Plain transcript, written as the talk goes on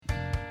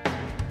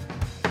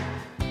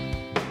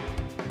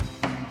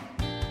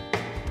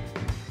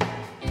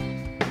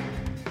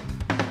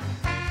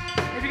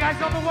guys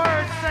know the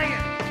words, sing it.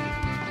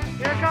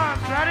 Here it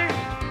comes, ready?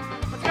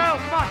 Let's go,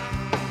 come on.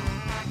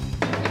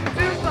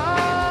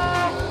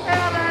 Tupelo,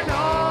 Illinois,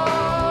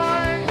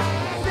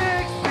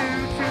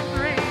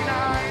 62239.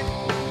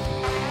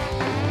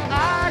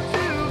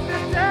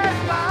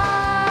 I-255,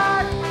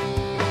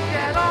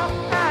 get off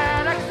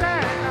at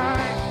exit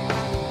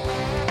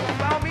 9.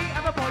 Well, me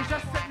and the boys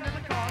just sitting in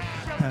the car.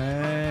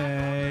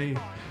 Hey,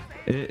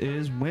 it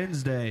is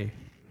Wednesday.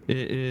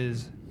 It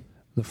is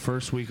the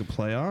first week of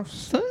playoffs.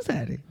 So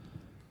exciting.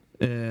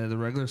 The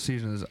regular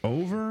season is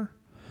over.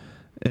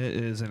 It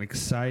is an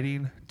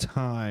exciting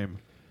time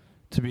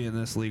to be in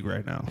this league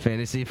right now.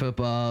 Fantasy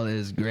football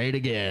is great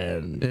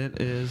again.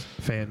 It is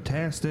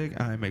fantastic.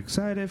 I'm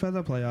excited for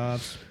the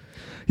playoffs.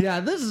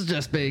 Yeah, this has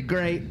just been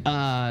great.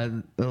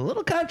 A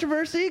little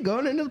controversy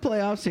going into the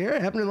playoffs here.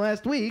 It happened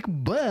last week,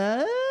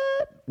 but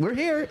we're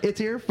here. It's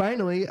here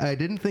finally. I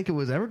didn't think it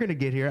was ever going to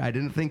get here. I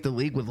didn't think the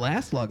league would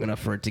last long enough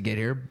for it to get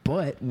here,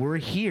 but we're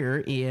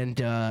here and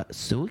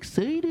so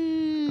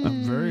excited.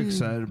 I'm very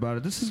excited about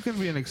it. This is going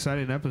to be an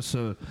exciting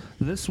episode.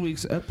 This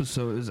week's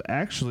episode is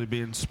actually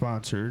being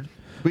sponsored.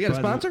 We got a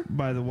sponsor?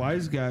 By the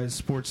Wise Guys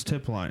Sports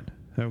Tip Line.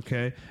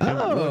 Okay. And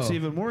what's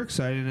even more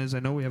exciting is I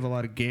know we have a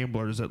lot of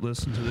gamblers that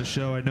listen to the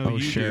show. I know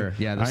you do.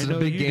 Yeah, this is a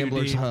big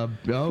gamblers hub.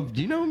 Oh,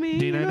 do you know me?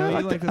 Dean, I know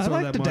you like to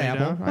throw that money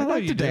down. I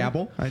like to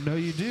dabble. I know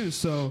you do.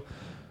 So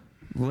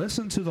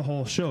listen to the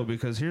whole show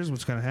because here's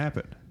what's going to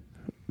happen.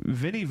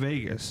 Vinny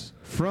Vegas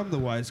from the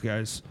Wise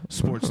Guys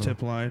Sports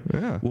Tip Line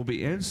will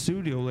be in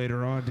studio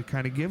later on to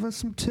kind of give us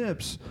some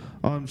tips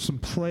on some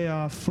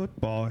playoff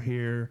football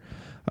here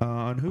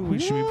on who we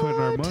should be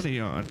putting our money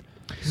on.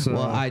 So,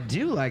 well, I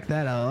do like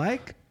that. I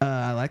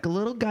like a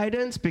little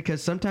guidance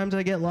because sometimes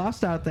I get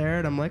lost out there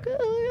and I'm like, oh, yeah,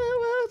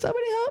 well,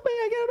 somebody help me.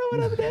 I don't know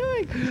what I'm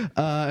doing.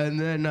 And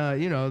then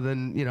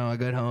I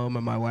get home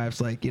and my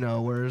wife's like,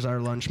 where's our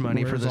lunch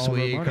money for this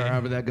week or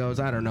however that goes.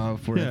 I don't know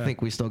if I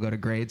think we still go to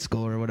grade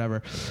school or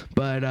whatever.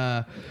 But,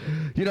 I'm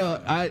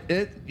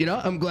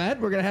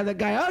glad we're going to have that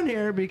guy on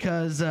here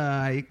because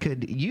I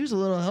could use a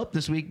little help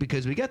this week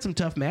because we got some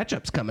tough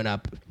matchups coming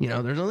up.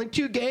 There's only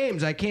 2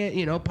 games. I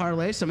can't,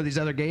 parlay some of these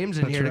other games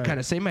in here to kind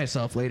of save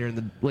myself later in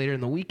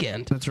the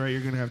weekend. That's right.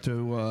 You're going to have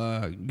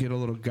to get a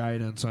little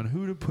guidance on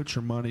who to put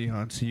your money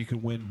on so you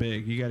can win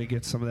big. You got to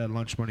get some of that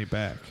lunch money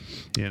back,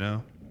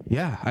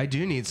 Yeah, I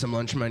do need some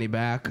lunch money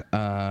back.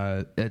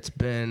 It's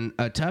been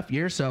a tough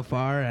year so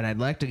far, and I'd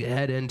like to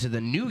head into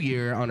the new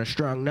year on a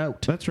strong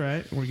note. That's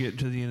right. We're getting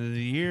to the end of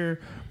the year.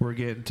 We're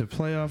getting to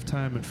playoff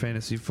time in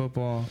fantasy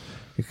football.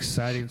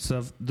 Exciting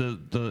stuff.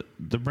 The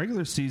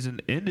regular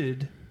season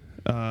ended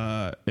in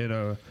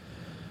a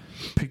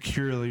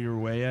peculiar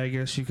way, I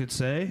guess you could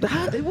say.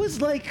 It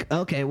was like,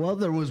 okay, well,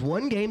 there was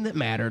one game that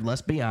mattered,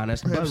 let's be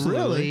honest.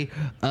 Absolutely.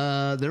 But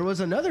really, there was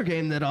another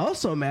game that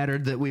also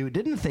mattered that we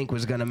didn't think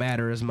was going to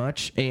matter as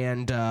much.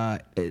 And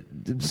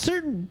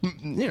certain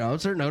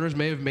owners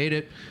may have made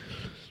it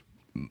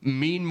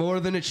mean more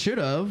than it should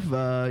have.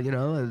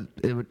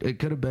 It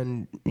could have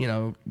been,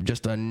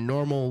 just a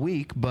normal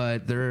week,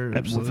 but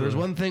there's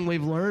one thing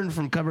we've learned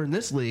from covering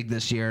this league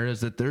this year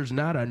is that there's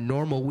not a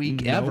normal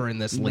week ever in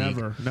this league.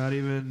 Never. Not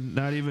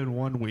even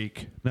 1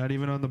 week. Not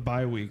even on the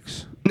bye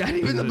weeks. Not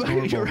even the bye.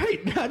 You're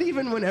right. Not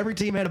even when every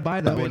team had a bye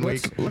that 1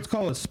 week. Let's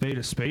call a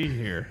spade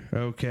here.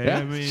 Okay.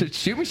 Yeah,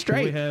 shoot me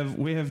straight.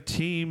 We have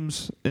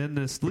teams in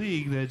this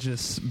league that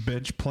just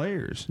bench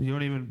players. You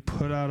don't even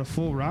put out a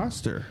full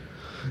roster.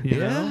 You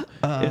know?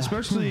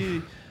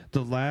 Especially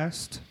the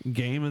last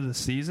game of the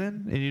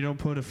season, and you don't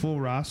put a full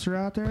roster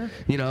out there.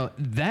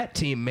 That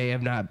team may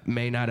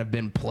not have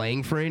been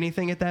playing for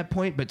anything at that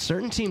point, but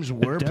certain teams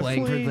were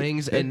playing for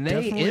things, and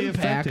they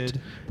impacted.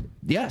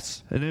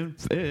 Yes,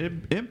 it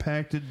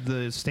impacted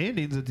the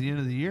standings at the end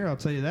of the year. I'll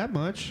tell you that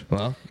much.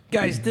 Well,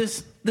 guys,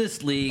 this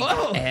league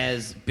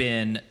has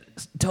been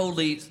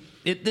totally.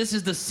 This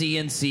is the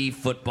CNC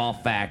football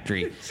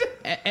factory.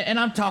 And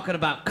I'm talking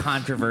about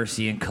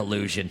controversy and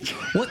collusion.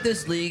 What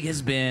this league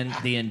has been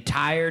the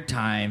entire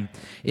time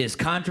is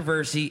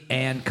controversy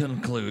and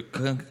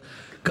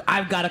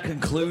I've got a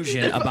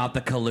conclusion about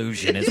the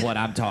collusion is what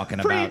I'm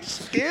talking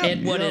about.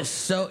 And what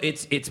is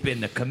it's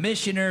been the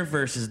commissioner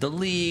versus the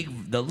league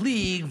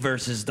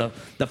versus the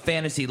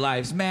Fantasy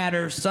Lives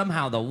Matter.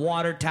 Somehow the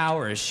water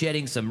tower is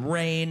shedding some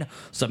rain,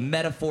 some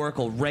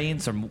metaphorical rain,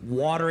 some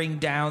watering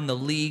down the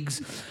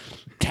league's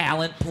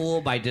talent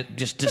pool by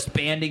just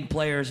disbanding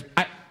players.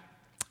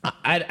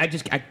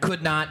 I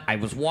could not. I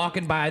was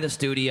walking by the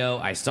studio.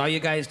 I saw you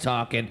guys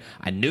talking.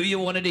 I knew you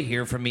wanted to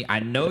hear from me. I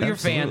know your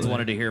fans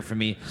wanted to hear from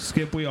me.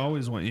 Skip, we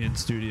always want you in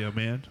studio,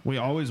 man. We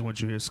always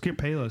want you here. Skip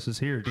Payless is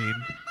here,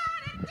 Dean.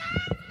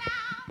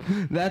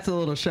 That's a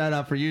little shout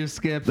out for you,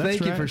 Skip.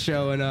 Thank you for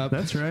showing up.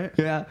 That's right.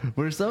 Yeah,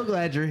 we're so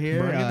glad you're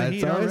here.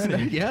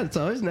 It's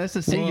always nice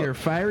to see your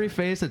fiery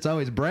face. It's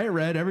always bright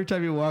red every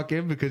time you walk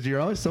in because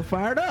you're always so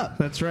fired up.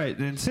 That's right.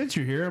 And since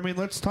you're here,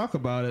 let's talk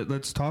about it.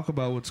 Let's talk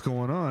about what's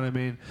going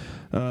on.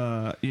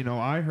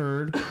 I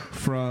heard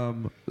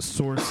from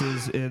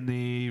sources in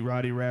the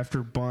Roddy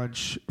Rafter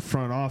Bunch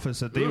front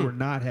office that they were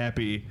not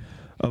happy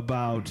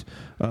about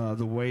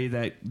the way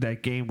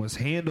that game was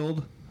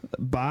handled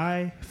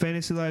by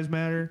Fantasy Lives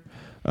Matter.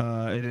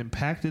 It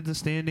impacted the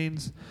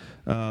standings.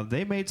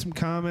 They made some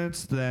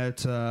comments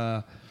that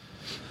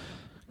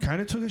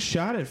kind of took a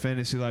shot at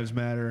Fantasy Lives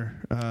Matter.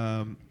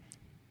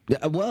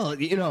 Well,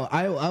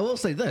 I will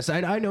say this.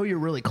 I know you're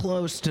really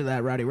close to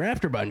that Rowdy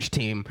Rafter Bunch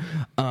team,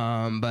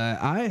 but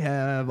I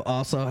have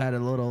also had a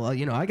little,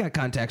 I got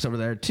contacts over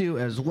there too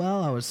as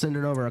well. I was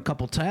sending over a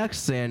couple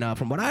texts, and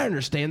from what I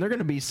understand, they're going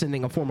to be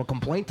sending a formal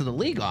complaint to the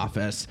league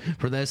office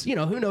for this.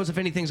 Who knows if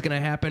anything's going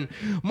to happen.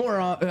 More,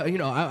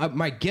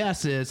 my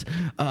guess is,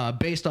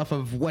 based off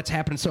of what's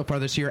happened so far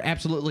this year,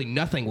 absolutely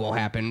nothing will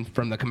happen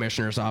from the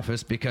commissioner's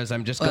office because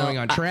I'm just going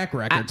on track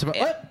records.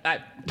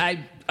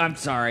 I'm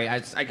sorry.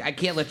 I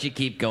can't let you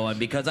keep going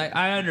because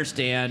I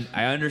understand.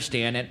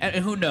 And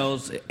who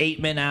knows? 8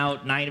 men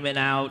out, 9 men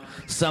out.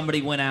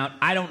 Somebody went out.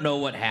 I don't know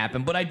what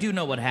happened, but I do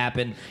know what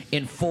happened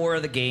in 4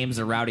 of the games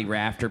the Rowdy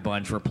Rafter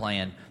Bunch were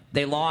playing.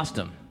 They lost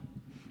them.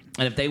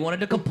 And if they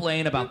wanted to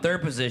complain about their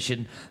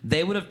position,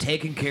 they would have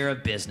taken care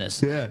of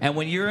business. Yeah. And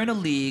when you're in a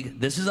league,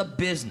 this is a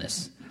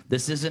business.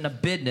 This isn't a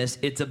business,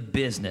 it's a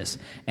business.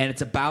 And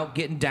it's about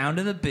getting down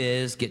to the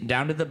biz, getting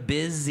down to the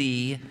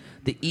busy,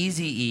 the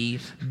easy E,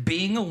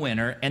 being a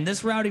winner. And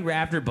this Rowdy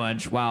Rafter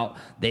Bunch, while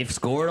they've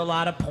scored a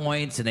lot of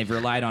points and they've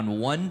relied on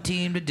one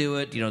team to do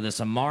it,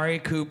 this Amari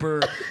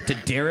Cooper to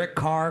Derek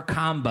Carr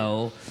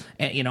combo,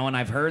 and and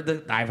I've heard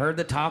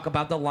the talk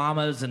about the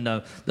Llamas and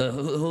the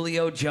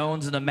Julio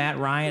Jones and the Matt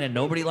Ryan, and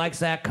nobody likes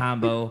that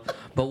combo.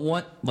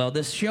 But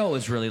this show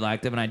has really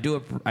liked them, and I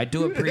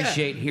do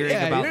appreciate hearing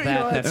about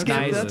that. That's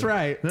nice. That's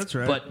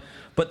right.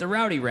 But the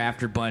Rowdy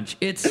Rafter Bunch,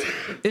 it's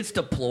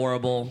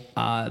deplorable.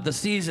 The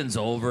season's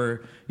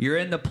over. You're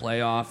in the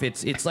playoff.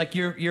 It's like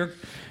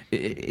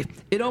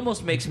it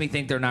almost makes me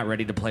think they're not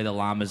ready to play the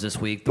Llamas this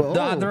week.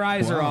 Their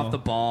eyes are off the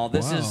ball.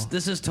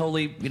 This is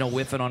totally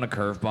whiffing on a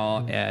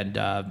curveball, and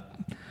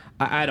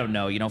I don't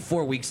know.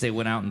 4 weeks they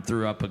went out and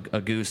threw up a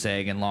goose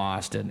egg and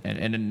lost,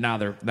 and now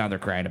they're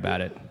crying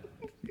about it.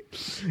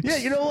 Yeah,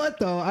 you know what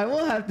though? I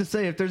will have to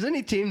say, if there's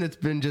any team that's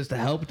been just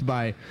helped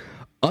by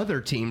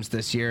other teams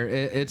this year,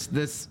 it's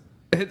this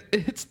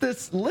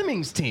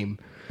Lemmings team.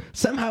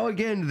 Somehow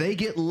again they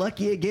get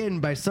lucky again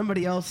by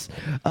somebody else,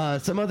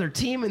 some other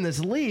team in this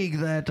league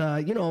that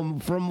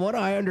from what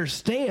I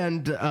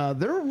understand,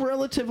 they're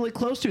relatively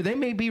close to. They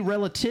may be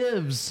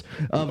relatives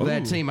of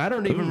that team. I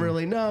don't even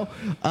really know.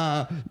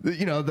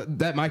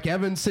 That Mike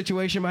Evans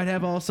situation might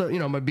have also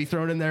might be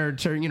thrown in there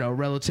to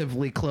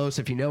relatively close,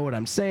 if you know what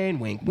I'm saying.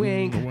 Wink,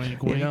 wink.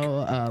 Wink, wink.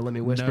 Let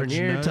me whisper in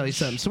your ear, tell you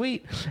something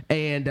sweet.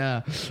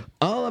 And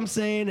all I'm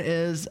saying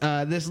is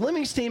this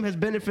Lemmings team has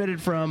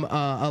benefited from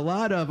a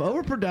lot of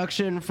overproduction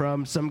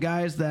from some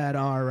guys that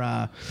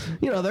are,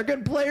 they're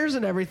good players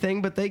and everything,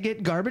 but they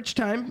get garbage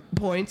time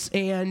points,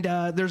 and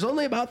there's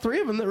only about 3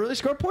 of them that really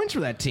score points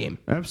for that team.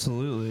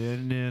 Absolutely.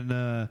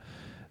 And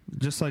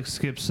just like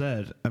Skip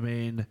said, I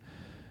mean,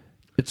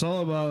 it's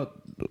all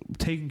about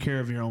taking care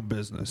of your own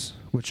business,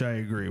 which I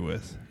agree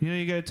with.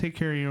 You got to take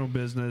care of your own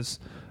business.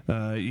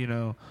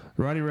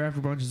 Rowdy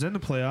Rafter Bunch is in the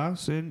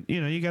playoffs, and,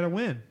 you got to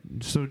win.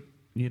 So,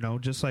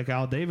 just like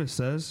Al Davis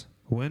says,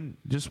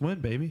 just win,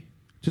 baby.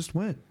 Just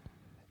win.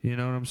 You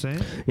know what I'm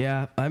saying?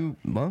 Yeah,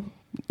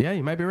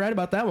 you might be right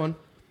about that one.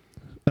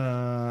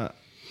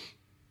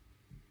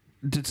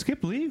 Did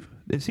Skip leave?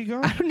 Is he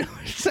gone? I don't know.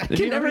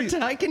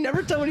 I can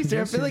never tell when he's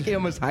there. I feel like he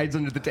almost hides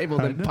under the table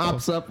and then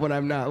pops up when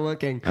I'm not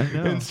looking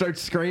and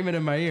starts screaming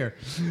in my ear.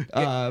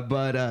 I don't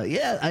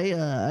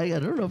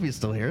know if he's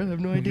still here. I have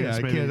no idea.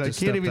 I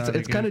can't even.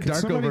 It's kind of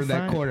dark over in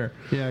that corner.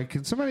 Yeah,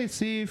 can somebody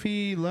see if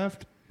he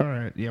left? All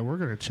right, yeah, we're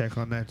going to check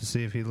on that to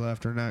see if he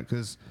left or not,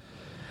 because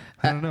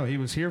I don't know. He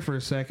was here for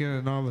a second,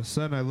 and all of a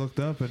sudden I looked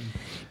up and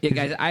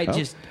guys, I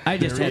just had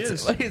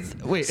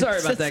wait. Sorry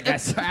about that,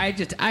 guys. Sorry,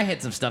 I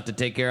had some stuff to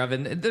take care of,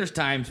 and there's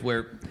times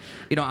where,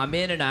 I'm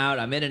in and out.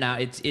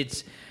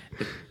 It's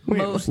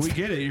most. We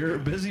get it. You're a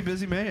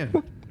busy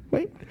man.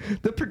 Wait,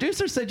 the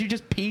producer said you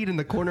just peed in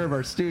the corner of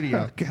our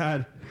studio. Oh,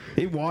 God.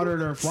 He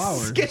watered our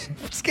flowers.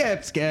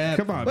 Skip.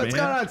 Come on, What's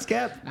man. going on,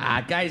 Skip?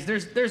 Guys,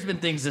 there's been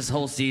things this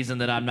whole season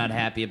that I'm not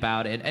happy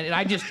about, and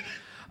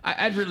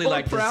I'd really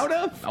like to... proud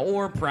of?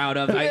 Sure.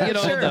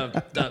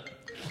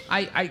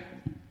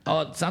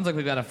 Oh, it sounds like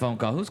we've got a phone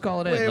call. Who's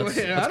calling in? Let's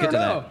I get don't to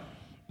know. that.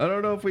 I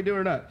don't know if we do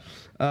or not.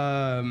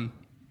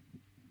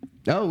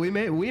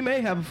 We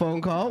may have a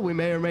phone call. We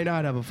may or may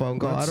not have a phone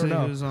call. Let's I don't see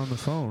know. who's on the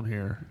phone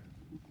here.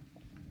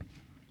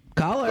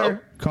 Caller. Hello?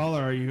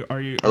 Caller, are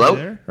you Hello?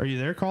 there? Are you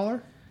there,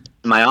 caller?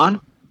 Am I on?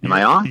 You're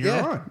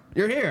on.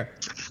 You're here.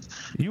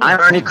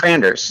 I'm Ernie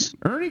Cranders.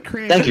 Ernie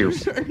Cranders. Thank you.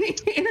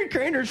 Ernie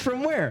Cranders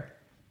from where?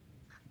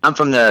 I'm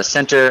from the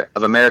Center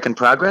of American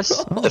Progress,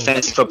 the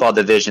fantasy football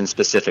division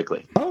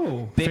specifically.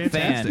 Oh, Big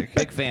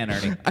fantastic. fan,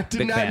 Ernie. I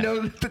did not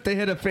know that they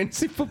had a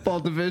fantasy football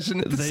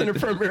division at the Center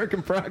for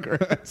American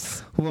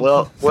Progress.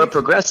 Well, we're a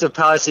progressive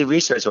policy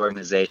research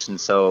organization,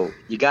 so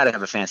you got to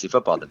have a fantasy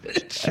football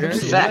division. Sure, In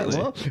fact,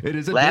 it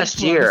is a last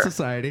big club of year,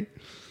 society.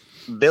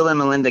 Bill and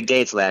Melinda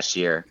Gates last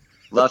year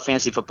love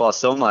fantasy football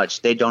so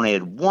much, they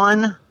donated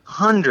 $100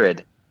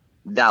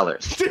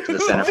 to the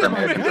Center for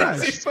American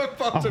Progress.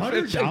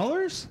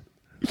 $100?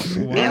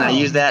 Wow. And I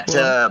use that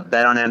to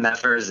bet on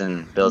MFers,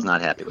 and Bill's not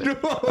happy with it.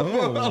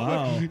 Oh,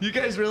 wow. You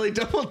guys really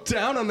doubled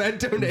down on that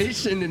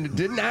donation, and it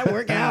did not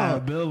work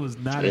out. Bill was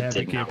not a It happy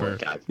did not camper.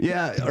 work out.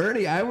 Yeah,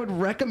 Ernie, I would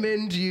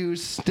recommend you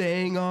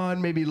staying on,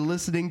 maybe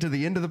listening to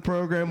the end of the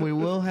program. We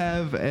will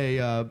have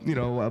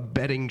a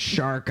betting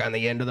shark on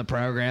the end of the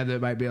program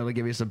that might be able to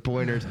give you some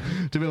pointers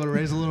to be able to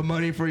raise a little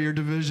money for your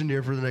division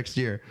here for the next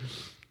year.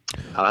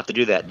 I'll have to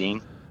do that,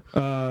 Dean.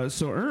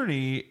 So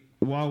Ernie,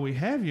 while we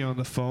have you on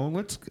the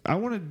phone, I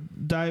want to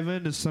dive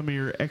into some of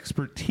your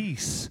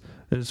expertise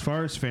as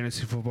far as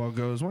fantasy football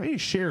goes. Why don't you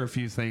share a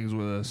few things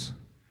with us?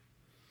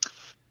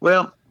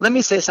 Well, let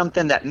me say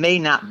something that may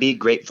not be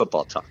great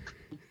football talk,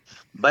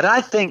 but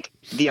I think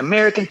the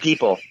American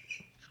people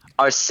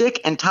are sick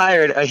and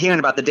tired of hearing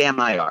about the damn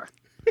IR.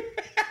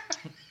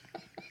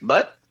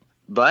 But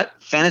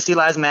Fantasy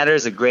Lives Matter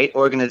is a great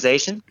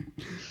organization.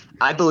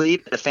 I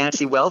believe that the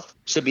fantasy wealth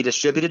should be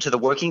distributed to the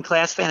working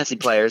class fantasy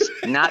players,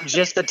 not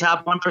just the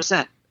top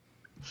 1%.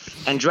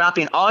 And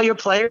dropping all your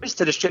players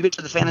to distribute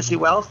to the fantasy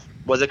wealth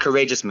was a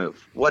courageous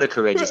move. What a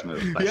courageous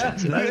move. By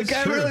Fantasy Lives. The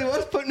guy really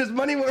was putting his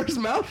money where his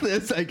mouth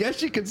is, I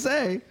guess you could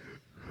say.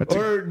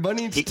 Or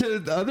money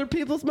to other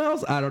people's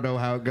mouths? I don't know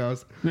how it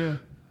goes. Yeah.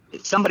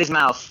 Somebody's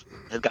mouth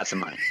has got some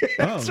money.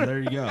 Oh, there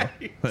you go.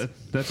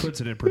 That puts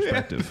it in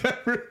perspective.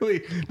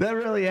 That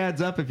really adds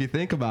up if you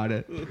think about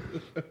it.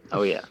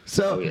 Oh, yeah.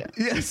 So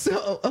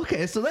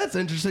okay, so that's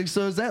interesting.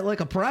 So is that like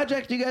a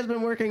project you guys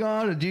been working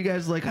on, or do you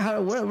guys like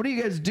what do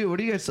you guys do? What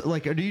do you guys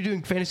like? Are you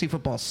doing fantasy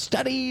football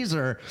studies,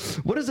 or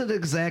what is it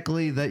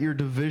exactly that your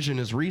division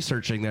is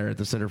researching there at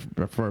the Center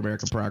for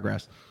American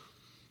Progress?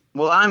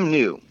 Well, I'm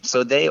new,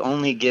 so they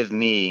only give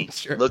me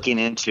looking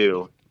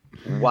into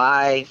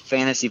why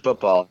fantasy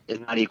football is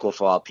not equal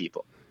for all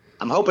people.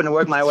 I'm hoping to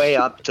work my way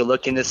up to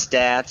look into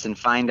stats and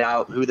find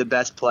out who the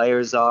best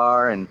players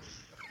are and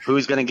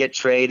who's going to get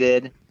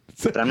traded,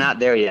 but I'm not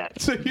there yet.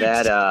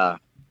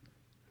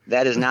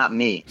 That is not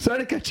me. Sorry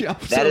to cut you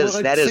off. That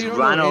is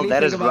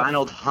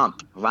Ronald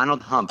Hump.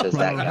 Ronald Hump is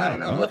that guy,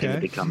 and I'm looking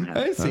to become him.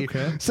 I see.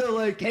 Okay. So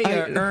like, Hey,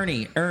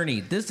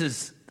 Ernie, this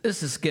is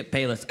Skip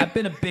Bayless. I've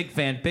been a big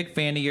fan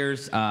of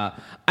yours.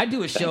 I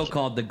do a show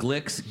called The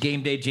Glicks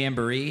Game Day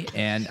Jamboree,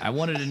 and I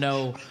wanted to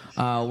know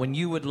when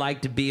you would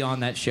like to be on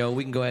that show.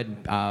 We can go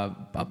ahead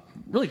and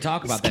really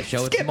talk about that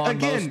show. Skip,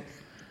 again.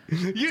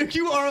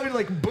 You are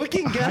like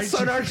booking guests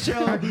on our show.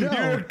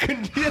 You're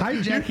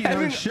hijacking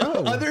our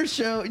show. Other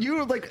show. You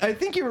were like, I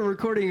think you were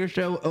recording your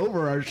show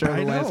over our show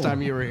the last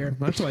time you were here.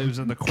 That's why he was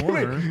in the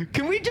corner.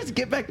 Can we just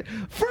get back?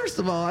 First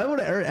of all, I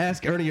want to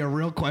ask Ernie a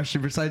real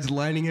question besides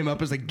lining him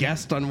up as a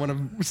guest on one of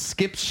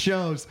Skip's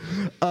shows.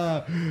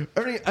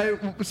 Ernie,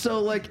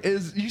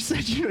 you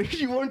said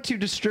you want to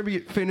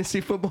distribute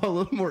fantasy football a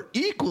little more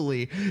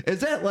equally.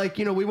 Is that like,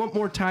 we want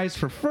more ties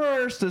for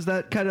first? Is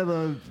that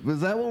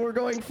is that what we're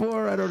going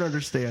for? I don't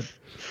understand.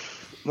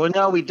 Well,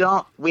 no, we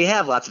don't. We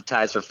have lots of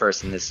ties for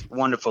first in this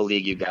wonderful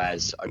league you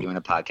guys are doing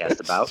a podcast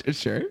about.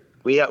 Sure.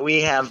 We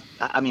have,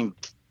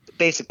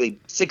 basically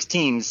 6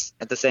 teams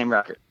at the same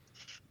record.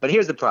 But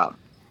here's the problem.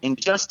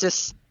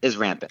 Injustice is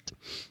rampant.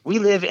 We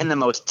live in the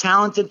most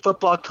talented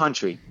football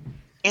country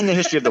in the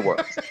history of the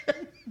world.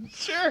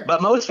 Sure.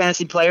 But most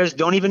fantasy players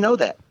don't even know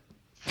that.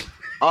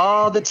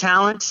 All the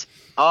talent,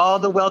 all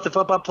the wealth of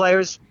football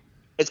players,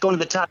 it's going to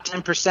the top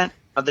 10%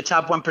 of the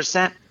top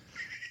 1%.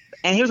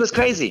 And here's what's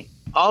crazy.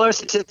 All our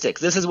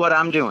statistics, this is what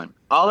I'm doing.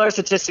 All our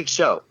statistics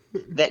show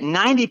that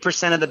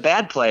 90% of the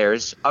bad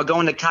players are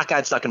going to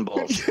cockeyed sucking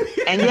bulls.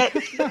 And yet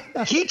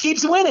he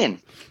keeps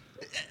winning.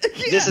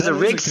 This is a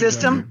rigged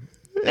system,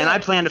 and I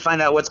plan to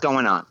find out what's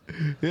going on.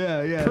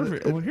 Yeah.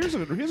 Perfect. Well, here's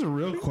a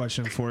real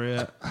question for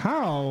you.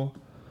 How...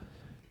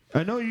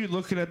 I know you're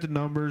looking at the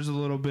numbers a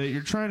little bit.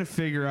 You're trying to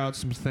figure out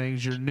some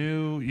things. You're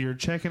new. You're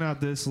checking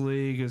out this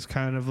league as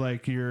kind of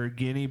like your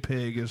guinea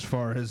pig as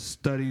far as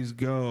studies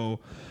go.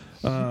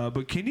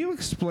 But can you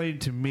explain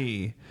to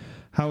me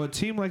how a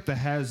team like the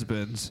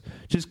Has-Beens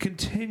just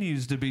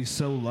continues to be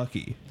so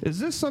lucky? Is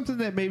this something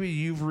that maybe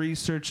you've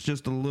researched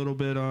just a little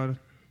bit on?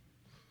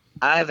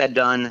 I've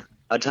done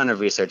a ton of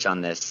research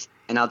on this,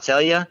 and I'll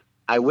tell you,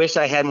 I wish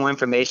I had more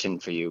information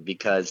for you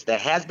because the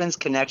Has-Beens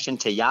connection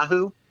to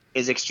Yahoo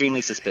is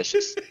extremely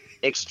suspicious.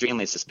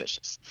 Extremely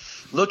suspicious.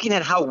 Looking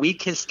at how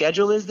weak his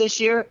schedule is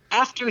this year,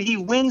 after he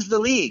wins the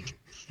league,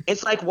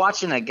 it's like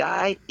watching a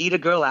guy eat a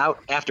girl out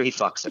after he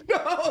fucks her.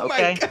 Oh,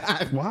 okay? my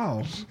God.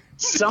 Wow.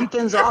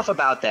 Something's off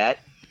about that.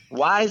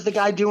 Why is the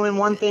guy doing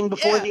one thing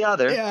before the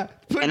other? Yeah.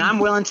 And I'm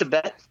willing to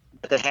bet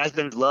that the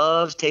Has-Been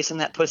loves tasting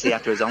that pussy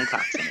after his own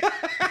cock's in it.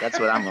 That's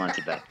what I'm willing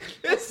to bet.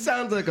 This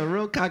sounds like a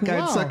real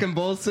cockeyed sucking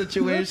bull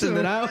situation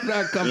that I'm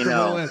not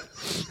comfortable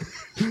with.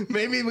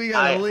 Maybe we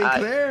got a link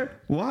there.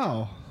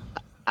 Wow.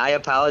 I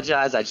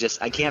apologize.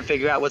 I can't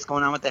figure out what's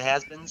going on with the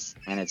Has-Beens,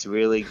 and it's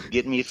really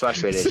getting me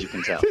frustrated, as you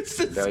can tell.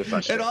 Very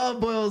frustrated. It all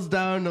boils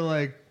down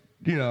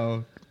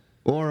to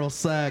oral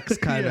sex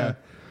kind of.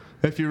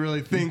 if you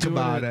really think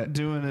about it.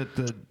 Doing it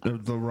the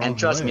wrong way. And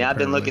trust me, I've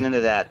been looking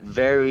into that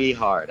very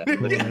hard. I've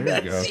been looking into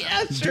There that. you go.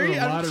 Yeah, sure, Doing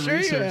a lot I'm of sure you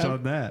research have.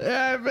 on that.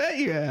 Yeah, I bet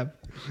you have.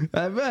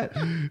 I bet.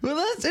 Well,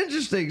 that's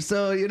interesting.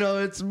 So,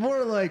 it's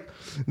more like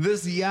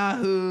this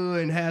Yahoo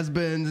and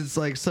has-beens. It's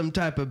like some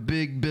type of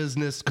big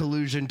business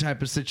collusion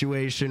type of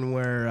situation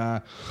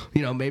where,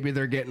 maybe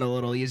they're getting a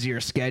little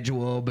easier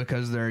schedule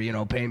because they're,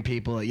 paying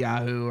people at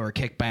Yahoo or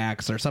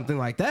kickbacks or something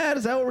like that.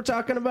 Is that what we're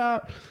talking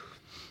about?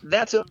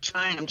 That's what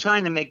I'm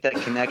trying to make that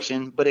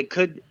connection, but it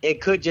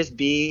could just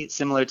be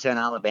similar to an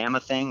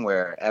Alabama thing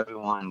where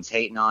everyone's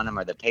hating on them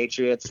or the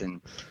Patriots, and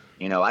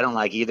I don't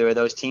like either of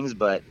ththose teams,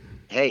 but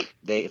hey,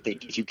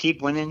 if you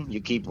keep winning,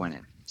 you keep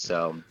winning.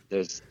 So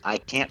I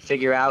can't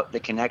figure out the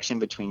connection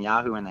between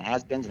Yahoo and the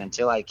has-beens, and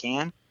until I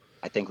can,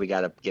 I think we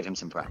got to give him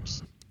some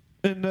props.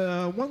 And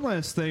one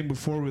last thing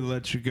before we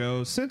let you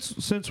go,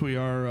 since we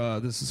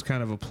are this is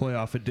kind of a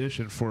playoff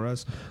edition for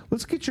us,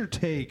 let's get your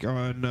take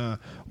on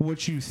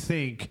what you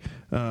think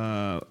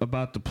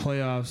about the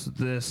playoffs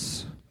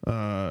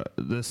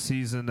this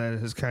season that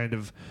has kind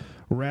of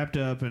wrapped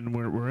up, and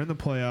we're in the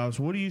playoffs.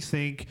 What do you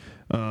think?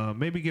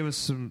 Maybe give us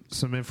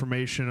some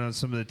information on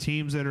some of the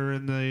teams that are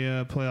in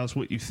the playoffs.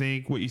 What you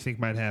think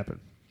might happen?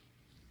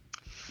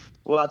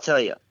 Well, I'll tell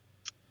you,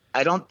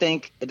 I don't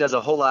think it does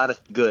a whole lot of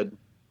good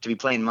to be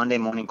playing Monday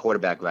morning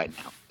quarterback right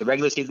now. The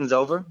regular season's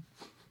over.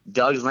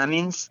 Doug's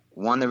Lemmings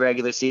won the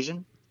regular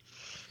season.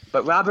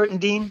 But Robert and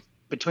Dean,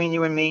 between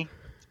you and me,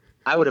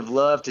 I would have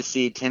loved to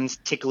see Tim's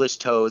ticklish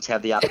toes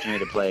have the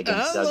opportunity to play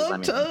against Doug's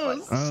Lemmings.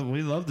 Toes.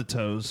 We love the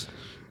Toes.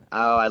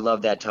 Oh, I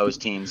love that Toes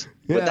teams.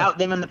 Yeah. Without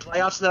them in the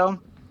playoffs,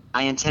 though,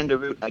 I intend to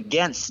root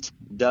against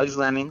Doug's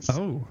Lemmings,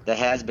 the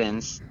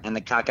Has-Beens, and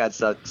the Cockeyed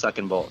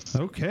Sucking Bulls.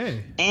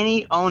 Okay.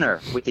 Any owner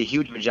with a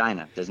huge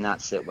vagina does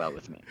not sit well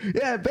with me.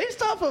 Yeah,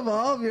 based off of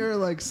all of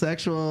your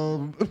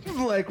sexual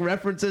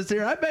references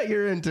here, I bet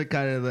you're into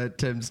kind of the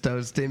Tim's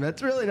Toes team.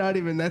 That's really not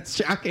even that's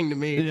shocking to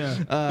me. Yeah.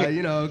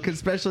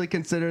 Especially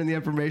considering the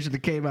information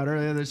that came out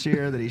earlier this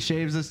year that he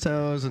shaves his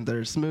toes and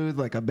they're smooth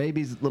like a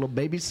little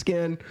baby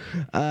skin.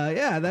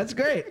 Yeah, that's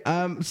great.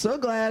 I'm so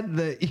glad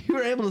that you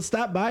were able to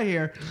stop by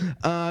here.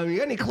 You got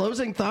any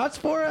closing thoughts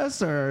for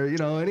us, or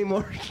any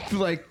more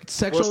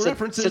sexual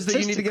references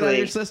that you need to get out of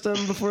your system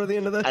before the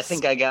end of this? I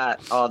think I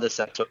got all the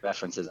sexual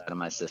references out of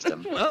my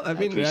system. Well, I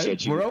mean,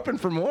 appreciate you we're open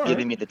for more.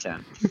 giving me the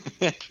time.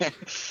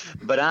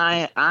 But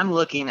I'm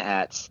looking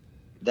at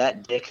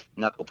that Dick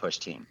Knuckle Push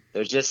team.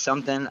 There's just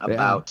something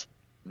about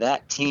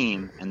that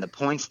team and the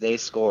points they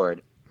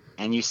scored.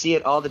 And you see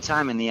it all the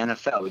time in the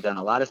NFL. We've done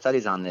a lot of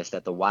studies on this,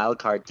 that the wild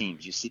card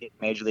teams, you see it in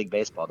Major League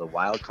Baseball, the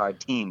wild card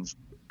teams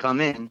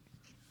come in,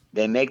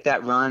 they make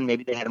that run.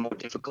 Maybe they had a more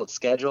difficult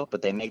schedule,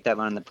 but they make that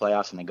run in the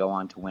playoffs and they go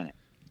on to win it.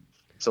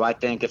 So I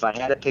think if I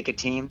had to pick a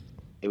team,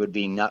 it would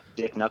be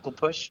Dick Knuckle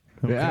Push.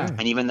 Yeah.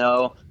 And even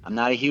though I'm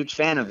not a huge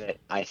fan of it,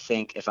 I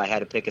think if I had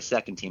to pick a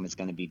second team, it's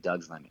going to be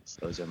Doug's Lemmings.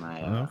 Those are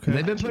my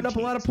They've been putting up a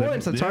lot of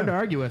points. That's hard to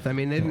argue with. I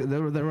mean, they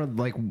were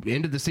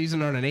ended the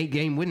season on an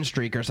 8-game win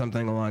streak or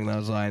something along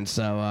those lines.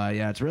 So,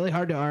 it's really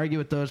hard to argue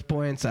with those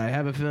points. I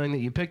have a feeling that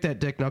you picked that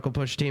Dick Knuckle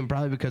Push team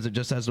probably because it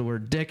just has the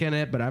word dick in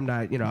it, but I'm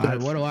not,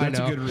 what do I know? That's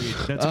a good read.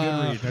 That's a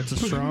good read. That's a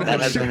strong That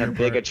has been a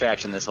big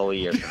attraction this whole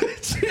year.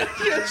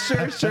 Yeah,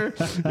 sure.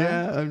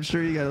 Yeah, I'm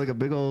sure you got a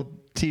big old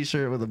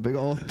T-shirt with a big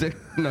old Dick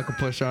Knuckle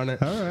Push on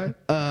it. All right.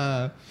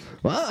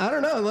 Well, I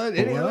don't know.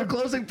 Any other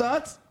closing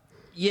thoughts?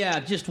 Yeah,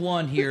 just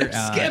one here.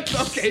 Skip.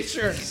 Okay,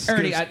 sure.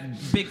 Ernie,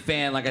 big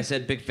fan. Like I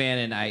said, big fan,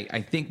 and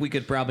I think we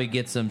could probably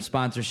get some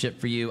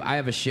sponsorship for you. I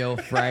have a show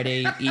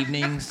Friday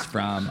evenings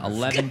from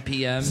 11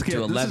 p.m. Skip,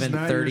 to this is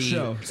not your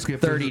show.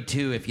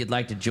 11:32. If you'd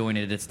like to join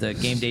it, it's the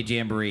Game Day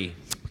Jamboree.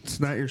 It's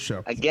not your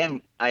show.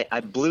 Again, I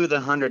blew the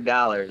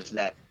 $100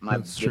 that my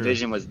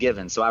division was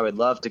given, so I would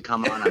love to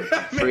come on. I'm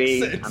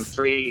free. I'm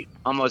free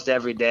almost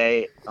every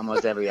day,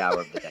 almost every hour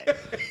of the day.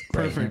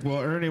 Perfect. Well,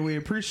 Ernie, we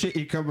appreciate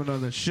you coming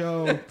on the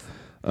show.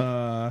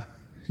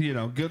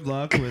 Good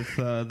luck with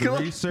the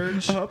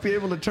research. I hope you're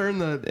able to turn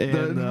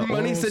the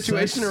money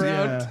situation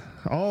around. Yeah,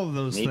 all of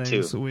those Me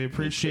things. too. We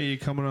appreciate you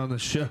coming on the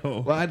show.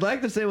 Well, I'd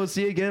like to say we'll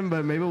see you again,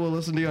 but maybe we'll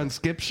listen to you on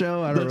Skip's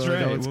show. I don't That's really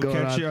right. know what's We'll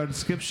going catch on. you on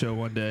Skip Show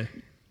one day.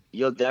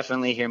 You'll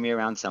definitely hear me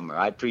around somewhere.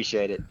 I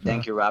appreciate it.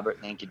 Thank you, Robert.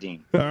 Thank you,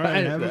 Dean. All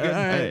right. Have a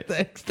good night.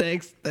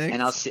 Thanks.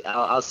 And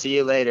I'll see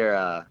you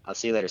later. I'll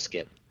see you later,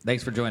 Skip.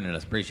 Thanks for joining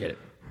us. Appreciate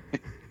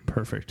it.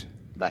 Perfect.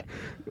 Bye.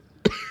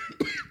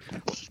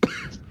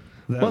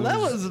 That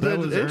was an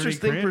Ernie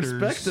interesting Cranders.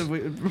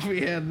 perspective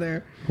we had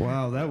there.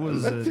 Wow, that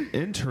was an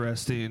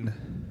interesting.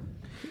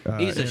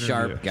 He's a interview.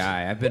 sharp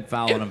guy. I've been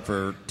following him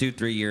for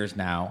 2-3 years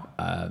now.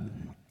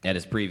 At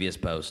his previous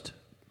post,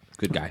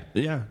 good guy.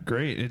 Yeah,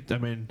 great.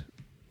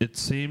 It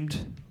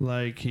seemed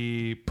like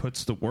he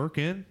puts the work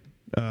in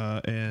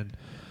and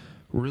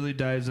really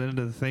dives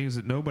into the things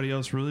that nobody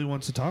else really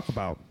wants to talk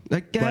about,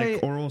 That guy,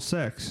 like oral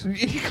sex.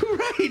 right?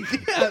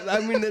 Yeah,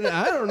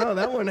 I don't know.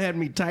 That one had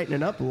me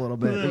tightening up a little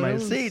bit in my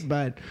seat,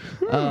 but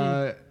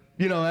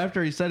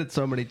after he said it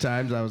so many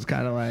times, I was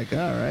kind of like, all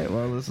right,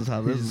 well, this is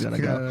how this is gonna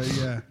go.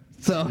 Yeah.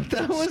 So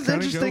that was gotta go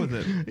interesting. with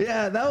it.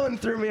 Yeah, that one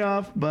threw me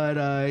off,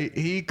 but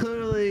he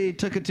clearly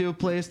took it to a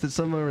place that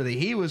someone that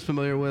he was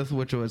familiar with,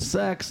 which was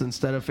sex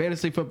instead of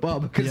fantasy football,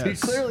 because he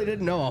Yes. clearly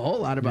didn't know a whole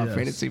lot about Yes.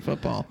 fantasy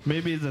football.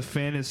 Maybe the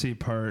fantasy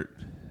part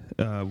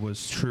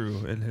was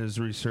true in his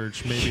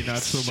research. Maybe not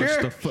so Sure.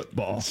 much the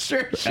football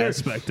Sure.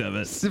 aspect of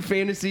it. It's the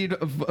fantasy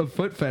of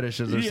foot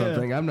fetishes or Yeah.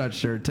 something. I'm not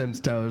sure. Tim's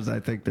toes, I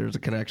think there's a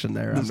connection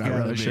there. I'm not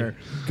really sure.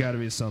 Got to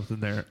be something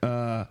there.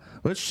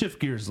 Let's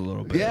shift gears a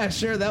little bit. Yeah,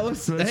 sure. That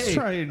was. Let's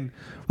try and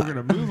we're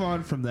gonna move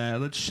on from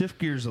that. Let's shift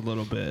gears a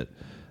little bit.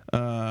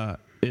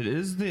 It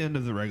is the end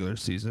of the regular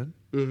season.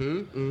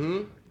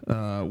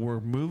 We're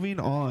moving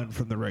on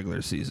from the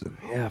regular season.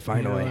 Yeah, You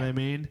finally. know what I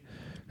mean?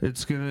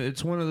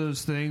 It's one of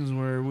those things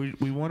where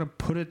we want to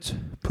put it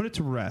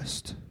to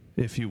rest,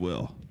 if you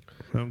will.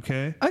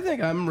 Okay. I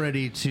think I'm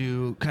ready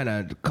to kind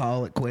of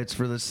call it quits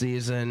for the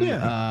season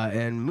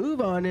and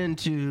move on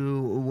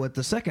into what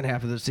the second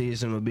half of the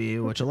season would be,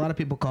 which a lot of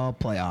people call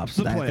playoffs.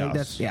 The I think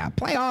playoffs.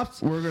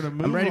 Playoffs. We're gonna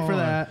move. I'm ready for on.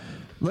 that.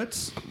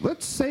 Let's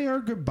say our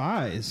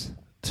goodbyes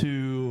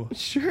to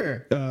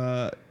Sure.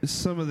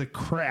 some of the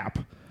crap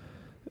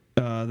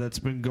that's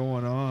been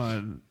going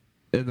on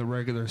in the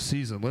regular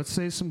season. Let's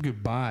say some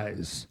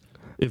goodbyes,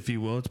 if you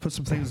will. Let's put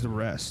some things to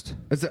rest.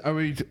 Are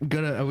we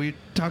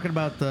talking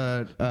about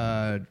the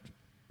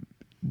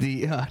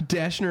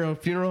Dashner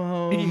Funeral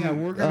Home? Yeah,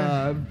 we're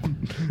gonna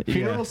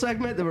funeral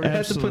segment that we're gonna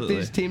have to put Absolutely.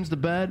 these teams to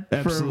bed for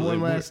Absolutely.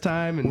 one last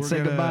time and We're say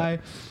gonna- goodbye.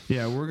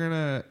 Yeah, we're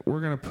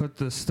gonna put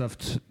this stuff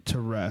to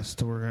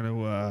rest. We're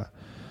gonna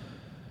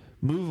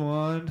move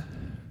on.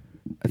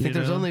 I think You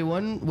there's know? only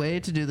one way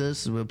to do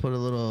this. We'll put a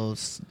little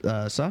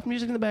soft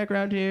music in the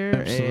background here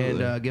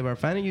Absolutely. and give our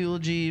final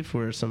eulogy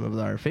for some of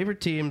our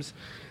favorite teams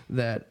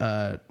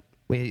that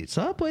we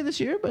saw play this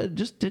year, but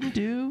just didn't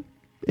do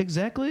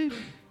exactly.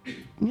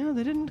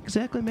 They didn't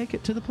exactly make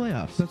it to the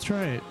playoffs. That's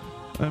right.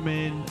 I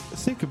mean,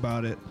 think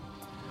about it.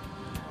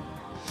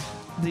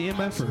 The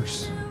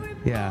MFers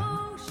Yeah,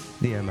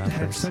 the had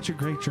MFers. such a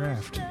great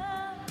draft.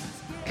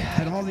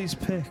 Had all these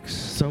picks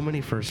So many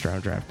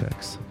first-round draft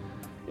picks.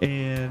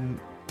 and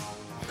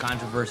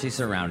Controversy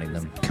surrounding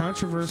them.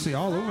 controversy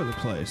all over the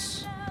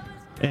place,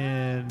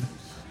 and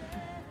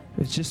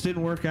it just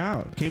didn't work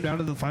out. Came down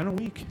to the final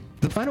week.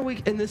 The final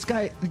week, and this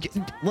guy,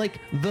 like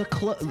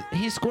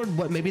he scored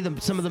maybe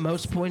some of the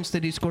most points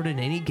that he scored in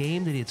any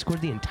game that he had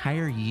scored the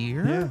entire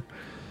year. Yeah.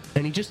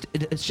 And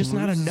it's just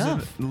not Loses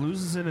enough.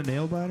 loses in a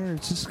nail biter.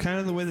 It's just kind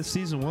of the way the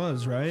season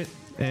was, right?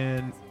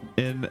 And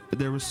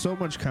there was so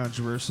much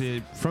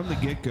controversy from the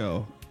get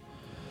go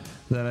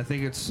that I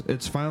think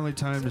it's finally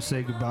time to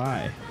say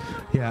goodbye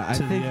Yeah, I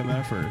to think the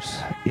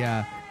MFers.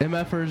 Yeah,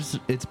 MFers,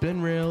 it's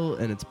been real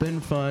and it's been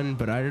fun,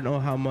 but I don't know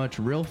how much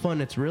real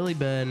fun it's really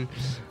been.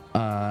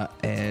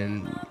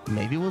 And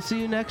maybe we'll see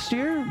you next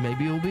year.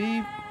 Maybe you'll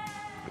be.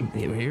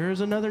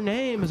 Here's another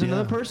name, as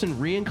another person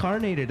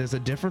reincarnated as a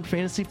different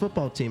fantasy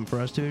football team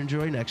for us to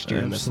enjoy next year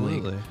in this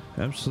league.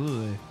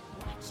 Absolutely.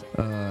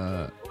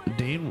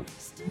 Dean,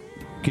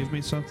 give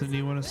me something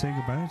you want to say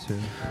goodbye to.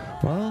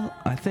 Well,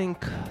 I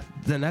think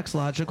the next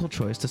logical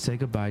choice to say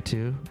goodbye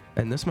to,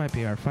 and this might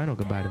be our final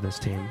goodbye to this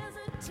team,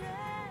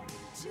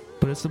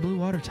 but it's the Blue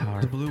Water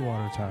Tower. The Blue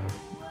Water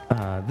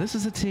Tower. This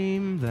is a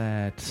team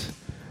that,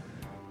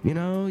 you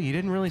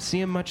didn't really see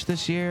them much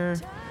this year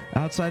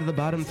outside of the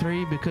bottom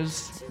three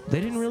because they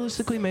didn't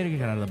realistically make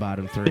it out of the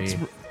bottom three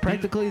It's-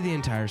 practically the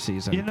entire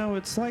season.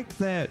 It's like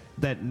that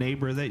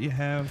neighbor that you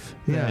have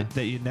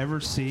that you never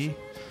see,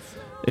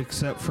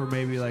 except for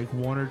maybe like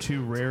one or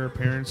two rare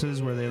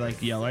appearances where they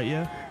like yell at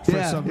you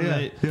for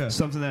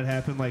something that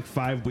happened like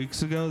 5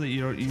 weeks ago that you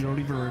don't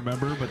even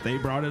remember, but they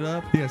brought it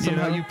up. Yeah,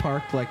 somehow you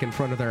parked like in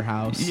front of their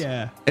house.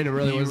 Yeah, And it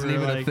really You wasn't were,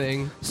 even a like,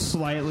 thing.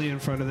 Slightly in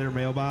front of their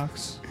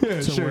mailbox.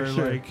 Yeah, so sure, where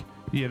sure. like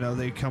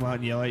they come out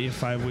and yell at you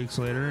 5 weeks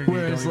later, and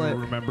Whereas, you don't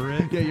even like- remember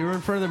it. Yeah, you were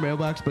in front of their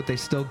mailbox, but they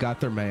still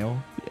got their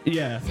mail.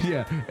 Yeah,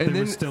 Yeah, they and were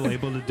then still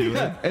able to do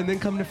yeah, it. and then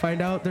come to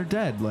find out they're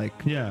dead. Like,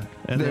 Yeah,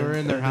 and They were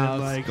in their and house.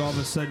 Then, like all of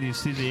a sudden, you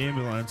see the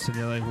ambulance, and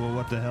you're like, "Well,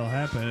 what the hell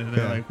happened?" And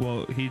they're Yeah. like,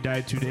 "Well, he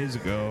died 2 days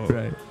ago."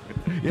 right?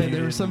 Yeah, They they were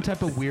didn't- some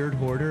type of weird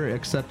hoarder,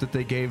 except that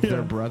they gave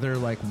their brother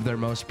like their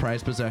most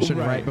prized possession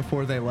Right. right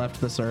before they left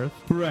this earth.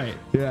 Right.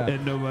 Yeah.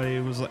 And everybody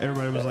was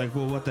like,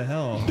 "Well, what the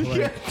hell?"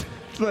 Like,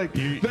 Like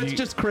that's you-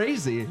 just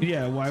crazy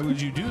yeah, why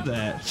would you do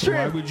that? Sure.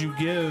 Why would you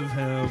give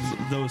him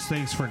those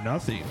things for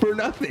nothing? for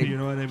nothing. You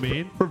know what I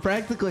mean? For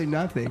practically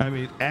nothing. I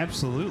mean,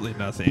 absolutely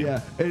nothing.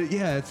 Yeah,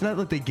 it's not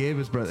like they gave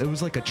his brother. It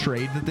was like a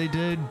trade that they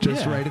did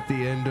just Yeah. right at the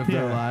end of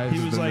their Yeah. lives.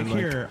 He was and like, then,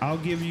 "Here, I'll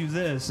give you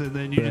this, and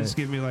then you Right. just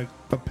give me like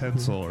a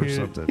pencil or Yeah.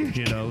 something."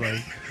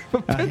 Like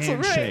a pencil,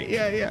 right? handshake.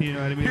 Yeah. You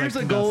know what I mean? Here's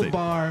Like a gold nothing.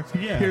 bar.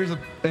 Yeah.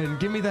 And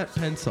give me that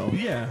pencil.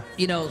 Yeah.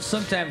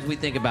 Sometimes we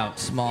think about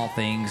small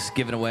things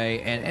given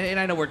away, and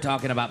I know we're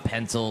talking about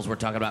pencils, we're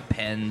talking about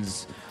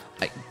pens,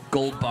 like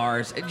gold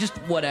bars, just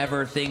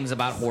whatever things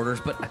about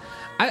hoarders. But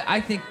I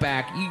think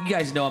back. You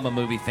guys know I'm a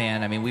movie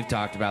fan. I mean, we've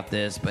talked about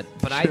this, but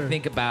I Sure.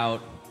 think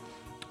about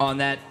on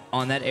that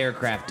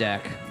aircraft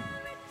deck,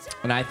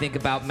 and I think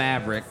about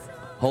Maverick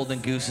holding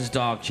Goose's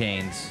dog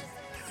chains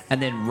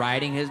and then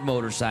riding his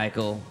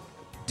motorcycle,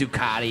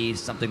 Ducati,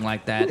 something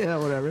like that,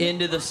 whatever,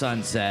 into the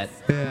sunset,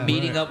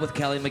 meeting up with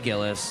Kelly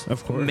McGillis,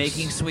 of course,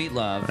 making sweet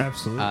love.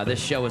 Absolutely.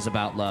 This show is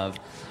about love.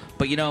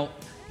 But,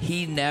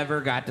 he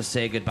never got to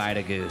say goodbye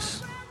to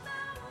Goose.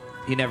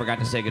 He never got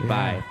to say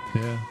goodbye.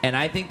 Yeah. And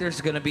I think there's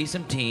going to be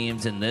some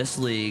teams in this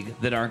league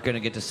that aren't going to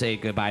get to say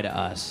goodbye to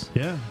us.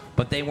 Yeah.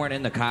 But they weren't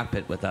in the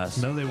cockpit with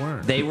us. No, they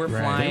weren't. They were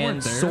flying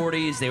They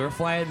sorties. They were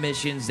flying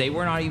missions. They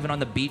were not even on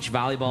the beach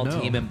volleyball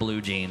team in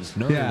blue jeans.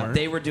 No, they weren't.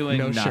 They were doing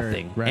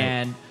nothing. Shirt, right.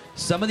 And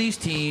some of these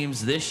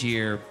teams this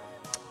year,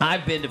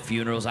 I've been to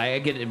funerals. I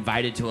get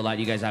invited to a lot.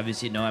 You guys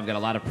obviously know I've got a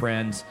lot of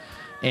friends.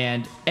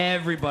 And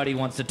everybody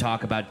wants to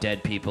talk about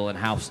dead people and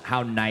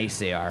how nice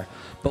they are.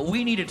 But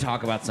we need to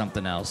talk about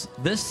something else.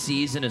 This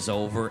season is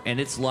over, and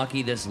it's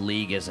lucky this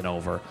league isn't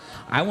over.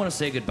 I want to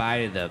say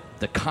goodbye to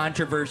the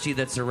controversy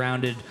that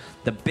surrounded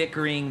the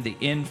bickering, the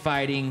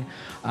infighting,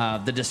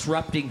 the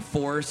disrupting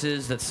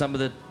forces that some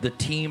of the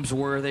teams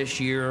were this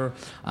year,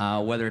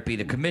 whether it be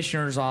the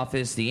commissioner's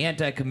office, the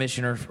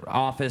anti-commissioner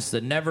office, the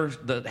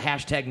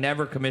hashtag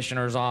never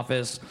commissioner's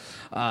office,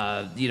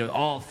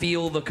 all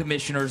feel the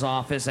commissioner's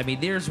office. I mean,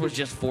 theirs was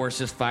just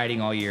forces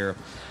fighting all year.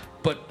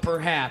 But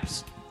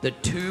perhaps the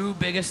two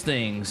biggest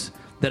things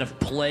that have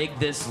plagued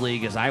this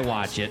league as I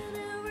watch it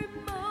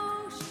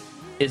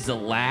is the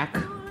lack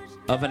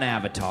of an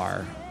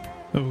avatar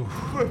Ooh.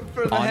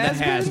 For the on the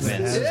has-beens?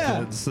 has-beens. Yeah.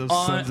 Those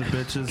sons of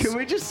bitches. Can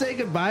we just say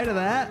goodbye to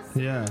that?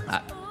 Yeah.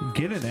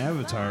 Get an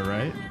avatar,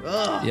 right?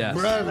 Oh, Yes.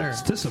 brother.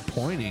 It's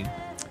disappointing.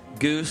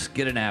 Goose,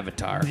 get an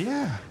avatar.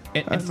 Yeah.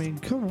 I mean,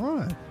 come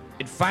on.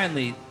 And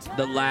finally,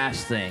 the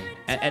last thing.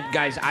 And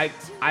guys, I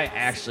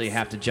actually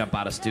have to jump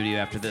out of studio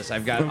after this.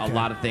 I've got a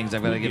lot of things.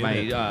 I've got to get my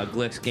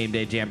Glicks Game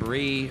Day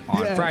Jamboree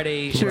on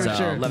Friday. Sure, it's,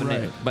 sure. 11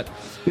 Right. But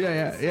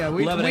Yeah.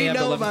 We 11 a.m.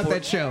 know to about 11:40.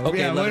 that show. Okay,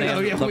 yeah, 11 a.m.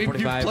 to you've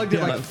 11:45. plugged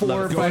it like 4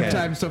 or 5 Okay.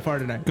 times so far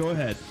tonight. Go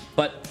ahead.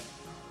 But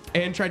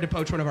And tried to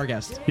poach one of our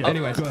guests. Yeah.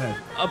 Anyways. Go ahead.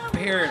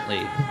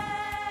 apparently,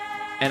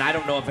 and I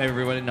don't know if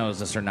everybody knows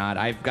this or not,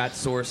 I've got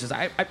sources.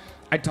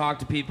 I talk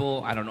to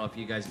people. I don't know if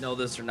you guys know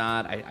this or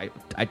not.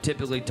 I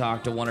typically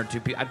talk to one or two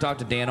people. I talked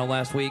to Dano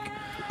last week.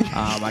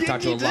 I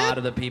talked to a lot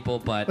of the people,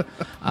 but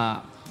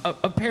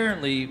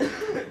apparently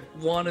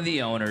one of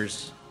the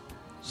owners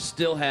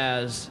still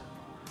has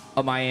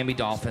a Miami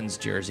Dolphins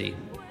jersey.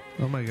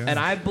 Oh, my God. And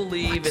I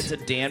believe it's a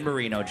Dan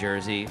Marino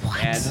jersey.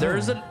 And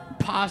there's a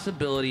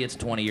possibility it's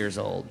 20 years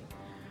old.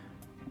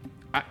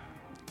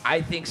 I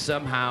think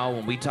somehow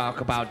when we talk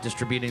about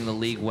distributing the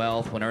league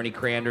wealth, when Ernie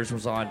Cranders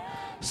was on,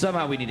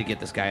 somehow we need to get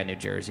this guy a new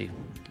jersey.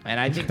 And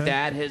I think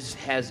that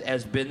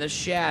has been the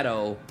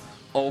shadow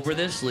over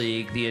this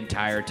league the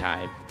entire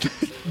time.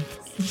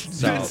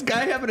 So, This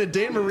guy having a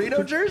Dan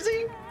Marino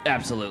jersey?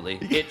 absolutely.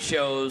 It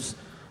shows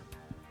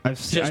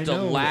just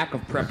a lack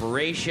of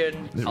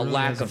preparation, It a really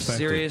lack has of affected-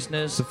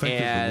 seriousness, it's affected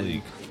the and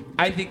league.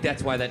 I think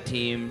that's why that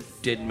team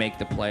didn't make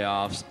the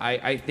playoffs.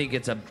 I think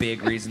it's a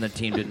big reason the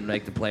team didn't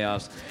make the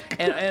playoffs,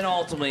 and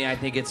ultimately I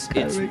think it's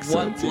makes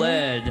what sense, yeah.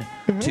 led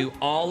to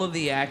all of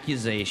the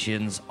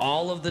accusations,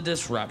 all of the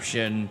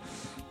disruption,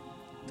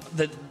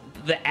 the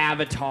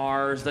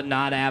avatars, the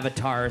not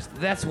avatars.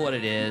 That's what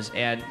it is,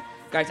 and.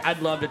 Guys,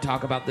 I'd love to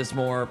talk about this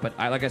more, but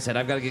like I said,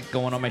 I've got to get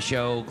going on my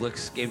show,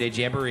 Glicks Game Day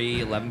Jamboree,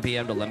 11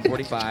 p.m. to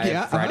 11:45,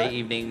 Yeah, Friday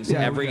evenings,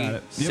 Yeah, we every got it.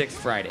 Yep. sixth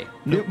Friday.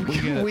 Nope, we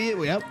get it.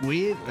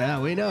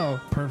 we know.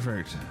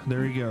 Perfect.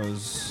 There he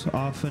goes.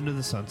 Off into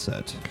the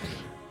sunset.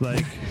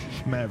 Like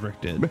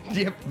Maverick did.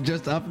 Yep,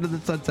 just up into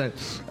the sunset.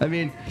 I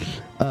mean,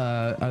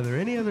 are there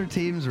any other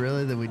teams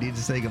really that we need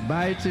to say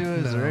goodbye to?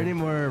 Is No. there any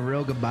more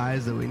real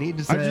goodbyes that we need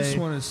to say? I just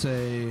want to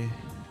say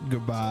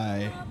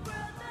goodbye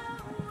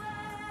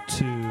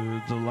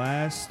to the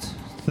last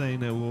thing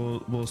that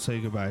we'll say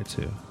goodbye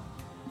to.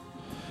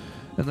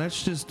 And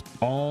that's just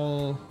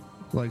all,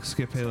 like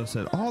Skip Halo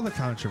said, all the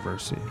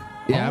controversy.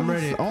 Yeah, all I'm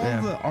ready. All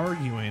Yeah. the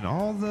arguing,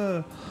 all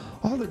the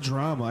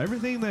drama,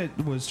 everything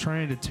that was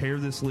trying to tear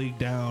this league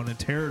down and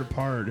tear it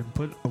apart and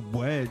put a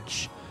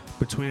wedge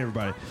between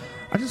everybody.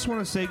 I just want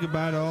to say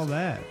goodbye to all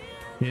that.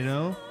 You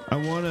know, I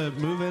want to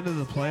move into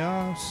the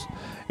playoffs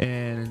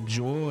and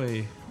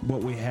enjoy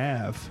what we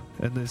have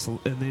in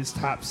these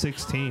top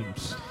 6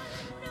 teams.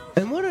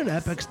 And what an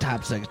epic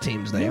top 6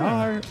 teams they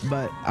are.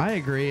 But I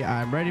agree.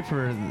 I'm ready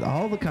for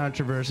all the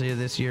controversy of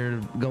this year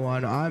to go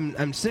on.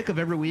 I'm sick of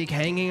every week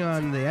hanging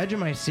on the edge of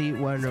my seat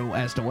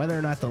as to whether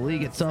or not the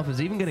league itself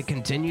is even going to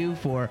continue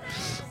for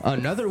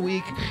another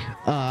week.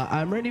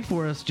 I'm ready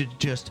for us to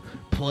just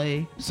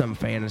play some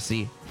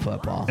fantasy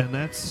football. And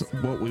that's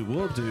what we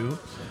will do.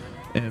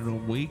 And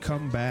when we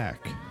come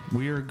back,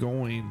 we are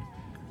going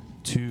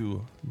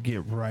to get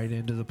right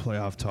into the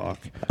playoff talk.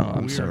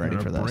 I'm so ready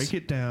for this. Break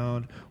it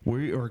down.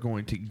 We are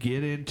going to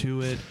get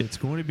into it. It's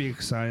going to be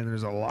exciting.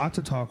 There's a lot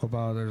to talk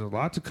about. There's a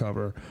lot to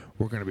cover.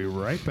 We're going to be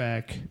right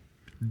back.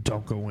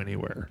 Don't go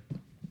anywhere.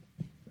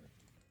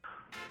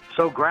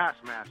 So,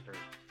 Grassmasters,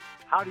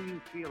 how do you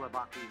feel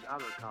about these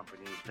other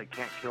companies that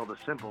can't kill the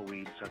simple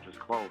weeds such as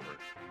clover?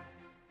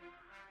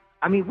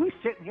 I mean, we're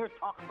sitting here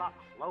talking about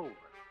clover.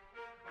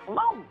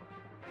 Clover!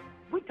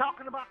 We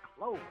talking about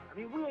clover. I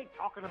mean, we ain't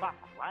talking about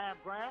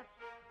crabgrass.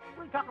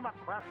 We ain't talking about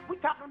crab. We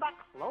talking about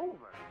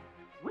clover.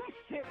 We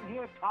sitting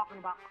here talking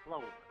about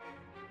clover.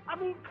 I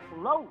mean,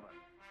 clover.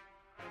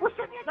 We're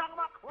sitting here talking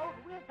about clover.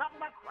 We ain't talking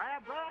about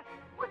crabgrass.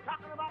 We're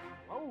talking about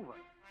clover.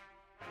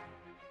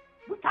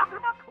 We ain't talking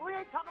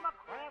about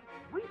crab.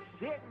 We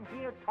sitting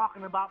here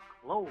talking about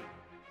clover.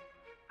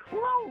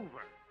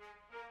 Clover.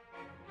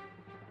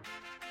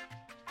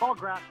 Call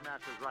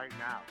Grassmasters right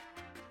now.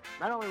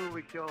 Not only will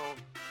we kill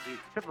these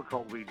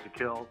typical weeds to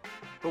kill,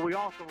 but we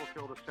also will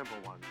kill the simple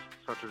ones,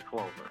 such as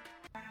clover.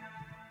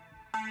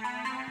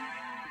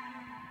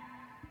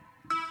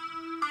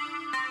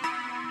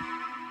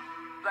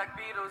 Black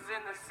Beatles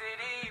in the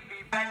city,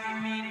 be back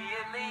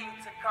immediately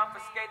to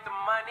confiscate the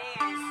money.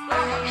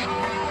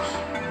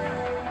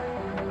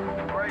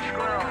 Fresh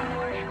ground.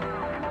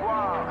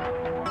 Wow.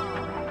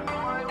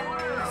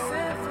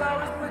 Sent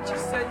flowers, but you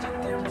said you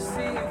didn't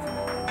receive.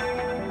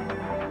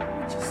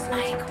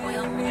 Mike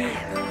Wilmer.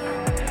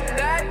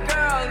 That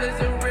girl is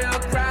a real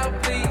crowd,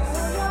 please.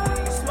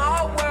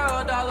 Small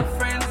world, all her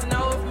friends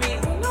know of me.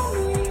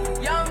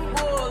 Young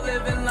bull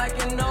living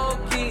like an old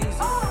geese.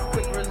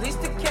 Quick release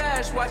the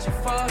cash, watch it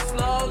fall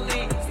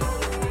slowly.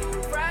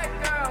 Frat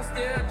girl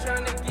still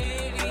trying to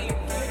get in.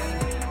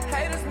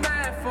 Haters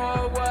mad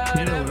for what?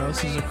 You know what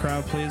else is a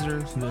crowd pleaser?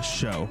 This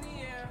show.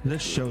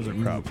 This show's a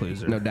crowd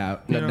pleaser. No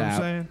doubt. You No know what I'm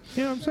doubt. saying?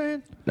 You know what I'm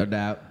saying? No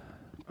doubt.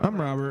 I'm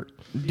Robert.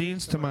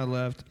 Dean's to my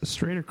left,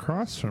 straight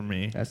across from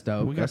me. That's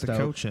dope. We got That's the dope.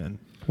 coach in.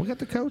 We got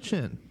the coach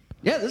in.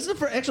 Yeah, this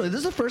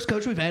is the first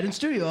coach we've had in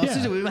studio all Yeah.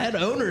 season. We've had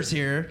owners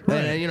here,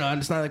 Right. and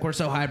it's not like we're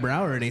so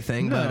highbrow or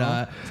anything. No,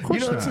 but of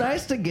course it's not.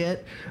 nice to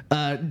get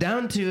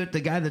down to it. The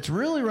guy that's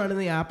really running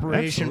the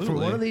operation Absolutely.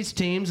 for one of these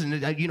teams, and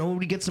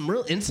we get some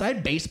real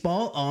inside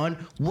baseball on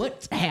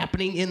what's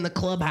happening in the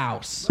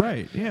clubhouse.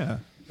 Right, yeah.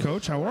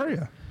 Coach, how are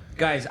you?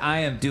 Guys,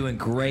 I am doing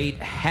great.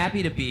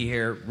 Happy to be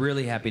here.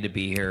 Really happy to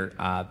be here.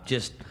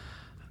 Just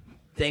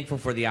thankful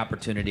for the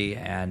opportunity,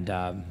 and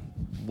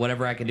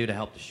whatever I can do to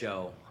help the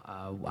show,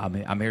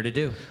 I'm here to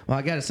do. Well,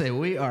 I got to say,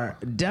 we are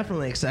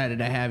definitely excited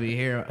to have you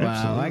here.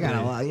 I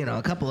got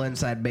a couple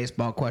inside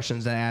baseball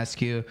questions to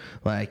ask you.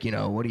 Like,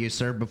 what do you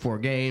serve before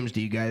games?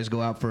 Do you guys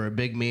go out for a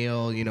big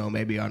meal?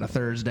 Maybe on a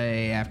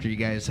Thursday after you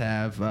guys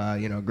have,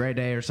 a great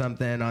day or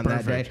something on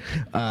Perfect.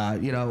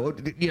 that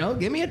day.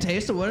 Give me a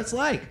taste of what it's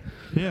like.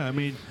 Yeah, I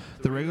mean,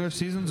 the regular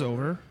season's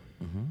over.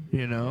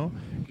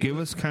 Give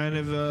us kind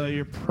of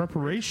your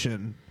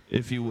preparation,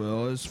 if you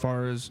will, as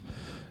far as,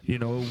 a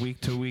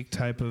week-to-week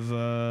type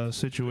of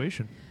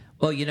situation.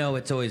 Well,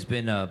 it's always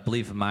been a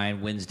belief of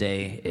mine.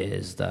 Wednesday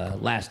is the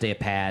last day of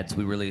pads.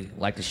 We really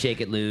like to shake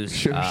it loose.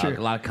 Sure.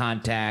 A lot of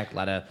contact, a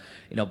lot of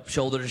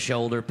shoulder to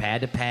shoulder,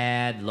 pad to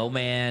pad, low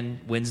man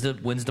wins the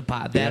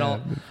pot. That all.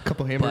 A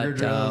couple hamburger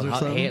drills or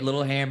something.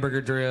 Little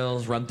hamburger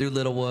drills, run through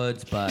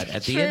Littlewoods. But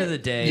at the end of the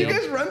day, you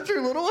guys run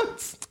through little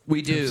ones.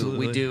 we do.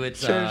 Absolutely. We do. It's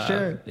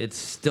Sure. It's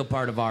still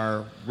part of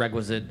our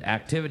requisite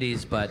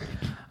activities. But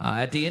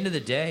at the end of the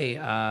day,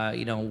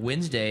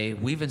 Wednesday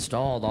we've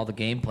installed all the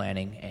game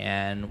planning,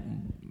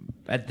 and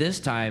at this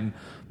time,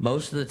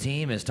 most of the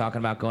team is talking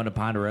about going to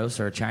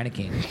Ponderosa or China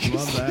King.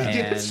 Love that. And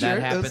Yeah, sure. that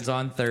happens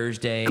on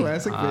Thursday.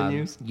 Classic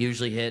venues.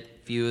 Usually hit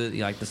a few,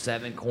 like the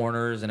 7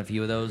 corners, and a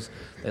few of those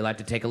they like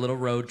to take a little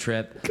road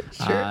trip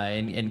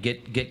and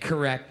get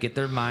correct, get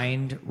their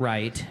mind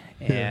right,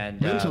 and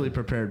Mentally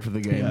prepared for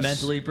the game.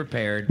 mentally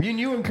prepared.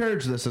 You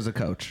encourage this as a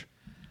coach.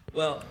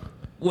 Well,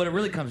 what it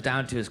really comes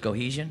down to is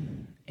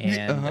cohesion,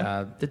 and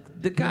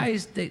the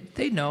guys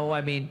they know. I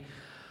mean,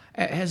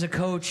 as a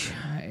coach,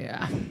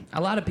 a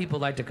lot of people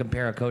like to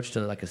compare a coach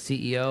to like a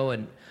CEO,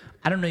 and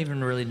I don't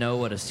even really know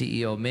what a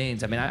CEO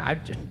means. I mean,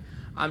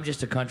 I'm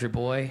just a country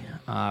boy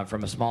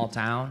from a small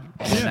town,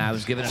 and I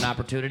was given an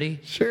opportunity.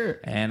 Sure.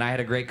 And I had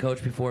a great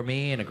coach before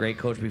me and a great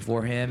coach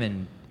before him,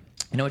 and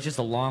it's just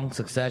a long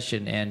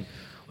succession. And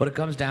what it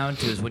comes down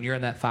to is when you're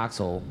in that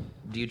foxhole,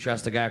 do you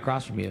trust the guy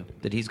across from you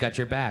that he's got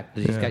your back,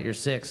 that he's got your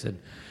six? And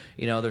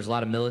there's a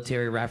lot of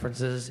military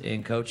references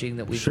in coaching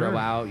that we throw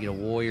out.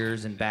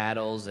 Warriors and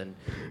battles, and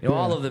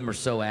all of them are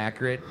so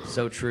accurate,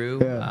 so true.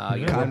 We're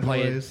playing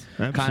Convoys.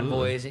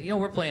 convoys.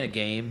 We're playing a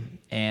game,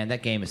 and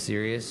that game is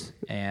serious.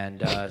 And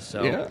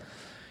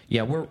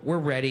we're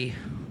ready.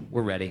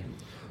 We're ready.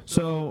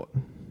 So,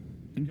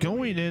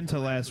 going into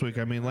last week,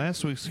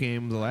 last week's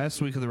game, the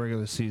last week of the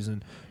regular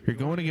season, you're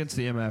going against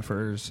the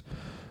MFers.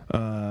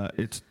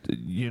 It's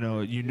you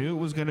knew it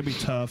was going to be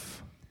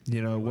tough.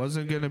 It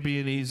wasn't going to be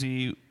an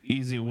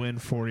easy win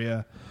for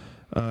you.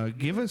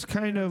 Give us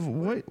kind of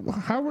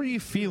how were you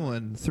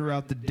feeling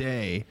throughout the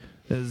day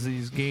as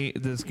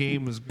this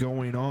game was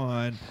going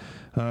on?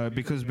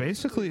 Because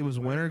basically it was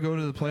winner go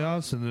to the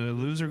playoffs and the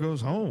loser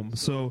goes home.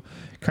 So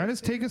kind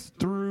of take us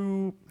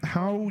through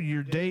how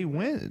your day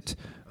went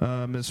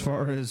as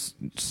far as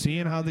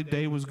seeing how the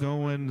day was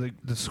going.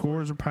 The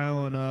scores are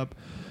piling up.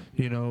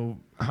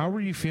 How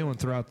were you feeling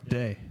throughout the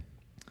day?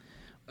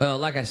 Well,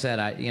 like I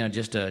said,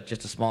 just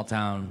a small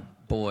town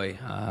boy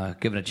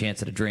given a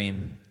chance at a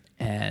dream,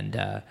 And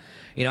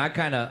I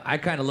kind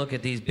of look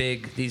at these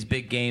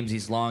big games,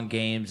 these long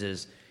games,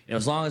 as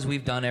as long as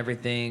we've done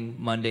everything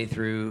Monday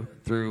through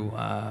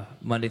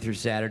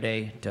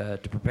Saturday to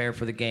prepare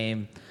for the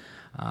game.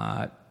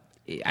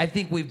 I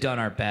think we've done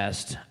our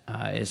best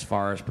as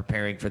far as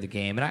preparing for the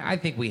game, and I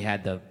think we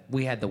had the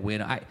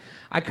win.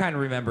 I kind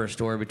of remember a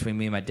story between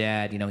me and my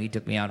dad. He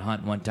took me out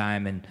hunting one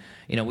time, and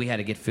we had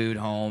to get food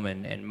home,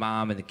 and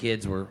Mom and the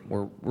kids were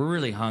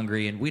really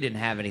hungry, and we didn't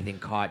have anything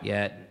caught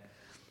yet.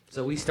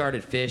 So we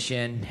started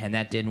fishing, and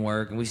that didn't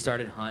work, and we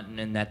started hunting,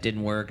 and that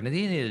didn't work. And at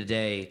the end of the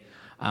day,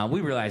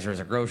 we realized there was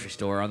a grocery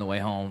store on the way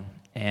home,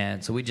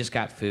 and so we just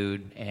got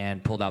food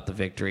and pulled out the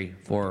victory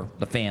for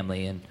the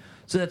family. And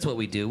so that's what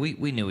we do.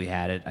 We knew we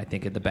had it, I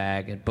think, in the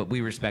bag, but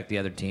we respect the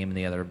other team and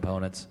the other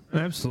opponents.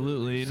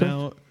 Absolutely.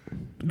 Now,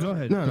 go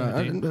ahead.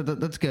 No,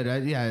 that's good.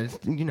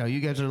 You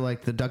guys are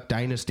like the Duck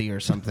Dynasty or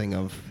something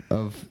of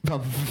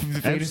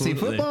fantasy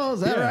football.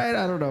 Is that right?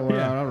 I don't know.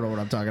 I don't know what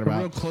I'm talking about. A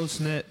real close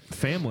knit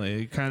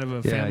family, kind of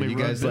a family. You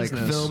guys business.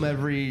 like film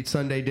every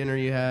Sunday dinner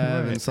you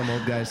have, and some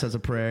old guy says a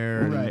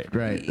prayer.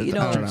 Right. You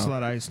know, drinks a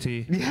lot of iced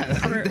tea. Yeah,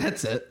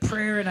 that's it.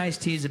 Prayer and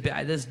iced tea is a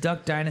bit. This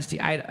Duck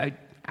Dynasty,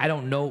 I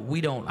don't know.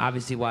 We don't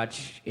obviously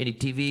watch any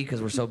TV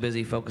because we're so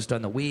busy focused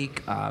on the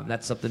week.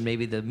 That's something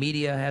maybe the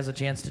media has a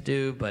chance to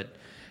do, but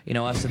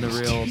us in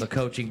the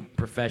coaching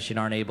profession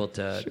aren't able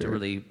to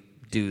really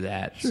do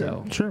that.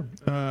 Sure.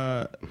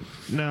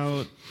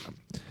 Now,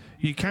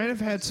 you kind of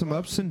had some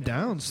ups and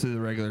downs to the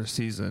regular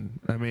season.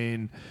 I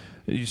mean,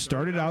 you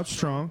started out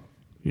strong.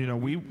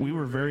 We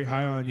were very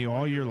high on you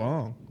all year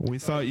long. We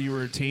thought you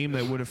were a team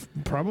that would have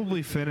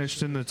probably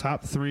finished in the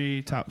top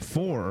 3, top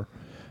 4.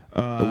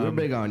 We're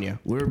big on you.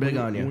 We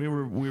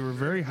were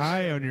very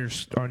high on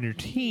your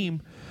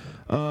team.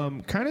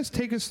 Kind of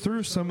take us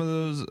through some of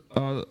those,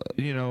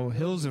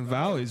 hills and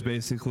valleys,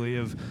 basically,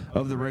 of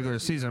the regular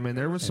season. I mean,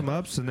 there were some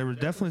ups and there were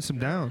definitely some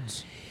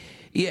downs.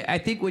 Yeah, I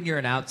think when you're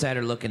an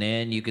outsider looking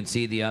in, you can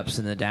see the ups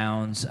and the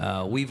downs.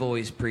 We've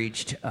always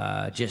preached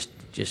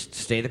just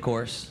stay the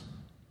course,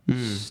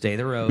 stay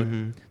the road.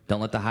 Mm-hmm. Don't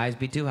let the highs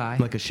be too high.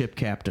 Like a ship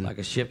captain.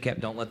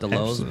 Don't let the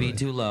lows be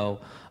too low.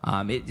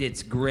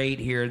 It's great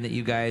hearing that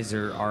you guys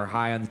are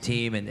high on the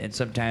team, and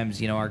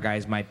sometimes our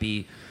guys might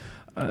be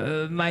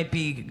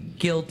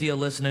guilty of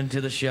listening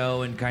to the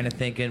show and kind of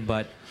thinking,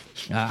 but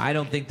I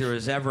don't think there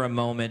was ever a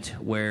moment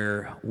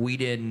where we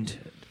didn't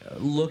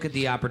look at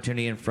the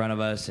opportunity in front of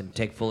us and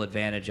take full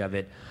advantage of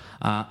it.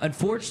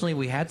 Unfortunately,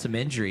 we had some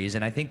injuries,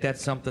 and I think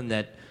that's something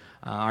that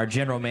our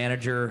general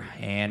manager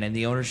and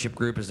the ownership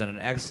group has done an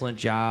excellent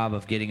job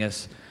of getting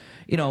us,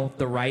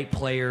 the right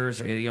players.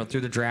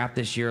 Through the draft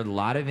this year, a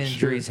lot of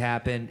injuries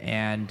happen,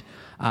 and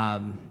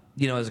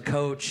as a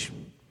coach,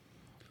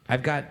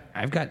 I've got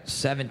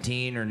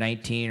 17 or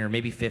 19 or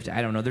maybe 50.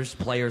 I don't know. There's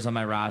players on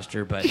my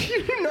roster, but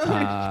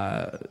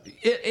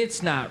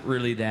it's not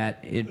really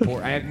that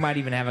important. I might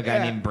even have a guy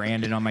named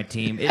Brandon on my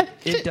team.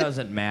 It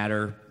doesn't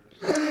matter.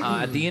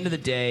 At the end of the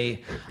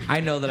day, I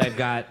know that I've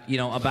got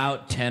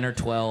about 10 or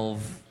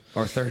 12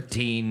 or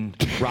 13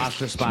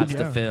 roster spots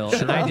to fill,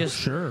 and I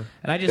just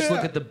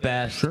look at the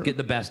best, get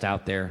the best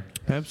out there.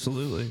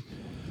 Absolutely.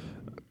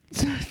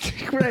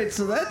 Right,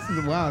 so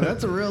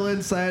that's a real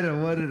insight of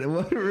what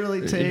it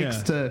really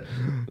takes to,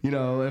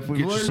 if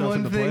we've learned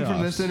one thing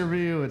from this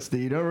interview, it's that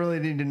you don't really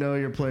need to know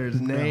your players'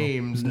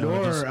 names,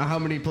 nor how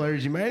many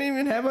players you might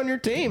even have on your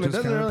team. It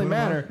doesn't really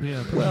matter.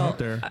 Out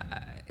there.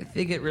 I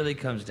think it really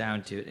comes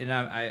down to it, and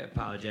I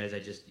apologize. I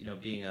just,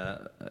 being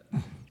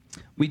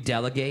we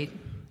delegate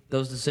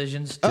those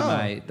decisions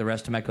to the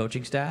rest of my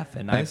coaching staff,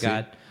 and I've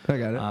got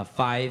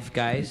 5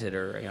 guys that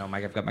are,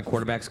 I've got my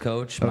quarterbacks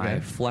coach, my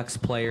flex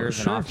players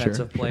and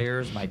offensive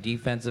players, my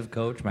defensive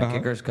coach, my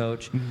kickers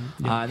coach, and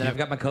then I've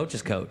got my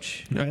coaches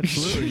coach.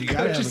 Absolutely, you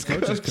gotta have a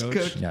coaches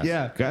coach. Yes.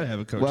 Yeah, gotta have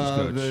a coaches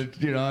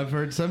coach. I've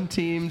heard some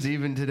teams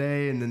even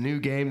today in the new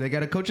game they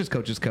got a coaches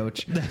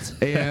coach,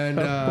 and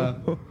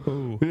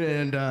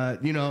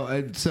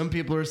some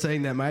people are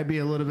saying that might be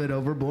a little bit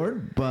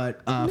overboard,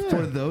 but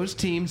for those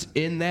teams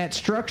in that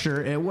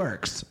structure, it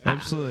works.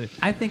 Absolutely.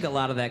 I think a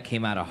lot of that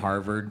came out of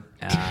Harvard.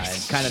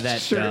 Kind of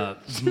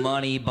that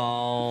money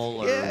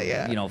ball,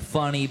 or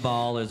funny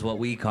ball is what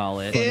we call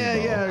it.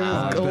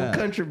 Old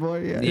country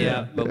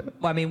boy. But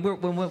I mean,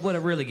 what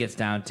it really gets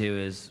down to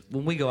is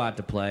when we go out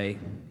to play,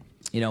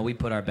 we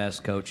put our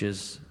best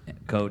coaches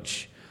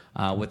coach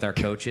with our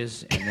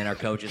coaches, and then our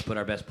coaches put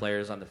our best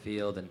players on the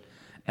field, and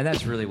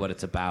that's really what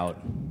it's about.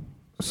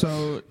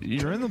 So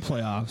you're in the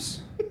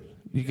playoffs.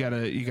 You got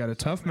a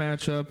tough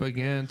matchup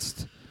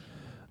against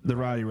the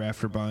Roddy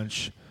Rafter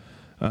bunch.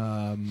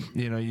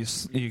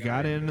 You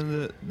got into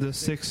the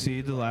 6th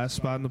seed, the last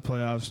spot in the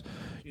playoffs.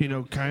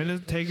 Kind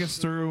of take us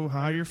through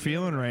how you're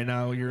feeling right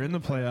now. You're in the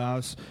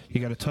playoffs. You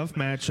got a tough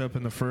matchup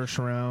in the first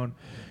round.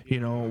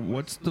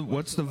 What's the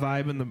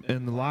vibe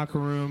in the locker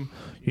room?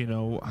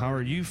 How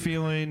are you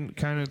feeling?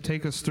 Kind of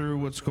take us through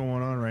what's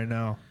going on right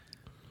now.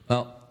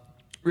 Well,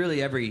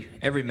 really every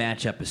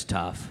matchup is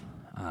tough.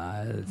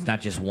 It's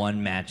not just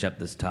one matchup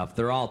that's tough.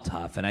 They're all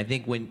tough. And I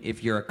think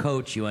if you're a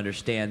coach, you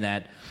understand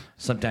that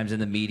sometimes in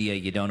the media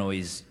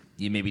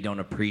you maybe don't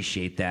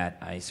appreciate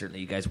that.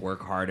 You guys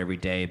work hard every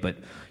day, but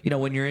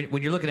when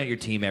you're looking at your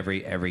team,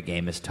 every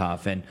game is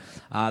tough. And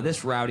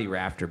this Rowdy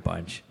Rafter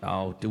bunch,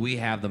 do we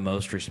have the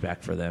most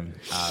respect for them?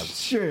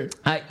 Sure.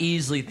 I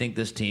easily think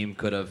this team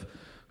could have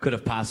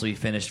possibly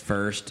finished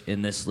first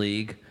in this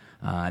league.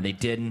 They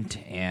didn't,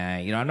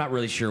 and I'm not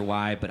really sure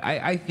why, but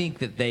I think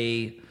that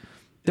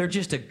they're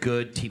just a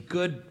good team,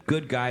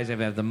 good guys. I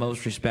have the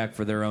most respect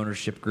for their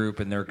ownership group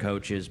and their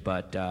coaches,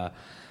 but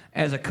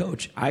as a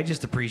coach, I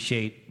just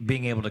appreciate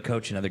being able to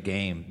coach another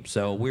game.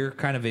 So we're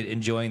kind of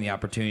enjoying the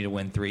opportunity to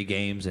win 3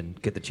 games and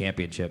get the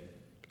championship.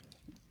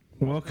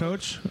 Well,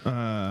 Coach,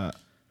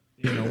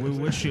 we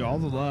wish you all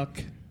the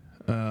luck.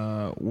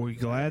 We're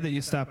glad that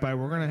you stopped by.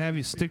 We're going to have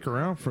you stick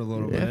around for a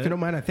little bit. If you don't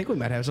mind, I think we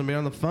might have somebody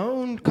on the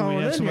phone calling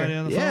in here.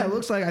 On the yeah, phone? It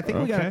looks like I think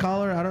we got a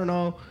caller. I don't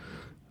know.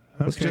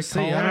 Let's just see.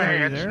 Caller, are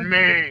you It's there?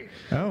 me.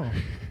 Oh,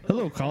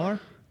 hello, caller.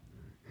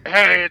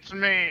 Hey, it's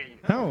me.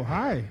 Oh,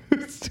 hi.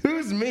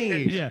 Who's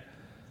me? Yeah.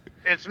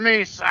 It's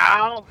me,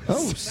 Sal.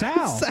 Oh,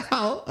 Sal.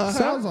 Sal.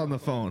 Sal's on the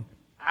phone.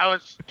 I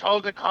was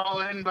told to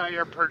call in by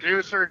your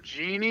producer,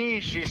 Jeannie.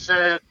 She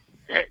said,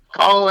 hey,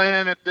 call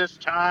in at this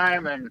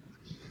time and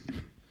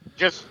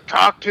just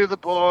talk to the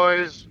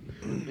boys.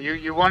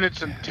 You wanted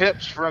some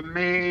tips from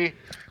me,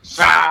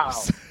 Sal.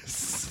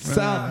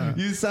 Sal,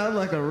 you sound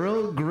like a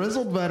real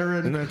grizzled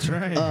veteran. That's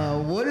right.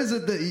 What is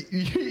it that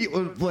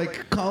you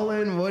like? Call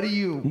in. What do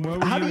you?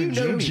 How do you and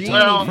know Jeannie Jeannie?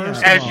 Well,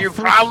 first as off. you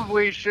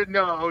probably should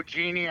know,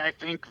 Jeannie, I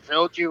think,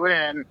 filled you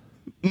in.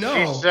 No,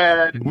 She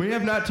said, we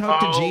have not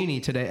talked to Oh.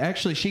 Jeannie today.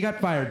 Actually, she got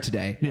fired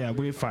today. Yeah,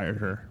 we fired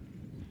her.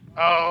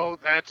 oh,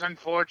 that's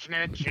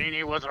unfortunate.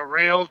 Jeannie was a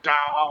real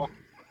doll.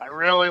 I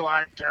really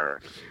liked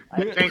her.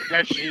 I think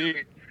that she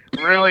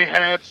really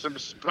had some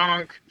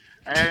spunk,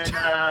 and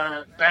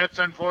that's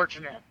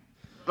unfortunate.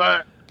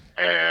 But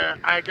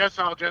I guess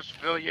I'll just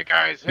fill you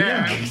guys in.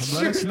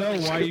 Let us know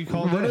why you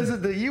called What in. is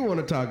it that you want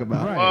to talk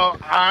about? Right. Well,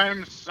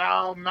 I'm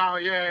Sal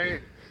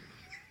Mallier,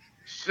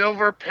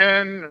 Silver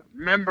Pin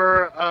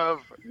member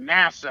of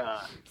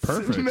NASA.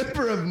 Perfect.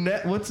 Member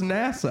of what's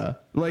NASA?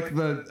 Like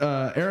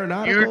the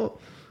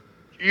aeronautical?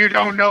 You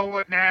don't know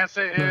what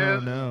NASA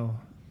is? No.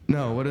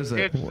 No, what is it?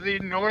 It's the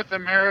North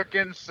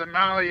American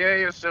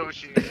Sommelier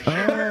Association.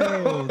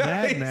 Oh,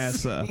 that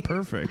Nice. NASA.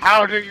 Perfect.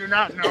 How do you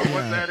not know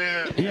what that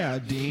is? Yeah,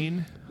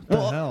 Dean. The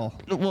hell?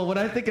 Well, when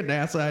I think of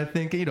NASA, I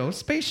think,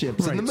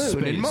 spaceships and the moon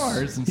Space. and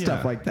Mars and Yeah.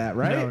 stuff like that,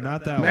 right? No,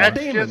 not that Matt one. That's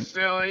Damon. just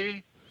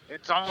silly.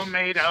 It's all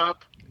made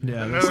up.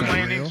 Yeah, The that's moon not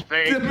landing's real.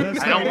 fake. That's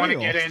I not don't want to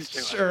real. get into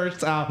it. Sure,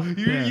 Sal.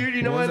 Yeah,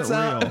 You know what, wasn't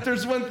Sal? real. If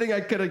there's one thing I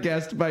could have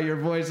guessed by your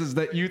voice is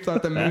that you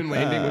thought the moon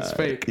landing was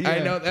fake. I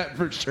Yeah. know that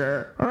for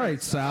sure. All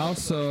right, Sal.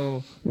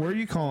 So, where are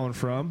you calling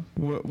from?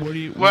 What do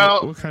you?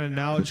 Well- what kind of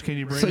knowledge can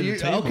you bring So to the you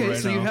table right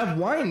so now? you have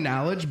wine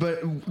knowledge,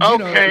 but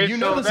Okay, you so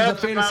know this is a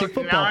that's fantasy about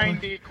football.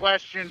 90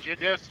 questions you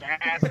just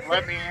asked.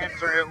 Let me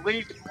answer at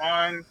least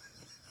one.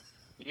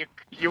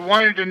 You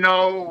wanted to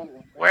know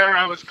where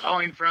I was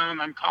calling from.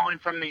 I'm calling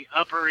from the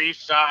Upper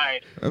East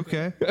Side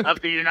Okay.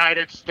 of the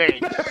United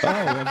States.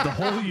 Oh, of the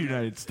whole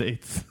United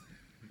States.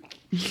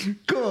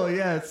 Cool,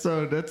 yeah.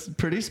 So that's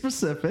pretty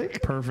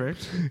specific.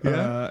 Perfect.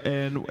 Yeah.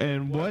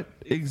 And what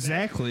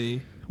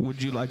exactly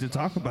would you like to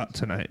talk about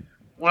tonight?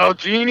 Well,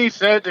 Jeannie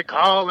said to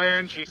call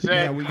in. She said,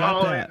 Yeah, we got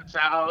call that. in,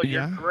 Sal.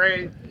 Yeah. You're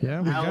great.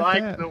 Yeah, we I got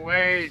like that. the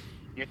way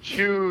you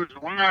choose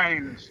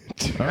wines.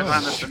 Because Oh.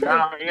 I'm a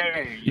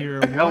sommelier. You're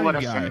a I know what a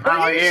wine guy. sommelier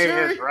Are you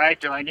sure? is,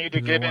 right? Do I need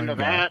to get wine into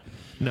guy. that?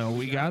 No,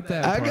 we got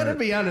that. I part. gotta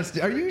be honest.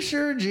 Are you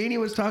sure Jeannie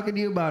was talking to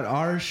you about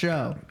our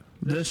show?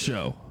 This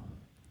show.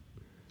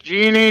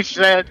 Jeannie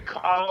said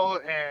call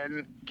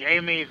in,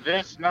 gave me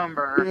this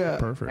number, Yeah.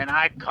 Perfect. and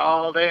I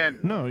called in.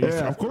 No,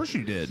 Yeah. of course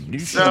you did. You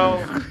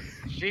So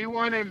she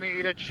wanted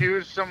me to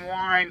choose some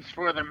wines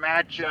for the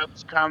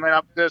matchups coming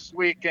up this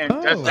weekend.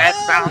 Does Oh. that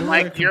sound We're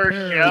like gonna your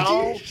compare-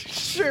 show?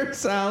 Sure,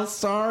 Sal.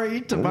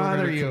 Sorry to We're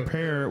bother gonna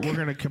you. We're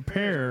gonna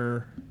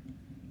compare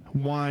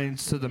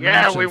wines to the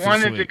Yeah, matchups we this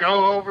wanted to week.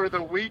 go over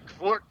the Week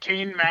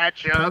 14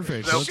 matchups,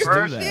 Perfect. the Let's do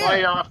first that.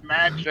 playoff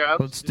matchup.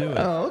 Let's do it.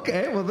 Oh,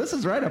 okay. Well, this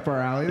is right up our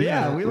alley.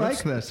 Yeah, Yeah, we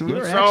let's- like this. We were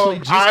let's- actually So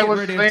just I getting was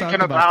ready to talk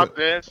thinking about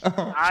this.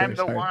 Oh, I'm the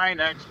sorry. wine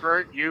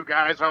expert. You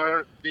guys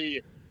are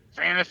the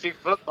fantasy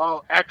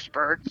football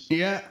experts.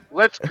 Yeah.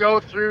 Let's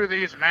go through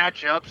these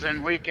matchups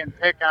and we can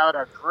pick out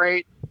a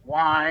great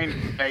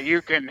wine that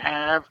you can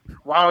have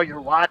while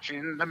you're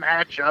watching the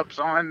matchups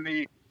on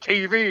the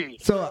TV.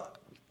 So,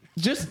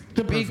 just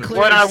to be clear,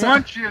 What I Sal-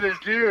 want you to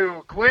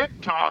do,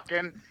 quit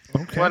talking.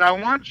 Okay. What I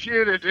want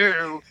you to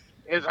do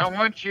is I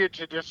want you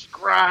to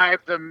describe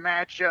the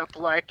matchup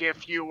like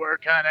if you were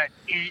going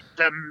to eat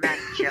the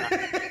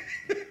matchup.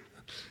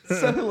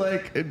 So,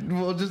 like,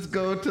 we'll just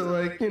go to,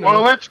 like,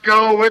 Well, let's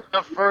go with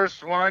the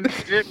first one.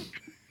 Dick,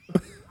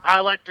 I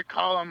like to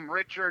call him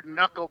Richard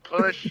Knuckle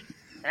Push.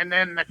 and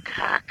then the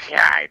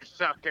cockeyed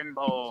sucking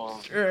bowl.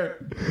 Sure.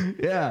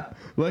 Yeah.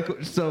 Like,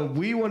 so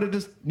you want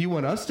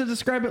us to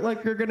describe it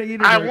like you're gonna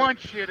eat it? I or-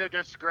 want you to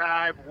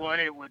describe what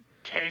it would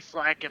taste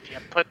like if you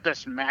put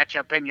this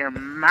matchup in your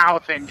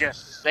mouth and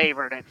just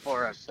savored it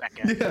for a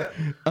second. Yeah.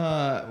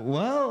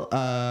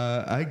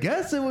 I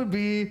guess it would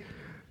be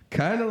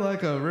kind of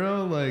like a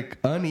real like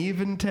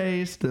uneven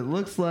taste. It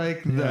looks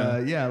like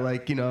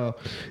like, you know,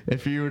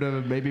 if you were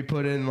to maybe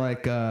put in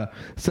like a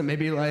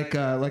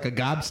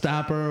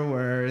gobstopper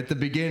where at the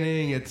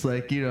beginning it's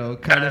like, you know,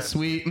 kind of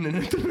sweet, and then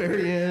at the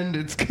very end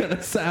it's kind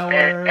of sour.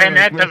 And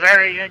like, at the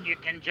very end, you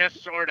can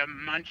just sort of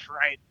munch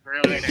right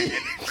through it, and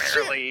it's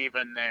barely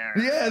even there.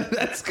 yeah,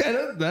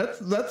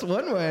 that's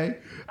one way.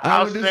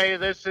 I'll say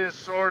this is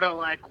sort of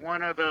like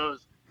one of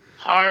those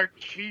hard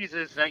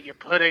cheeses that you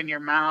put in your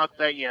mouth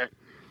that you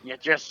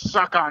just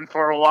suck on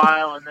for a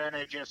while, and then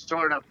it just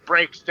sort of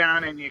breaks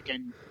down and you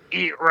can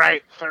eat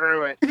right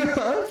through it.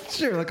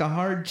 Sure, like a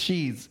hard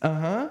cheese.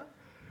 Yeah.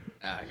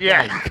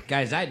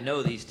 Guys, I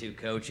know these two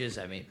coaches.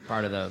 I mean,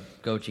 part of the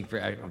coaching for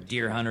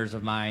deer hunters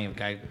of mine.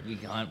 We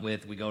hunt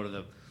with. We go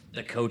to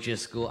the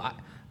coaches' school.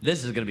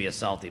 This is going to be a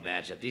salty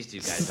matchup. These two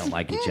guys don't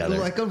like each other.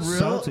 Like a real,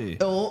 Salty.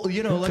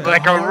 You know,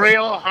 like a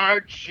real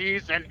hard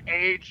cheese, an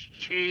aged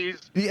cheese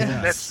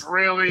that's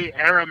really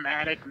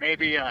aromatic,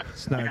 maybe an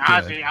not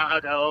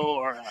Asiago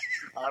or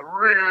a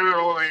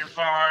really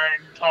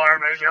fine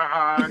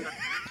Parmesan.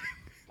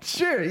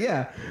 Sure,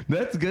 yeah,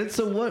 that's good.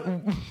 So what?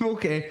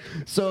 Okay,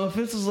 so if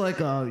this is like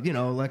a, you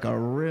know, like a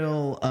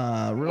real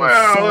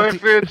Well, salty,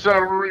 if it's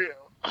a real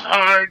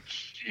hard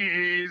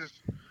cheese,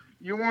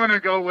 you want to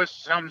go with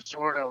some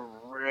sort of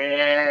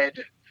red,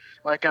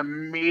 like a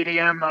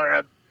medium or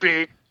a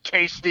big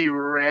tasty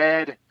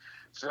red.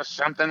 So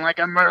something like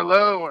a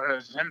Merlot or a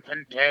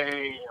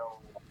Zinfandel.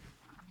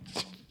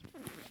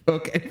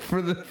 okay,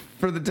 for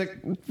the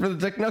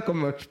Dick Knuckle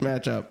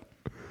matchup.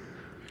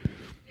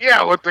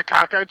 Yeah, with the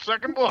cockeyed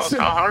second bull.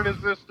 How hard is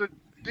this to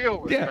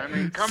deal with? Yeah. I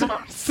mean, come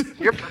on.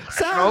 You're professional.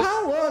 Sal,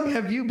 how long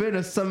have you been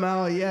a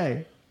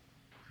sommelier?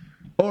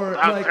 Or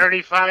About like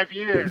 35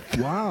 years.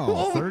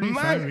 Wow,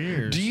 35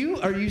 years.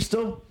 Are you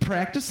still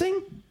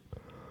practicing?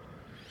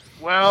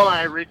 Well,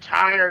 I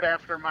retired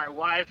after my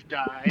wife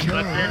died,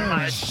 but then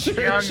my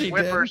Sure young she did.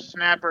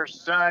 whippersnapper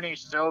son, he's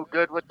so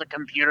good with the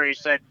computer, he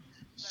said,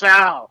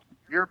 Sal,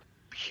 you're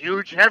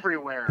huge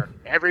everywhere.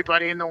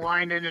 Everybody in the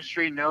wine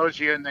industry knows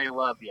you and they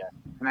love you.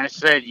 And I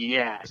said,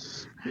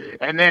 yes.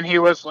 And then he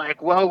was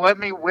like, well, let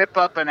me whip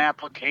up an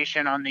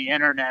application on the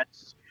internet.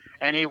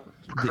 And he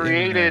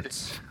created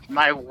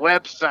my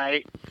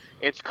website.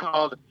 It's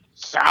called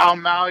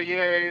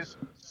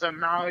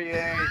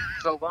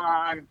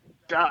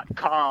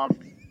SommeliersSommelierSalon.com.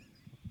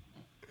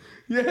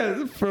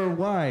 Yeah, for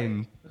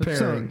wine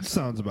pairing.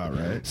 Sounds about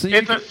right. So you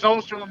It's a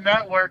social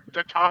network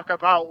to talk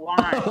about wine.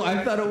 Oh,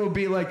 I thought it would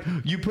be like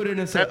you put in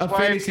a That's why it's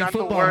fantasy got the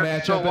football word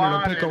matchup and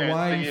salon it'll pick in a it,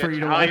 wine the for you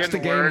to watch the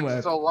Italian game word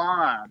with.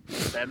 Salon.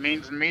 That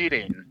means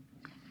meeting.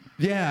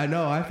 Yeah,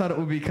 no, I thought it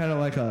would be kind of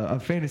like a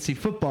fantasy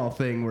football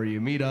thing where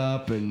you meet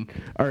up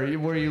or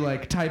where you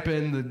like type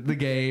in the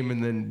game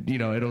and then, you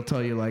know, it'll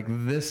tell you like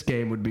this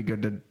game would be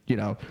good to, you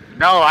know.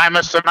 No, I'm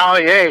a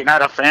sommelier,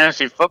 not a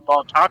fantasy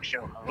football talk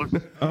show host.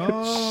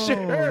 Oh,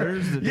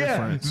 there's the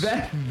difference.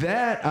 Yeah,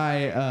 that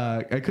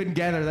I couldn't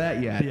gather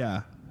that yet.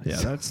 Yeah,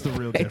 that's the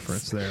real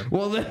difference there.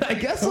 Well, then I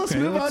guess let's Okay,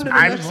 move let's on to the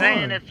I'm next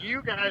saying one. if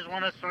you guys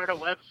want to start a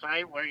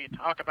website where you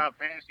talk about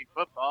fantasy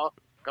football,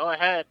 go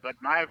ahead. But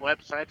my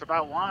website's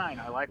about wine.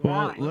 I like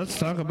Well, wine. let's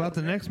talk about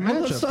the next Well,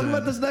 matchup. let's talk then.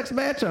 about this next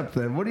matchup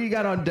then. What do you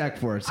got on deck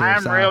for us here,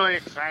 I'm Sal? really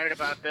excited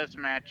about this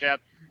matchup.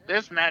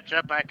 This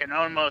matchup I can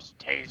almost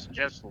taste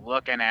just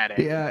looking at it.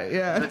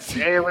 Yeah. The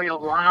Daily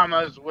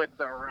Llamas with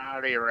the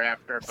Rowdy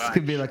Raptor This bunch.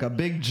 could be like a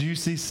big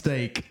juicy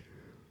steak.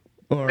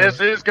 Or This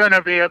is going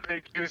to be a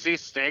big juicy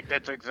steak.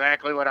 That's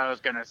exactly what I was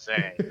going to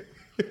say.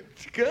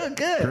 good.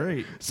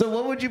 Great. So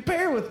what would you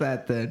pair with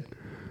that then?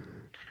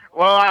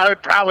 Well, I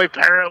would probably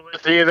pair it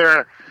with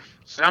either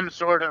some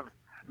sort of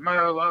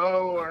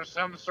Merlot or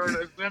some sort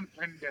of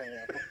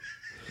Zinfandel.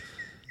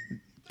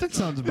 That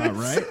sounds about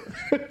right.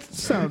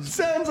 Sounds.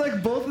 Sounds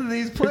like both of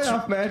these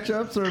playoff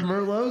matchups are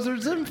Merlots or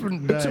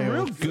Zinfandel. It's a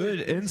real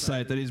good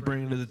insight that he's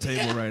bringing to the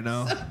table right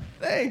now.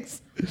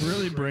 Thanks.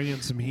 Really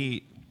bringing some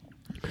heat.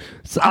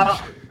 So,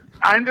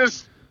 I'm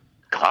just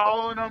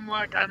calling them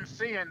like I'm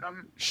seeing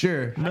them.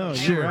 sure. No, I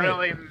you're right.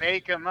 really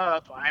make them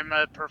up. I'm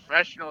a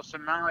professional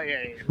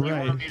sommelier. If you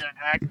Right. want me to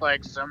act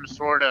like some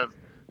sort of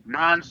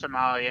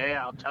non-sommelier,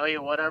 I'll tell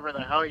you whatever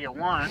the hell you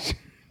want.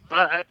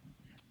 But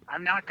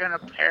I'm not going to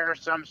pair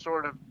some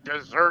sort of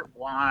dessert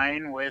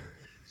wine with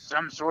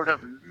some sort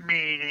of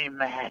meaty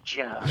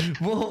matchup.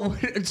 Well,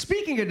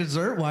 speaking of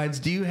dessert wines,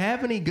 do you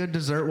have any good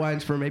dessert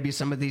wines for maybe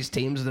some of these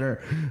teams that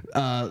are,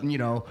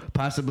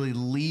 possibly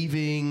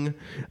leaving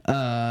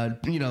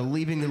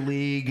the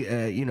league,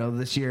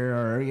 this year,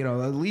 or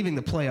leaving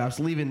the playoffs,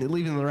 leaving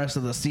the rest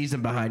of the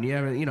season behind? You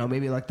have,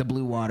 maybe like the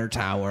Blue Water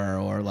Tower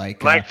or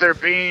like Like they're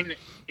being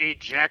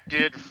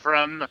ejected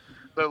from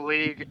the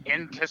league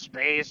into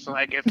space,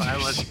 like if I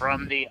was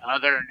from the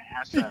other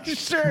NASA.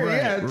 Sure,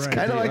 yeah, it's right,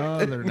 kind of the like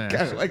other kind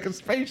NASA. of like a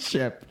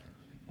spaceship.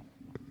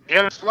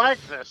 It's like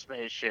the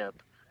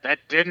spaceship that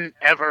didn't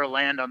ever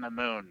land on the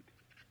moon.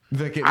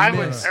 That get I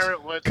would missed. pair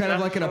it with Kind of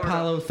some like an sort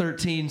Apollo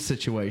 13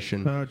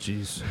 situation. Oh,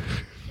 jeez.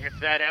 If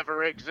that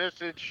ever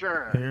existed,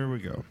 sure. Here we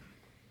go.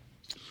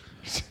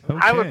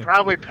 I would Okay.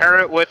 probably pair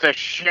it with a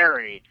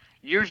sherry.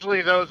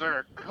 Usually those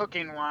are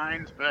cooking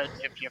wines, but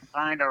if you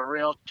find a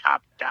real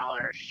top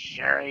dollar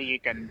sherry, you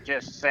can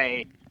just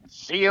say,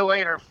 "See you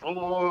later,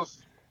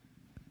 fools."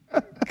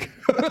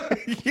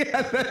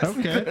 Yeah,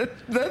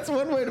 that's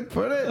one way to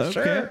put it. Okay,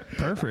 Sure.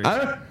 perfect.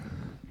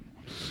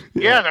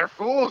 Yeah, they're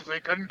fools. They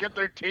couldn't get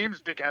their teams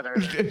together.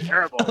 It's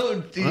terrible.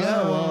 Oh,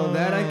 yeah, well,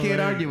 that I can't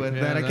there- argue with.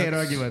 yeah, that I can't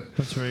that's- argue with.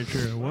 That's very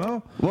true.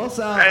 Well,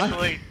 Sal,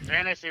 Especially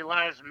Fantasy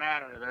Lives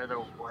Matter. They're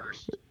the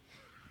worst.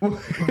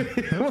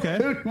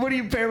 okay. what do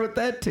you pair with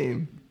that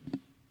team?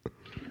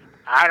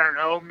 I don't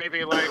know.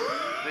 Maybe like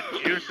the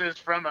juices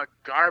from a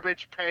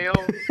garbage pail.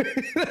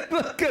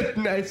 Like a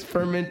nice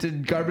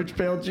fermented garbage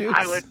pail juice.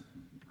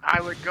 I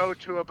would go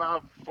to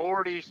about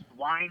 40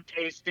 wine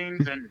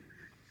tastings and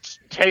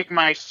take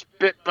my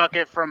spit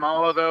bucket from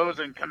all of those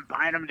and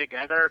combine them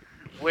together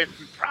with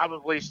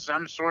probably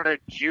some sort of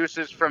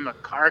juices from the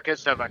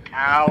carcass of a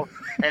cow,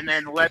 and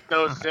then let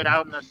those sit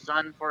out in the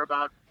sun for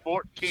about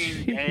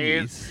 14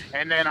 days,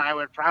 and then I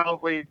would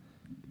probably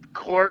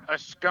court a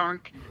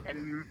skunk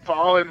and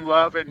fall in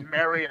love and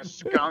marry a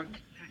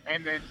skunk,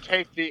 and then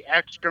take the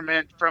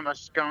excrement from a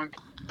skunk,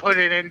 put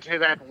it into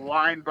that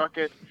wine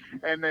bucket,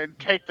 and then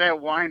take that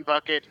wine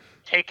bucket,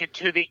 take it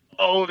to the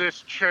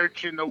oldest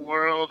church in the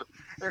world,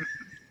 and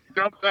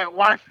dump that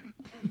wine.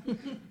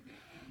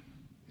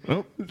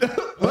 Oh,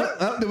 What?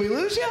 Oh, did we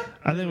lose you?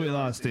 I think we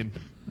lost him.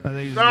 I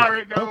think he's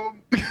Sorry, no.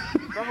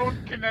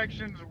 Phone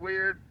connection's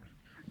weird.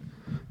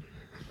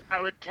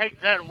 I would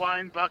take that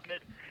wine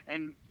bucket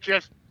and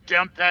just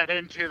dump that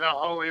into the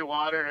holy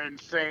water and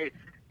say,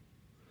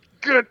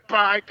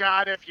 "Goodbye,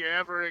 God, if you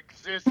ever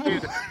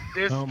existed.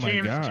 This Oh my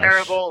team's gosh.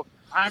 terrible.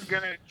 I'm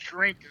going to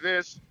drink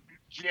this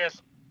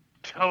just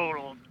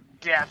total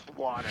death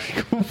water."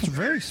 It's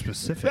very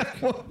specific.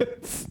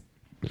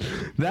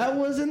 That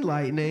was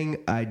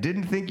enlightening. I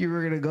didn't think you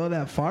were going to go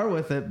that far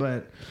with it,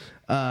 but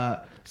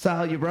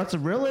Sal, you brought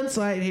some real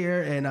insight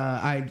here, and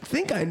I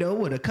think I know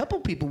what a couple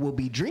people will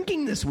be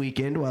drinking this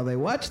weekend while they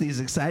watch these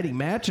exciting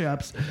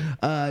matchups.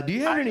 Do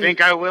you have I any?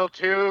 think I will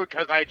too,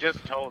 because I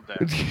just told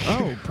them.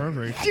 Oh,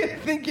 perfect.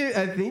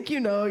 I think you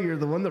know. You're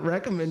the one that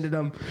recommended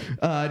them.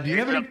 Do you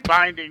have It's a any?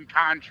 binding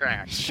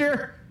contract.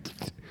 Sure.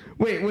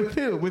 Wait, with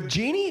who? With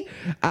Jeannie?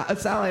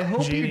 Sal, I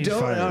hope you Jeannie's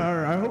don't. fired.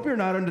 Or I hope you're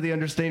not under the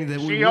understanding that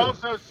we. She will-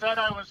 also said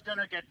I was going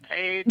to get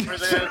paid for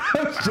this.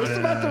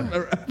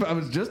 I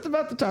was just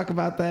about to talk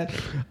about that.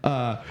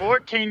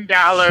 $14.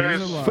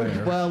 She's a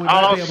liar. Well, we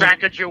All might be able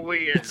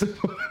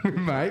Sacagaweas. we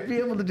might be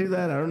able to do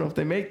that. I don't know if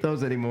they make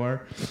those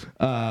anymore.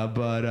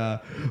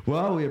 But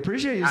we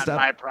appreciate you Not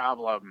stopping. my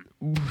problem.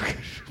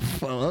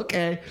 Well,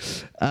 okay.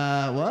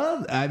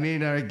 Well, I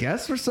mean, I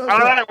guess we're so. All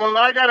right, well,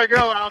 I got to go.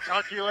 I'll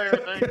talk to you later.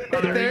 Thanks,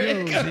 brother. There you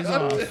Goes, he's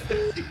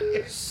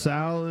off.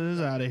 Sal is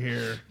out of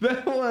here.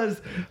 That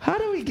was. How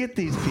do we get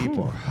these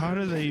people? How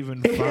do they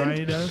even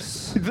find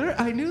us?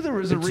 I knew there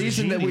was a It's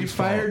reason that we Jeannie's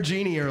fired fault.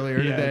 Jeannie earlier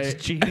Yeah, today.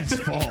 it's Jeannie's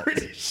fault.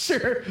 Pretty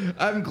sure.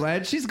 I'm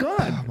glad she's Oh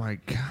gone. my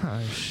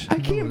gosh. I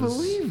can't That was-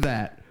 believe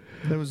that.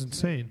 That was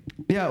insane.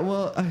 Yeah,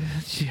 well, oh,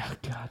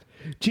 God.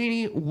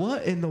 Jeannie,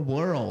 what in the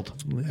world?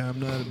 Yeah, I'm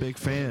not a big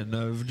fan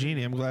of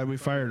Jeannie. I'm glad we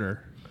fired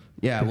her.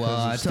 Yeah, well,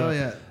 I Because of tell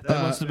stuff- you.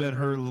 that must have been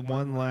her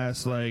one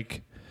last,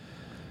 like,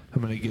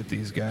 I'm going to get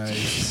these guys.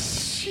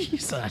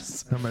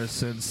 Jesus. I'm going to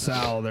send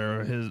Sal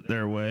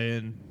their way,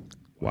 and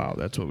wow,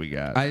 that's what we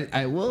got.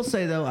 I will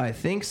say, though, I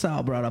think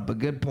Sal brought up a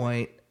good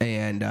point,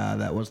 and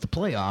that was the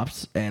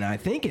playoffs. And I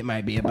think it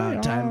might be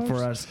about time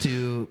for us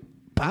to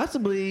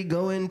possibly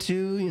go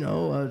into,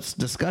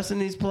 discussing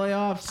these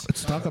playoffs.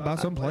 Let's talk about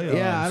some playoffs.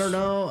 Yeah, I don't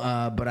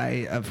know,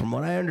 but from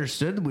what I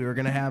understood, we were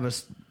going to have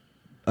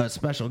a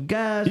special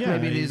guest. Yeah,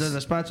 Maybe these are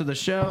the sponsor of the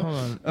show. Hold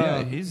on.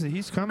 Yeah,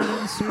 he's coming in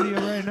the studio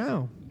right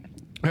now.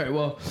 All right,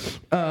 well,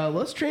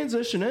 let's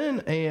transition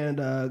in and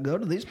go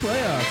to these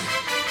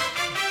playoffs.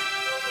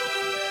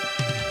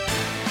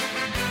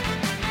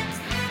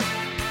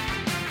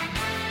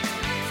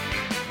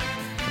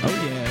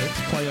 Oh yeah, it's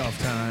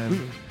playoff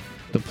time.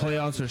 The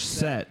playoffs are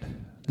set.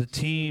 The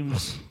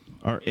teams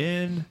are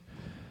in.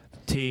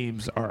 The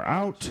teams are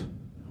out.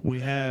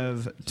 We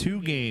have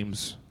 2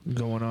 games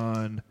going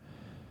on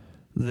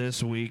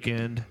this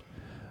weekend.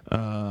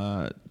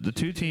 The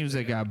 2 teams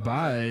that got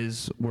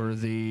byes were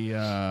the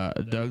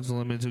Doug's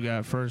Lemons, who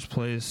got first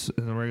place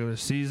in the regular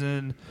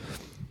season,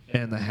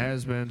 and the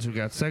Has-Beens, who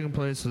got second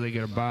place, so they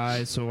get a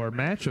bye. So our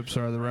matchups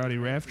are the Rowdy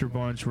Rafter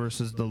Bunch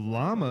versus the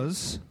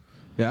Llamas.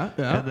 Yeah.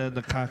 And then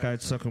the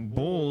Cockeyed Sucking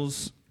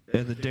Bulls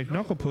and the Dick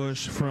Knuckle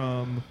Push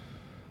from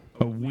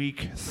a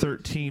Week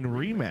 13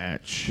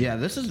 rematch. Yeah,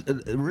 this is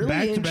really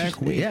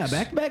Back-to-back weeks. Yeah,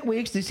 back-to-back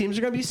weeks. These teams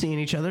are going to be seeing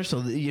each other, so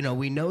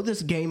we know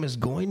this game is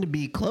going to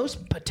be close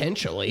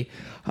potentially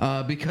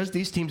because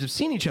these teams have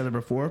seen each other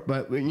before.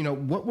 But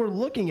what we're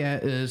looking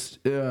at is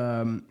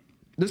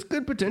this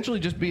could potentially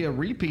just be a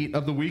repeat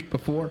of the week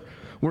before.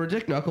 Where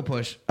Dick Knuckle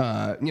Push,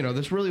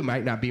 this really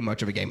might not be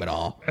much of a game at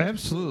all.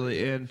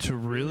 Absolutely, and to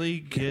really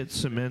get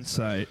some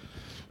insight,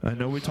 I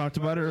know we talked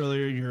about it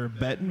earlier. You're a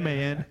betting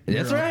man.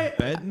 That's right.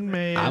 Betting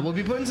man. I will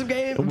be putting some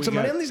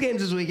money on these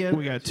games this weekend.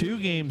 We got 2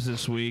 games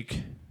this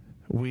week.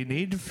 We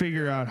need to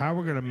figure out how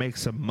we're going to make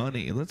some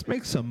money. Let's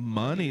make some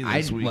money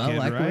this weekend,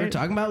 like right? we were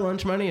talking about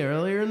lunch money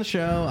earlier in the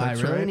show. That's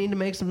I really right. need to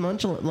make some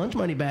lunch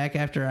money back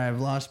after I've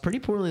lost pretty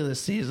poorly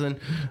this season.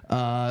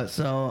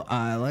 So,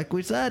 like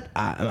we said,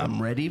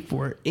 I'm ready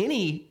for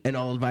any and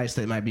all advice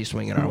that might be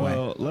swinging our way.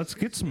 Well, let's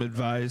get some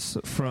advice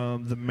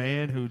from the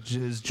man who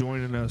is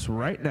joining us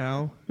right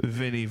now,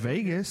 Vinny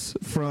Vegas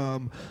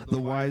from the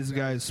Wise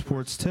Guys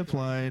Sports Tip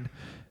Line.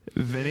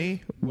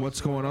 Vinny,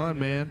 what's going on,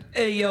 man?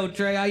 Hey, yo,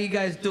 Trey, how you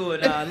guys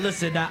doing?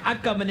 Listen, I'm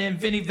coming in,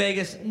 Vinny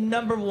Vegas,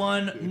 number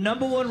one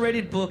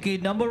rated bookie,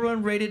 number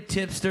 1 rated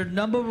tipster,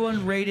 number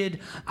 1 rated.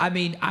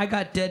 I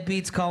got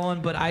deadbeats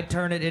calling, but I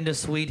turn it into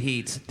sweet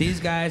heats. These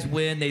guys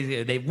win.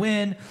 They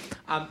win.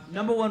 I'm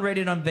number 1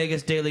 rated on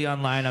Vegas Daily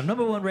Online. I'm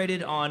number 1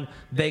 rated on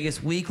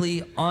Vegas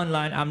Weekly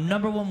Online. I'm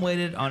number 1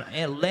 rated on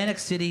Atlantic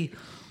City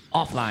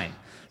Offline.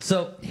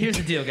 So here's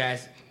the deal,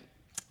 guys.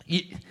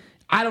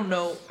 I don't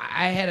know.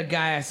 I had a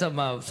guy, some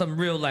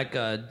real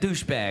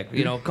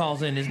douchebag,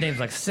 calls in. His name's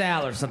like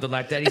Sal or something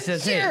like that. He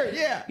says, Sure,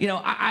 yeah.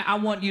 I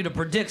want you to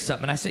predict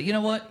something. And I said, you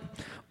know what?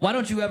 Why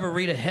don't you ever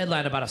read a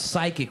headline about a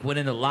psychic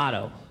winning the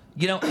lotto?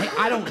 Hey,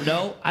 I don't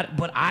know,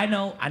 but I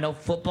know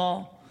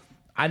football.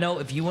 I know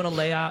if you want to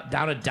lay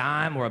down a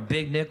dime or a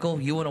big nickel,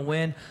 you want to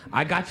win,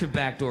 I got your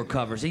backdoor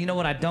covers. And you know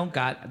what I don't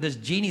got? This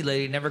genie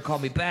lady never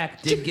called me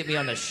back, didn't get me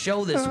on the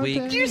show this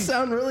week. You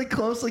sound really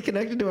closely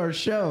connected to our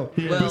show,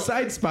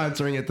 besides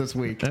sponsoring it this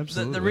week.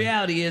 Absolutely. The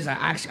reality is,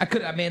 I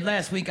could.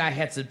 Last week I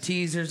had some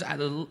teasers.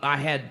 I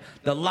had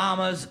the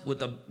Llamas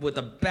with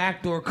a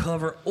backdoor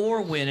cover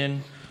or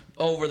winning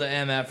over the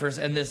MFers,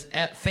 and this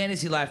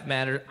Fantasy Life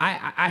Matter.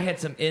 I had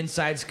some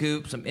inside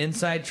scoop, some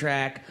inside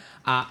track.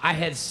 I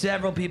had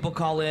several people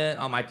call in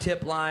on my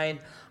tip line.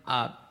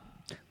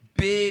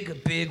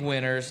 Big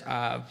winners.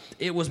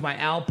 It was my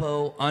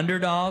Alpo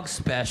underdog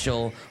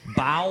special.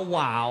 Bow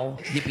wow.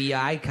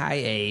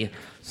 Yippee-yi-ki-yay.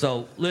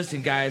 So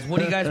listen, guys. What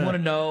do you guys want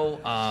to know?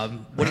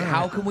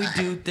 How can we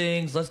do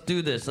things? Let's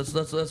do this.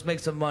 Let's make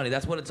some money.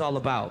 That's what it's all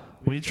about.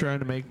 We trying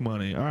to make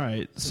money. All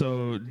right.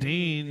 So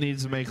Dean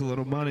needs to make a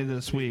little money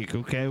this week.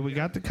 Okay. We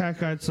got the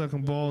cockeyed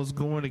sucking balls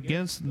going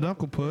against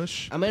Knuckle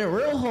Push. I'm in a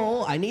real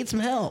hole. I need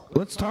some help.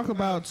 Let's talk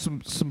about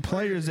some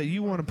players that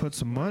you want to put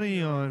some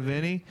money on,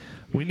 Vinny.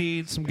 We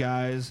need some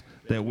guys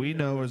that we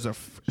know is a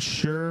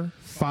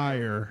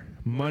surefire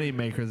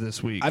moneymaker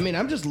this week.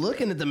 I'm just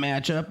looking at the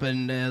matchup,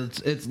 and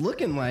it's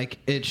looking like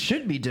it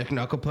should be Dick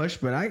Knuckle Push,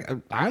 but I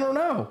don't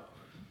know.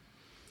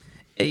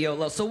 Hey,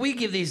 yo, so we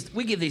give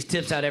these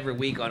tips out every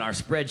week on our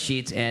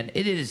spreadsheets, and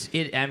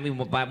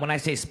when I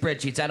say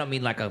spreadsheets, I don't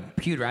mean like a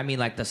computer. I mean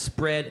like the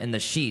spread and the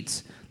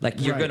sheets. Like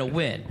you're Right. gonna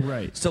win.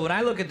 Right. So when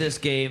I look at this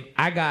game,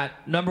 I got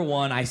number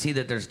 1. I see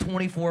that there's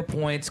 24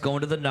 points going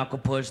to the Knuckle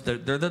Push. They're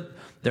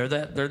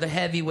the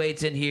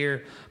heavyweights in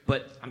here.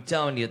 But I'm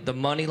telling you, the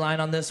money line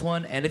on this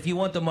one. And if you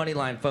want the money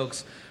line,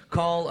 folks,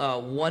 call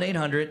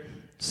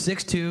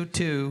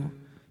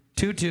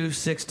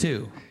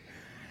 1-800-622-2262.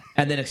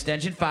 And then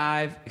extension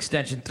 5,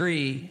 extension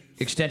 3,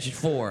 extension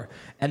 4.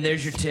 And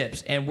there's your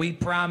tips. And we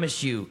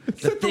promise you,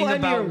 the thing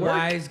about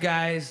Wise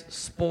Guys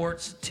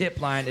Sports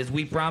Tip Line is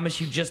we promise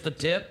you just the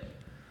tip.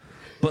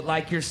 But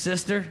like your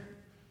sister,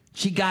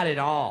 she got it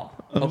all.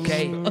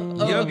 Okay?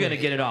 You're going to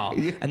get it all.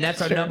 And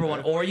that's our number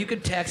 1. Or you can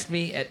text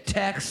me at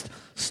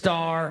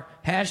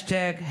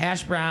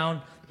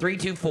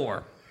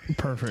 ##hashbrown324.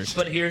 Perfect.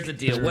 But here's the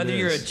deal. There it Whether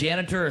you're a is.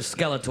 janitor or a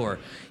Skeletor,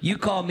 you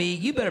call me,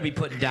 you better be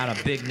putting down a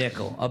big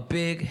nickel, a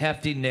big,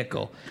 hefty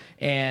nickel.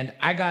 And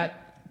I got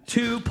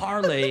 2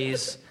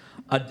 parlays,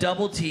 a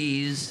double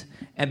tease,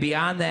 and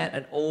beyond that,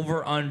 an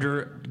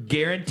over-under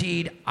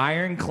guaranteed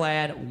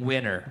ironclad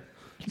winner.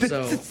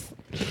 So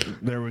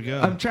There we go.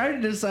 I'm trying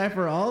to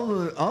decipher all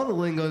the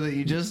lingo that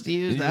you just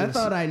used. I Yes.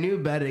 thought I knew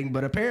betting,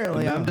 but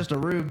apparently I'm just a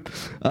rube.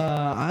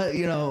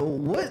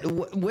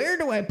 Where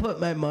do I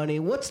put my money?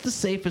 What's the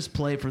safest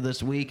play for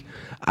this week?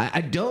 I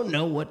don't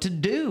know what to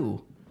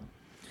do.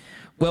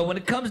 Well, when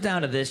it comes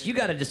down to this, you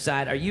got to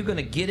decide, are you going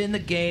to get in the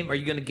game or are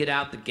you going to get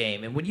out the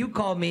game? And when you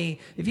call me,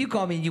 if you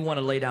call me and you want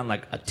to lay down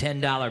like a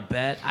 $10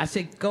 bet, I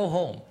say go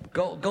home.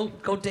 Go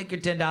take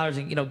your $10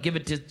 and give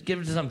it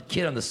to some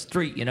kid on the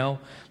street,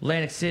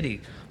 Atlantic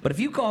City. But if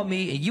you call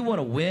me and you want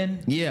to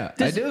win, I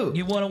do.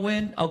 You want to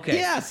win? Okay.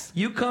 Yes.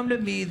 You come to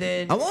me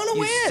then. I wanna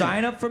You win.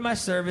 Sign up for my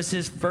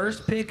services.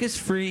 First pick is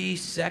free.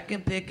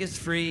 Second pick is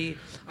free.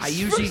 I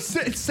usually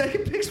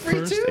Second pick's free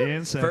First too.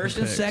 and second First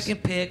and picks.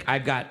 second pick, I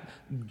got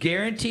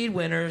guaranteed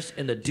winners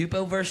in the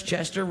Dupo versus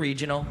Chester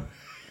Regional.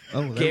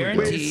 Oh, there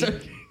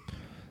Guaranteed.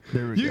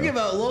 There we You go. give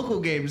out local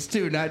games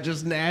too, not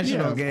just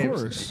national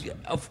games.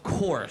 Of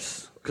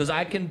course, because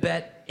I can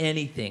bet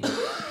anything: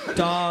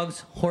 dogs,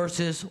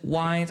 horses,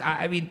 wines.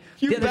 I mean,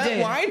 You the other bet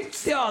day,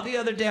 wines? Yeah, the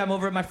other day I'm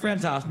over at my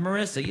friend's house,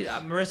 Marissa.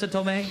 Marissa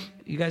Tomei.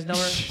 You guys know her?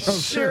 Oh,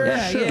 sure.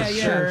 Yeah.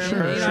 Sure.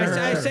 You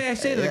know, I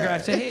say to the girl, I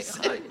say, hey,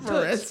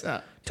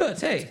 Marissa.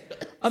 Toots, hey,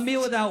 a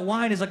meal without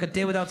wine is like a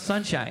day without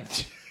sunshine.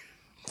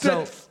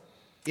 So.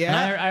 Yeah.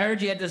 And I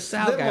heard you had this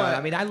Sal Then guy. what?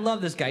 I mean, I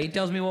love this guy. He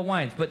tells me what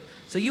wines. But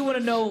so you want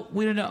to know?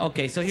 We don't know.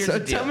 Okay, so here's So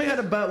the deal. tell me how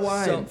to bet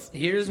wines. So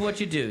here's what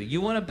you do.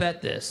 You want to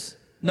bet this.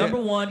 Number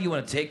one, you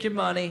want to take your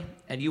money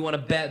and you want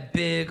to bet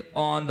big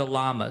on the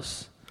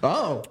Llamas.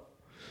 Oh,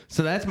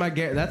 so that's my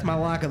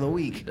lock of the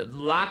week. The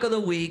lock of the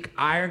week,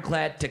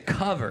 Ironclad to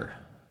cover,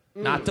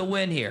 not to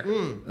win here.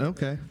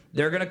 Okay.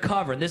 They're going to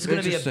cover. And this is going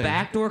to be a Interesting.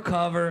 backdoor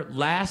cover,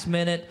 last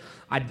minute.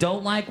 I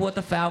don't like what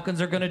the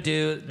Falcons are going to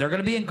do. They're going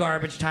to be in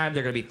garbage time.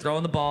 They're going to be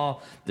throwing the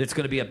ball. It's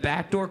going to be a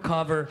backdoor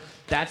cover.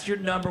 That's your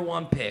number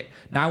one pick.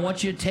 Now I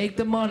want you to take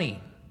the money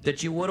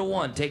that you would have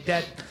won. Take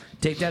that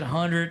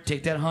 100,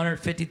 take that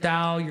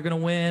 150,000 you're going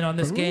to win on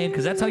this game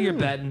because that's how you're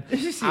betting.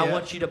 I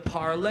want you to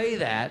parlay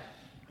that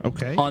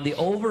Okay. on the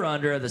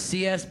over-under of the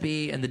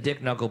CSB and the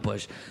Dick Knuckle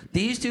Push.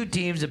 These two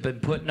teams have been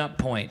putting up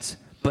points,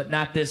 but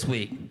not this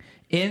week.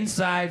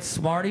 Inside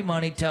Smarty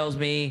Money tells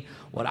me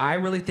what I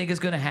really think is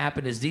going to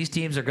happen is these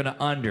teams are going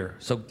to under.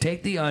 So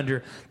take the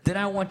under. Then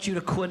I want you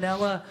to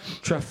Quinella,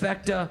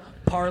 trifecta,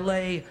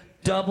 parlay,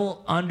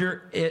 double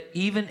under it,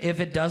 even if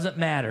it doesn't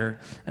matter.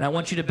 And I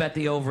want you to bet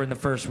the over in the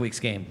first week's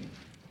game.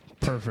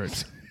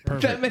 Perfect.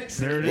 That makes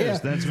There it yeah.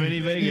 is. That's Vinny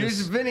Vegas.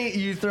 Vinny,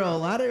 you throw a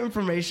lot of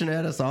information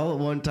at us all at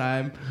one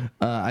time.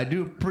 I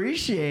do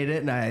appreciate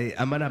it, and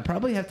I'm gonna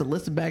probably have to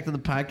listen back to the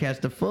podcast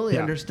to fully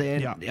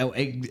understand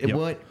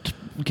what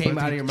came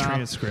But out the of your mouth.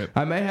 transcript.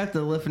 I may have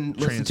to listen to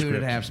it at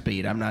Transcript. half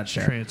speed. I'm not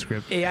sure.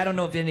 Transcript. Hey, I don't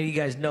know if any of you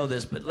guys know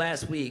this, but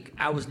last week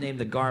I was named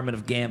the Garment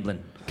of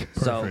Gambling.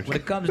 So Perfect. when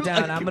it comes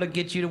down, I'm going to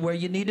get you to where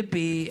you need to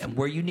be, and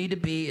where you need to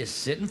be is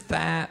sitting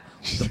fat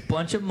with a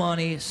bunch of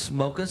money,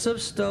 smoking some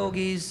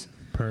stogies,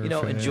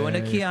 enjoying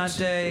a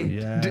Chianti.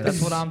 Yes.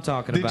 That's what I'm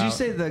talking about. Did you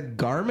say the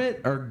garment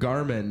or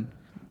Garmin?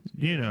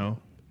 You know.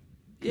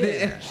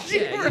 Yeah,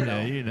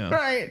 You know.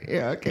 Right.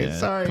 Yeah. Okay. Yeah,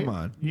 Sorry. Come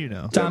on. You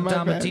know. Tom My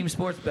and bad. Team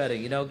Sports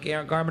Betting.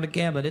 Garment of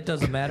Gambling. It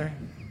doesn't matter.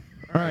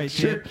 All right.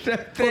 Sure.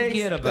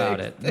 Forget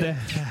about it.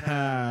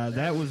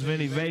 That was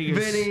Vinny Vegas.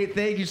 Vinny,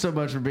 thank you so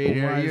much for being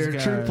here. Wise You're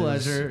a true guys.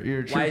 pleasure. You're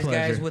a true Wise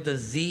pleasure. Guys with a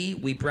Z.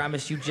 We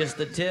promise you just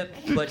the tip,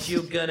 but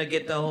you're going to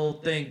get the whole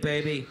thing,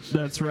 baby.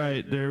 That's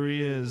right. There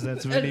he is.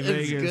 That's Vinny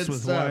That's Vegas good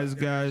with stuff. Wise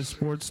Guys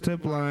Sports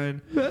Tip Line.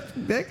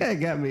 That guy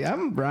got me.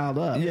 I'm riled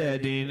up. Yeah,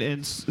 Dean.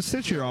 And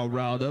since you're all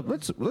riled up,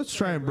 let's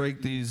try and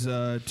break these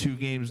two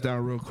games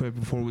down real quick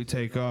before we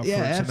take off.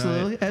 Yeah, for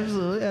tonight.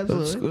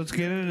 absolutely. Let's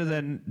get into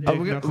that.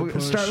 We're gonna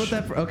start with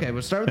that. Okay,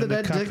 we'll start with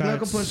the Dick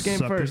Knuckle Push game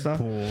first. Huh?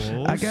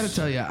 I gotta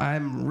tell you,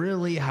 I'm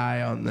really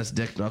high on this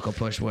Dick Knuckle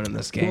Push winning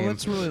this game. Well,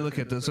 let's really look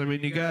at this. I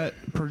mean, you got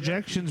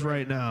projections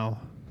right now.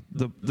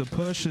 The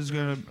push is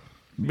going to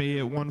be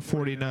at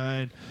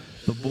 149.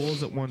 The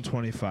Bulls at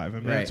 125. I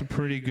mean, Right. that's a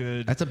pretty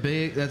good. That's a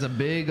big. It's a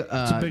big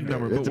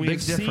number. It's But a we've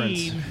big difference.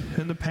 seen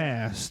in the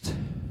past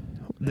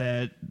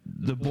that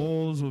the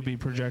Bulls will be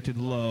projected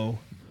low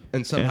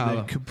And somehow, and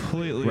then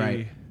completely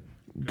Right.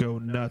 go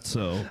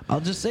nutso. I'll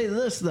just say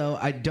this though: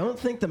 I don't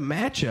think the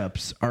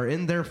matchups are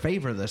in their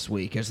favor this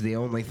week. Is the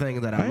only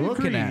thing that I'm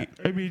looking agree. at.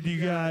 I mean,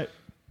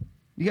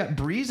 you got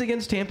Breeze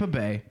against Tampa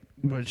Bay.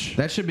 which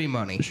That should be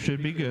money.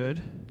 should be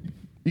good.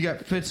 You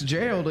got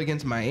Fitzgerald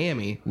against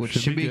Miami, which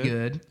should be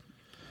good.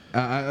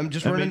 I'm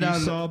just I running mean, down.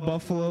 you saw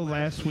Buffalo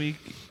last week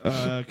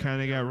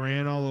kind of got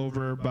ran all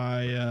over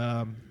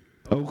by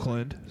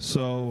Oakland.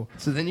 So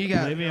then you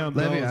got Le'Veon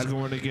Bell is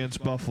going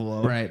against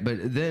Buffalo. Right,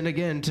 but then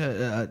again,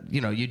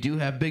 you do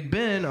have Big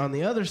Ben on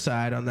the other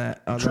side on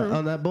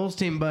that Bulls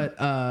team. But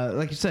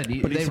like you said,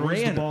 But they he throws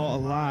ran the ball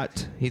a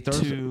lot He throws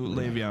to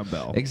Le'Veon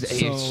Bell. He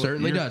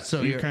certainly does.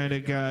 So you you're kind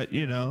of got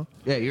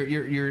Yeah, you're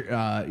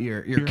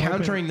You're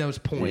countering hoping- those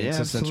points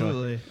Yeah,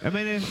 essentially. absolutely. I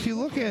mean, if you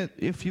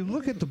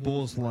look at the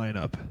Bulls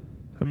lineup,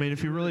 I mean,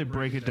 if you really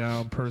break it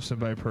down person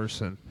by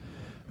person,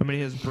 I mean,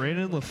 he has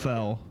Brandon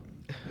LaFell,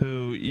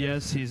 who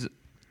yes, he's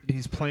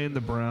playing the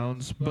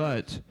Browns,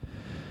 but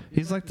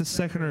he's like the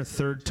second or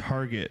third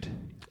target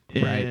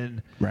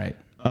in Right.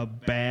 a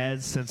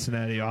bad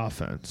Cincinnati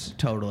offense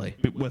Totally.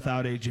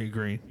 without AJ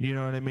Green. You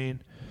know what I mean?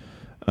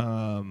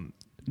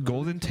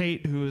 Golden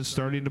Tate, who is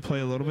starting to play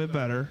a little bit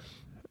better,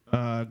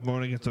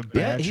 going against a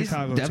bad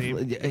Chicago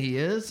team. He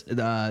is.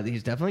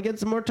 He's definitely getting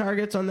some more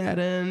targets on that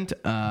end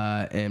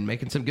and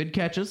making some good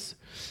catches.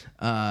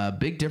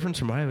 Big difference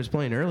from what I was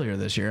playing earlier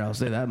this year. I'll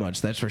say that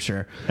much. That's for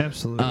sure.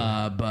 Absolutely.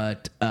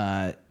 But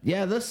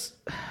yeah,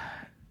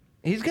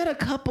 He's got a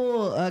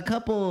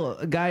couple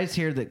guys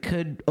here that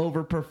could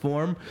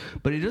overperform,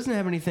 but he doesn't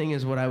have anything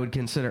as what I would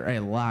consider a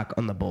lock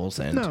on the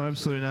Bulls end. No,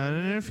 absolutely not.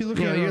 And if you look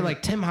at you're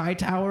like Tim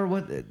Hightower.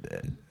 What?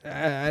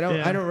 I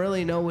don't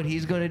really know what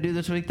he's going to do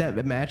this week. That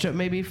matchup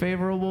may be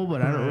favorable,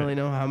 but I don't really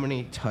know how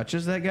many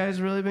touches that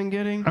guy's really been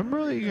getting. I'm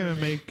really going to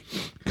make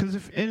because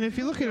if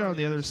you look at it on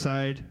the other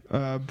side,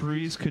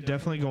 Breeze could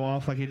definitely go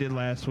off like he did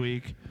last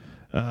week.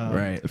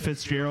 Right.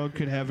 Fitzgerald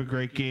could have a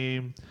great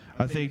game.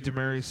 I think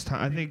Demaryius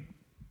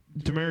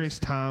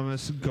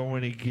Thomas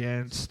going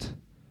against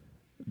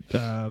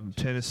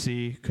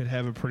Tennessee could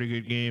have a pretty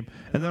good game.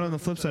 And then on the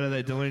flip side of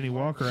that, Delaney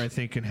Walker, I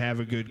think, can have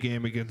a good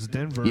game against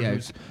Denver,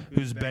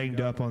 who's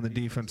banged up on the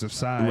defensive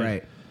side.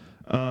 Right.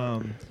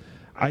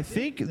 I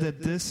think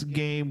that this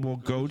game will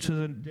go to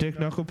the Dick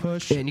Knuckle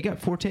push. And you got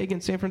Forte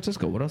against San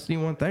Francisco. What else do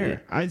you want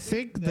there? I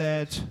think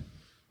that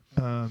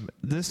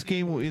this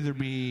game will either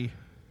be...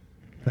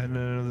 I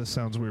know this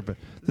sounds weird, but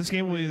this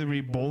game will either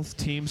be both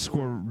teams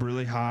score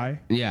really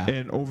high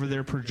and over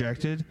their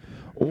projected,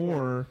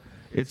 or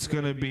it's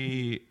going to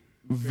be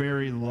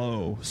very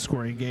low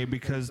scoring game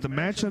because the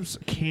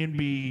matchups can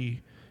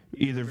be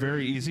either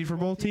very easy for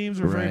both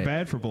teams or very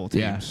bad for both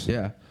teams.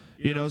 Yeah.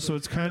 You know, so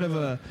it's kind of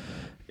a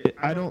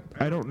I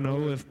don't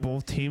know if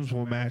both teams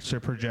will match their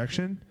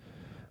projection.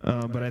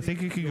 But I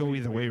think it could go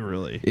either way,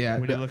 really. Yeah.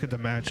 When you look at the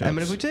matchups. I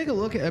mean, if we take a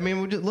look at,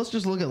 let's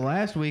just look at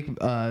last week.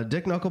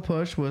 Dick Knuckle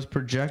Push was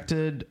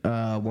projected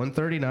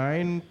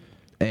 139,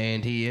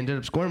 and he ended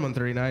up scoring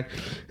 139.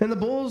 And the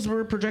Bulls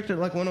were projected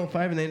like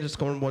 105, and they ended up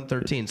scoring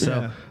 113.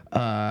 So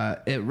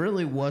it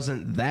really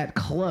wasn't that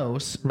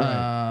close.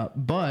 Right.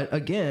 But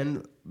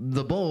again,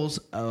 the Bulls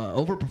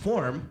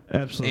overperform.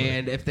 Absolutely.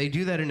 And if they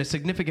do that in a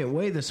significant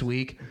way this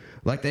week,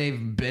 like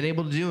they've been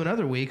able to do in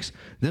other weeks,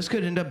 this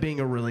could end up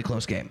being a really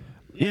close game.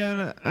 Yeah,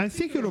 and I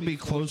think it'll be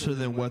closer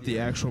than what the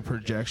actual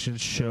projection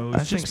shows.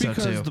 I think so,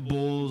 because too. the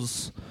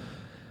Bulls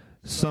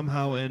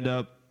somehow end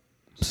up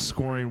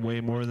scoring way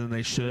more than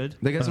they should.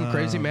 They got some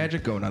crazy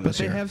magic going on this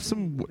year. But they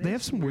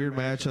have some weird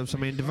matchups. I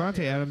mean,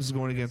 Devontae Adams is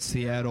going against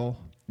Seattle.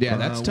 Yeah,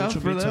 that's tough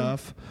which for will be them.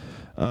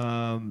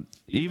 Tough.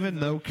 Even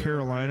though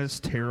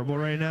Carolina's terrible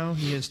right now,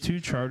 he has 2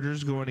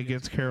 Chargers going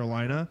against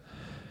Carolina.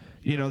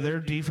 You know, their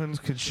defense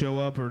could show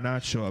up or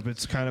not show up.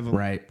 It's kind of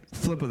a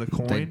flip of the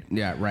coin.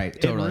 Totally.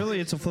 And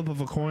really, it's a flip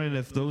of a coin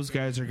if those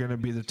guys are going to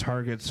be the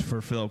targets for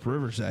Phillip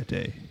Rivers that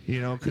day.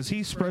 You know, because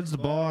he spreads the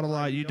ball out a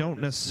lot. You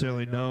don't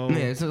necessarily know. Yeah,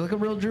 it's like a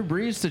real Drew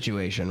Brees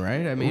situation,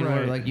 right? I mean,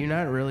 where, like, you're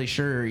not really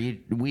sure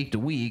week to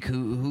week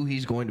who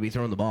he's going to be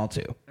throwing the ball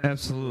to.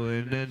 Absolutely.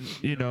 And then,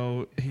 you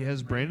know, he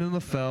has Brandon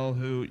LaFell,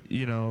 who,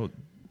 you know,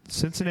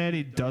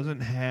 Cincinnati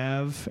doesn't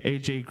have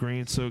A.J.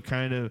 Green, so it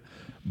kind of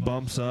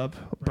bumps up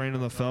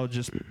Brandon LaFell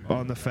just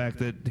on the fact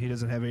that he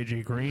doesn't have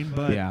A.J. Green.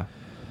 But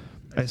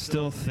I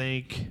still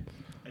think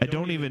I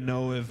don't even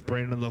know if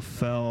Brandon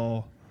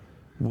LaFell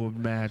will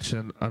match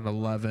an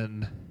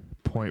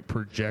 11-point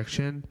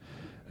projection.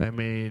 I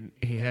mean,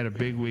 he had a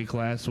big week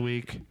last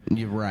week.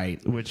 You're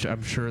right. Which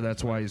I'm sure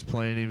that's why he's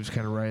playing. He was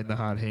kind of riding the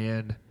hot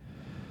hand.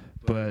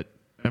 But,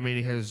 I mean,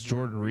 he has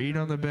Jordan Reed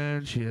on the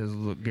bench. He has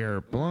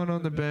Garrett Blount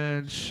on the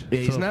bench. Yeah,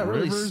 he's not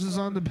really... Rivers is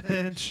on the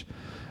bench.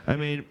 I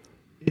mean...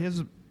 He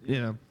has,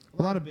 you know,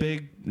 a lot of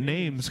big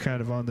names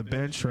kind of on the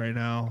bench right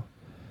now,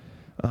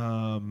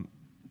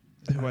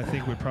 who I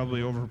think would probably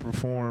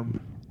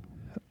overperform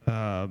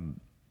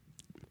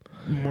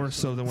more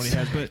so than what he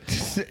has. But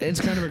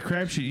it's kind of a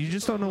crapshoot. You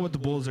just don't know what the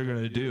Bulls are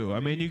going to do. I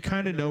mean, you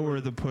kind of know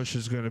where the push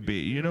is going to be.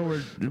 You know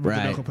where the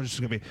knuckle push is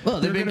going to be. Well,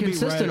 they've been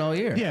consistent all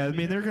year. Yeah, I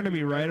mean, they're going to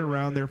be right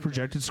around their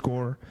projected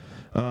score,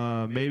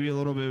 maybe a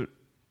little bit,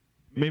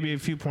 maybe a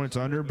few points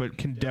under, but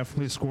can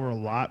definitely score a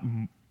lot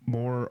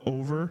more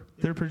over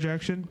their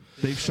projection.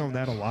 They've shown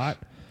that a lot.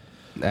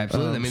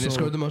 Absolutely. I mean, they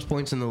scored the most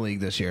points in the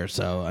league this year.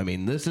 So, I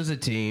mean, this is a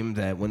team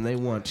that when they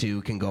want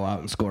to can go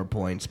out and score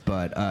points,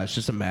 but it's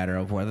just a matter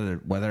of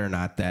whether or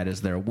not that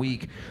is their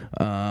week.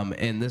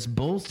 And this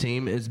Bulls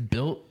team is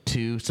built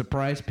to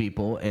surprise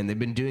people, and they've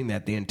been doing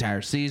that the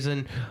entire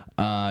season.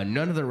 None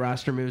of their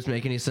roster moves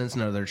make any sense.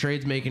 None of their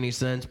trades make any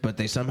sense, but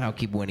they somehow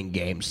keep winning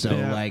games. So,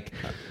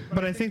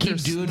 but I think keep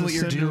doing what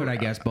you're doing, I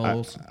guess,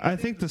 Bulls. I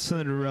think the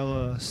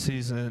Cinderella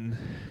season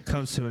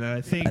comes to an end.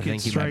 I think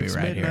it strikes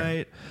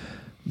midnight.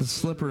 The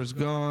slipper is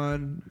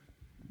gone.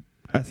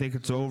 I think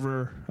it's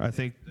over. I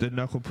think the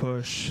knuckle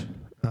push.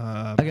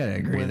 I gotta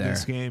agree win there.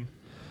 This game.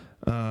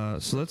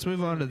 So let's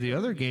move on to the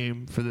other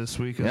game for this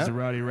week. Is the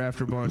Rowdy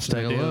Rafter Bunch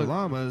and the Daily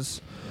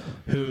Llamas,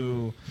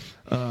 who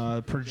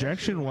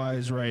projection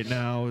wise right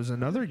now is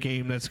another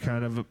game that's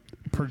kind of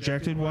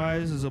projected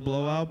wise is a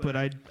blowout, but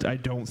I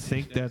don't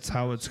think that's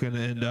how it's going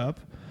to end up.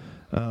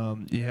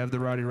 You have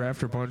the Rowdy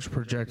Rafter Bunch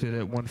projected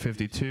at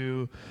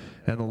 152,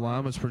 and the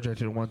Llamas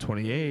projected at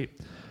 128.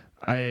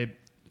 I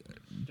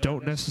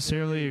don't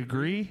necessarily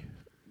agree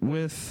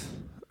with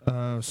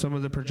some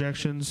of the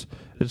projections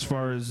as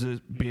far as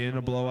it being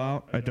a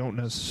blowout. I don't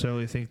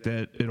necessarily think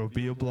that it'll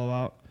be a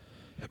blowout.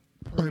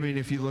 I mean,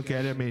 if you look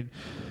at it, I mean,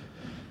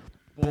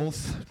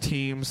 both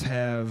teams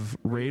have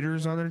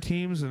Raiders on their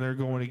teams, and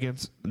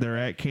they're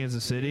at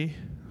Kansas City,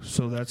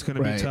 so that's going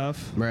to be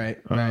tough. Right.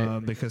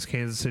 Because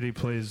Kansas City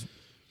plays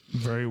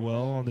very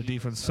well on the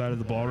defense side of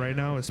the ball right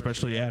now,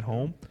 especially at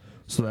home.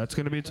 So that's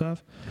going to be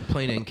tough.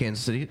 Playing in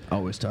Kansas City,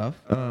 always tough.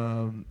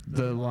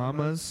 The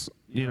Llamas,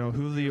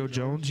 Julio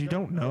Jones, you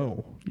don't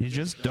know. You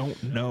just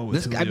don't know.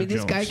 This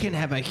guy can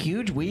have a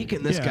huge week,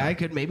 and this guy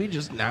could maybe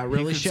just not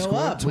really show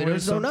up. We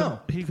just don't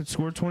know. He could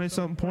score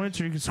 20-something points,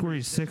 or he could score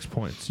you 6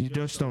 points. You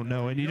just don't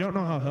know. And you don't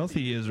know how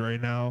healthy he is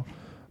right now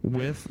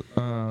with...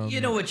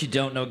 you know what you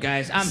don't know,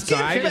 guys? I'm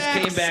sorry. I just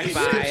came back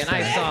by, and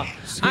I saw...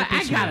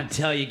 I got to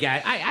tell you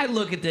guys, I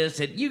look at this,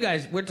 and you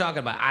guys, we're talking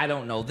about I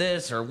don't know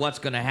this or what's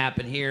going to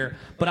happen here,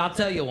 but I'll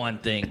tell you one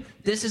thing.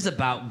 This is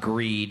about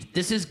greed.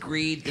 This is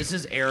greed. This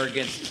is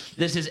arrogance.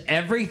 This is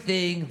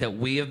everything that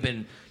we have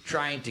been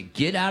trying to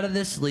get out of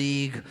this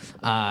league.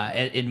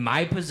 In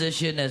my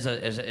position as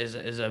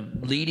a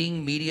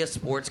leading media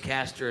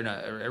sportscaster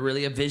and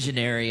really a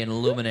visionary and a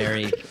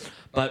luminary,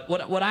 but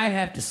what I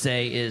have to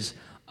say is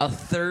a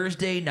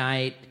Thursday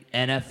night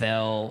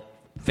NFL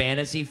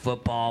fantasy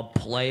football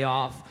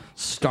playoff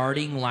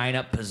starting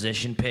lineup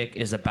position pick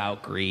is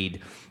about greed.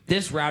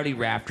 This Rowdy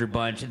Rafter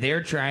bunch,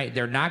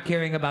 they're not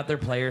caring about their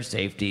player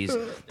safeties.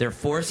 They're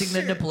forcing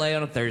them to play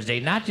on a Thursday,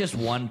 not just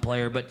one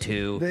player, but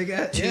two. They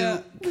got two.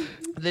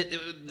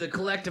 The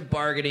collective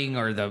bargaining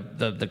or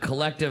the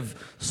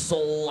collective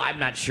soul, I'm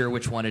not sure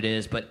which one it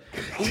is, but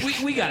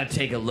we got to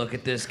take a look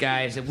at this,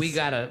 guys, and we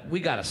got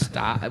to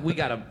stop. We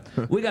got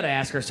to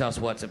ask ourselves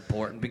what's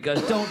important,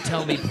 because don't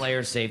tell me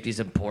player safety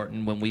is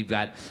important when we've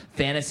got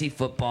fantasy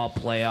football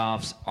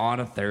playoffs on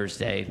a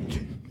Thursday.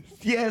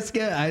 Yeah,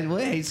 Skip.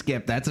 Hey,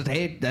 Skip. That's a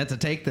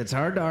take that's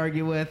hard to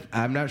argue with.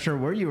 I'm not sure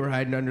where you were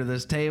hiding under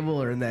this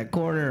table or in that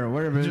corner or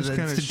wherever. It just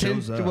kind of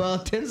shows up. Well,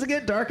 it tends to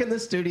get dark in the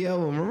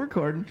studio when we're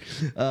recording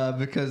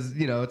because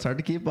it's hard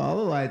to keep all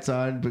the lights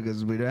on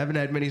because we haven't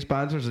had many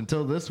sponsors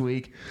until this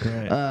week.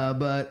 Right.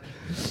 But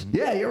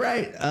yeah, you're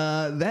right.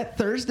 That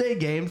Thursday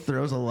game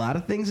throws a lot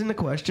of things into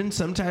question.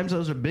 Sometimes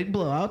those are big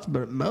blowouts,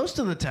 but most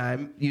of the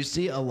time you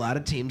see a lot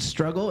of teams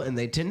struggle and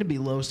they tend to be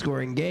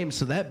low-scoring games.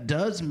 So that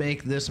does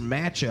make this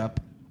matchup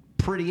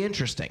pretty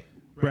interesting.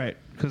 Right,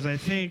 because I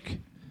think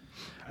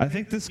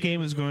this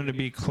game is going to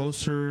be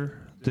closer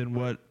than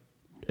what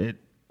it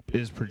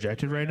is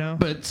projected right now.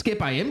 But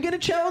Skip, I am going to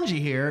challenge you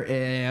here,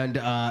 and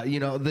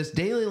this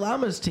Daily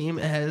Llamas team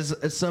has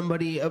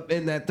somebody up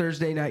in that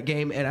Thursday night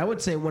game, and I would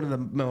say one of the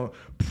more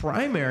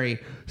primary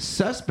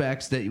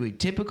suspects that we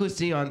typically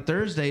see on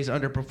Thursdays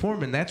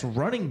underperform, and that's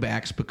running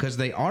backs, because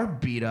they are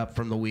beat up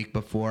from the week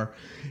before.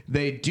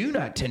 They do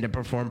not tend to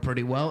perform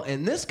pretty well,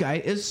 and this guy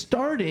is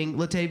starting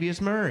Latavius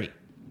Murray.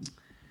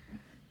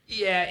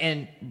 Yeah,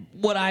 and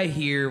what I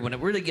hear when it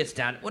really gets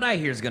down, what I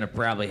hear is going to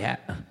probably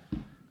happen.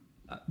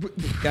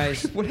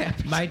 Guys, what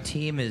happened? My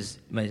team's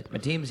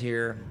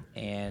here,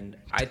 and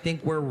I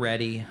think we're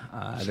ready.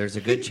 There's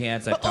a good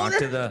chance I talked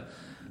to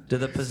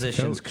the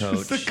positions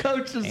coach. The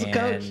coach is the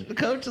coach. The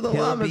coach of the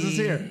Llamas is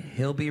here.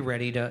 He'll be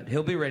ready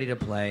to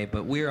play.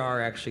 But we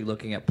are actually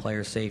looking at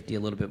player safety a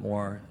little bit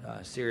more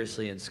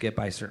seriously. And Skip,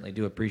 I certainly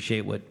do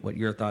appreciate what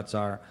your thoughts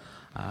are.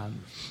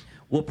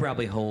 We'll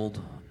probably hold.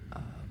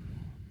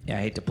 I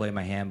hate to play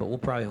my hand, but we'll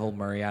probably hold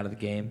Murray out of the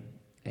game,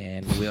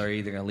 and we are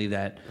either going to leave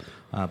that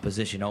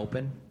position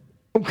open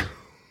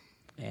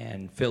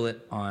and fill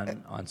it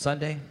on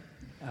Sunday.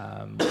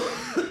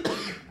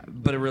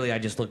 But really, I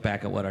just look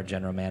back at what our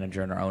general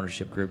manager and our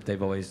ownership group,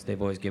 they've always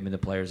given me the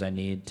players I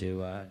need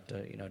to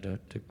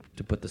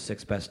put the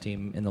sixth best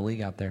team in the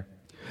league out there.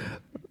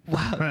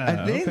 Wow.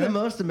 I think the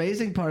most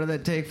amazing part of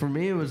that take for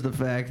me was the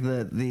fact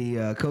that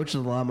the coach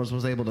of the Llamas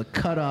was able to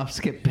cut off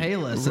Skip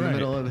Bayless in the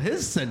middle of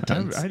his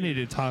sentence. I need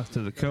to talk to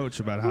the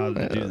coach about how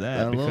to do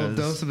that. A little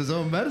dose of his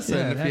own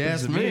medicine, if you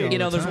ask me.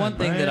 There's one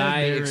thing that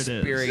I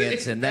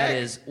experience, and that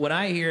is when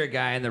I hear a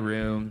guy in the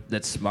room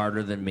that's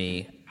smarter than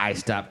me, I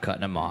stop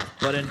cutting him off.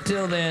 But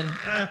until then,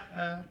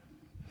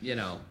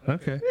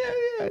 Okay.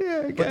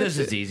 Yeah. But this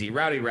is easy.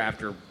 Rowdy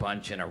Rafter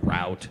bunch in a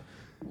rout.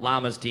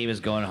 Llama's team is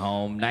going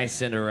home. Nice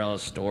Cinderella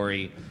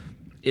story.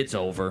 It's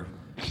over.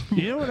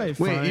 You know what I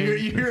find?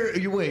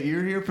 Wait,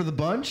 you're here for the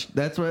bunch?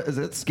 That's what is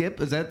that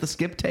Skip? Is that the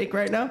Skip take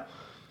right now?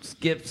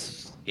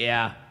 Skip's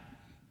yeah.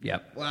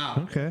 Yep.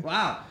 Wow. Okay.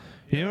 Wow.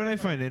 You know what I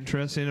find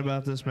interesting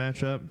about this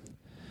matchup?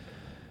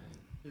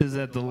 Is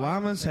that the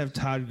Llamas have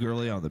Todd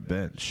Gurley on the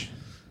bench.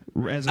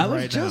 I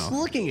was just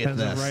looking at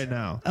this. As of right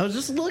now. I was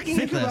just looking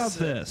at this. Think about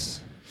this.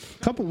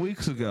 A couple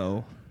weeks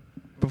ago,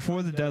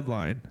 before the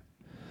deadline,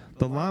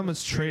 the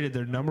Llamas traded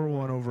their number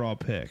 1 overall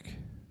pick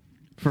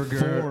for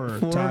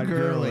Todd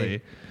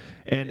Gurley.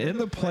 And in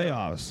the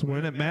playoffs,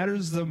 when it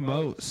matters the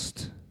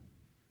most,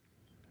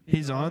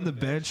 he's on the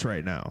bench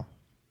right now.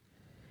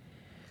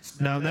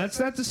 Now, that's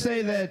not to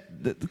say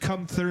that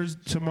come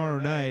tomorrow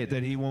night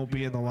that he won't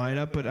be in the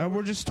lineup, but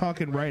we're just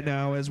talking right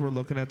now as we're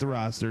looking at the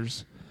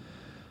rosters.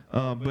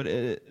 But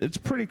it's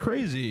pretty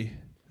crazy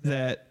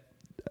that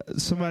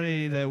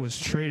somebody that was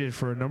traded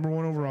for a number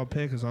 1 overall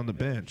pick is on the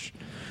bench.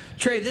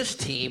 Trey, this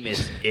team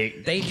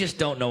they just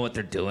don't know what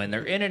they're doing.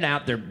 They're in and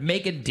out. They're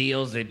making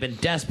deals. They've been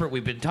desperate.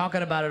 We've been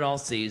talking about it all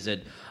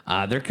season.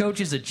 Their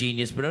coach is a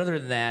genius, but other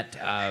than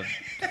that,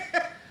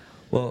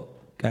 well,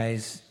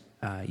 guys,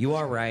 you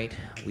are right.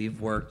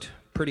 We've worked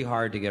pretty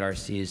hard to get our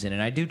season,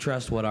 and I do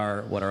trust what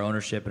our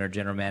ownership and our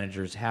general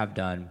managers have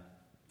done.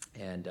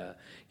 And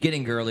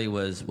getting Gurley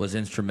was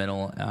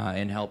instrumental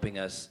in helping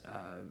us.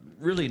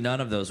 Really, none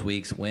of those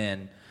weeks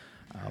win.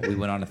 We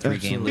went on a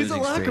 3-game losing streak. He's a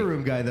locker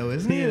room guy, though,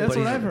 isn't he? That's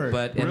what I've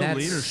heard. Real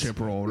leadership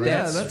role, right?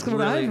 Yeah, that's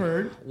what I've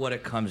heard. What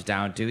it comes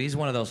down to. He's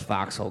one of those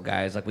foxhole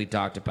guys, like we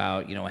talked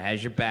about.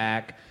 Has your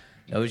back,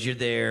 knows you're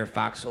there.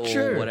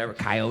 Foxhole, whatever,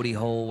 coyote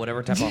hole,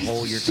 whatever type of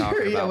hole you're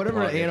talking about. Yeah,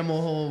 whatever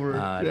animal hole, or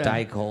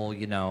dike hole.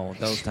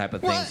 Those type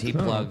of things. He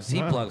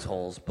plugs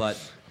holes, but.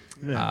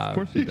 Of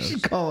course he does. You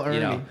should call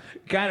Ernie.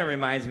 Kind of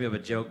reminds me of a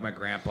joke my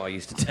grandpa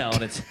used to tell,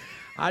 and it's,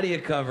 how do you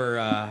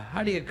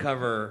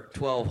cover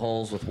 12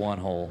 holes with 1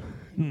 hole?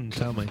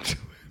 Tell me.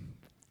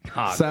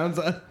 Sounds.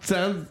 I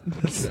don't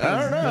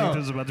know.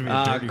 Like about to be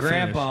a dirty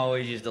Grandpa finish.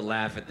 always used to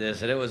laugh at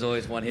this, and it was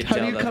always one. How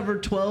do you cover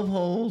 12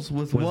 holes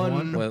with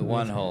one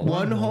hole?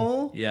 One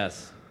hole?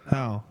 Yes.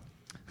 How?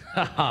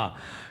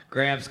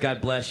 Gramps,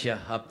 God bless you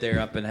up there,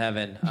 up in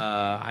heaven.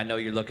 I know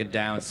you're looking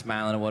down,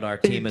 smiling at what our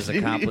team has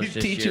accomplished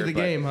this year. Teach you the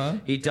game, huh?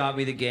 He taught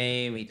me the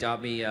game. He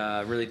taught me,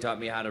 really taught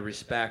me how to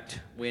respect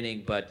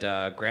winning. But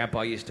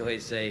Grandpa used to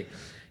always say,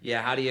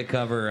 "Yeah, how do you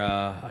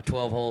cover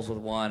 12 holes with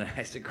 1?"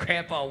 I said,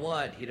 "Grandpa,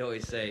 what?" He'd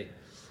always say,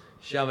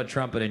 "Shove a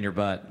trumpet in your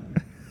butt."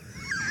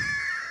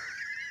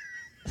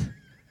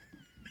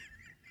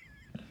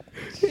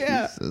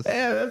 Yeah,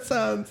 that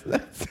sounds.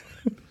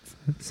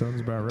 That sounds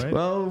about right.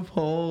 12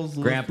 holes.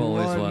 Grandpa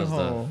always was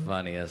hole. the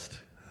funniest.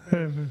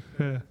 I'm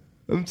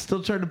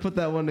still trying to put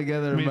that one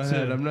together in my too.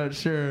 head. I'm not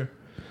sure.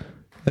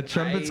 The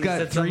trumpet's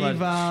got 3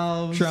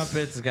 valves.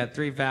 Trumpet's got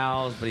 3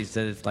 valves, but he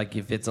said it's like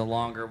if it's a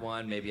longer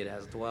one, maybe it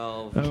has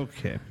 12.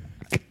 Okay.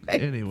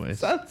 Anyways,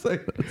 Sounds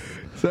like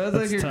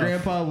your tough.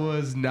 grandpa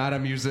was not a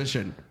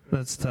musician.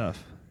 that's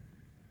tough.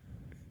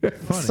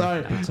 Funny.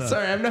 Sorry, That's tough.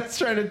 sorry. I'm not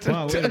trying to.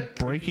 Wow, way to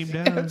break him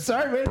down. I'm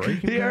sorry, man.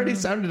 Break him He already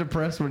down. sounded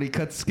depressed when he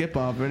cut Skip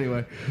off.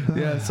 Anyway,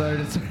 yeah. Sorry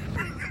to.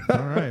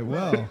 All right.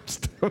 Well,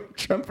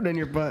 trumpet in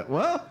your butt.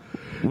 Well,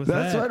 with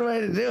that's that, one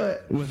way to do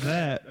it. with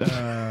that,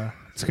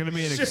 it's going to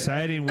be an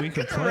exciting week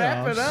of playoffs.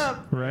 Wrap it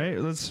up. Right?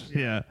 It's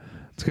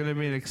going to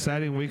be an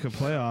exciting week of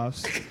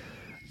playoffs.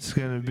 It's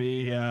going to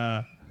be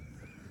a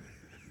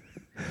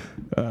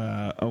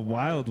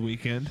wild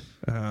weekend.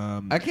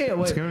 I can't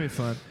wait. It's going to be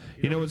fun.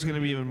 You know what's going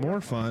to be even more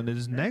fun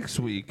is next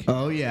week.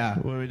 Oh yeah.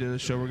 When we do the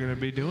show, we're going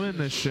to be doing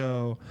the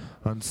show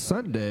on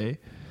Sunday.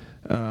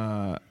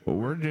 We're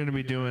going to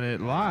be doing it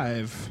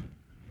live,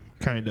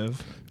 kind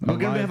of. We're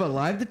gonna have a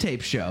live to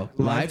tape show.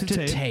 Live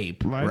to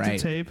tape. Live right.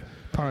 to tape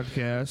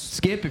podcast.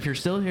 Skip, if you're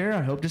still here,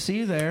 I hope to see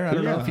you there. I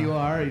don't know if you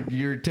are.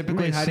 You're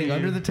typically May see hiding you.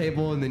 under the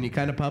table, and then you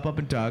kind of pop up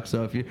and talk.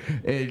 So if you,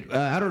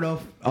 I don't know.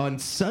 If on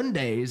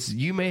Sundays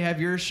you may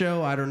have your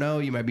show. I don't know.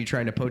 You might be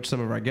trying to poach some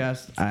of our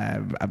guests.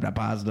 I'm not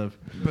positive.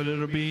 But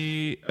it'll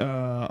be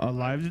a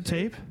live to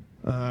tape.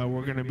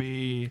 We're going to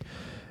be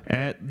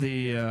at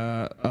the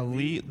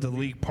the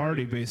league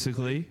party,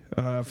 basically,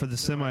 for the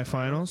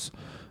semifinals.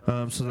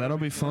 So that'll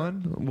be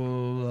fun.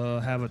 We'll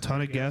have a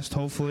ton of guests,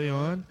 hopefully,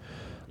 on.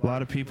 A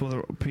lot of people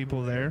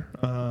there.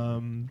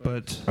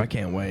 But I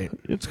can't wait.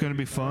 it's going to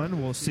be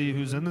fun. We'll see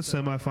who's in the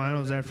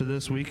semifinals after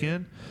this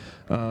weekend.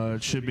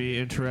 It should be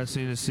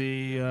interesting to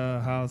see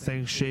how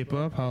things shape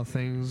up, how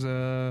things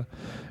go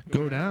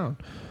down.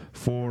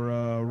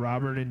 For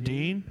Robert and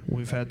Dean,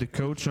 we've had the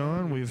coach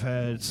on. We've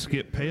had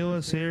Skip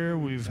Payless here.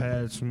 We've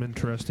had some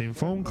interesting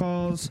phone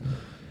calls.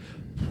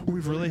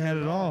 We've really had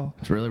it all.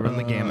 It's really run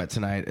the gamut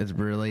tonight. It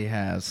really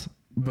has.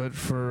 But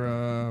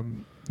for,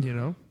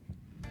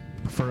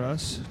 for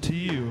us to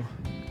you,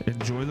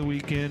 enjoy the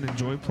weekend,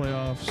 enjoy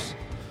playoffs,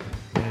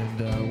 and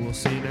we'll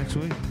see you next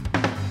week.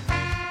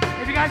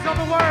 If you guys know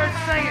the words,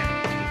 sing it.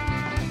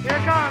 Here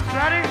it comes.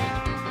 Ready?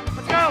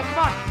 Let's go. Come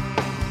on.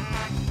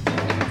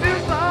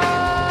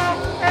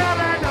 Tupelo,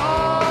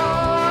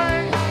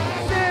 Illinois,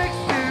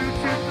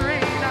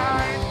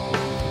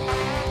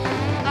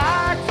 62239.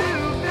 I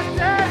took the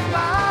dead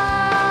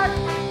spot.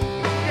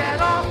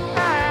 Get off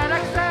at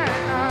exit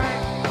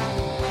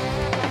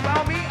 9.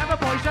 Well, me and the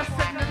boys just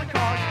sitting in the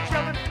car,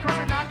 chilling,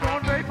 cruising, not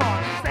going very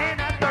far. Staying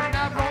at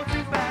 39, rolling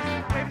too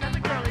fast, waving at the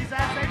girlies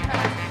as they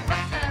pass.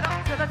 Let's head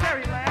up to the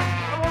Dairyland.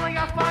 I've only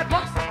got $5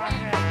 in my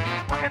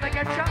hand. What can I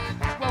get you?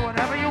 Well,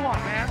 whatever you want,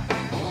 man.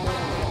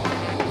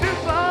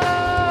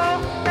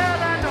 Tupelo,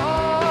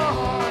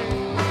 Illinois,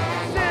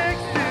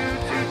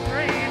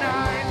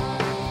 62239.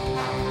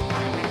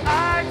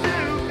 I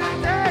took the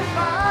dead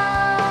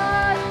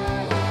spot.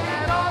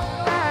 Get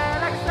off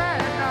at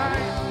exit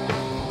 9.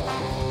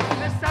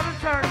 This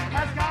seventh turn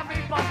has got me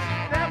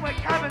busted. Then when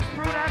Kevin's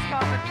brute ass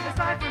coming, it's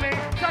time for me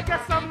to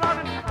get some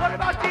loving. What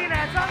about Dean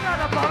Ants? I'm not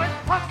above it.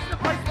 Punch the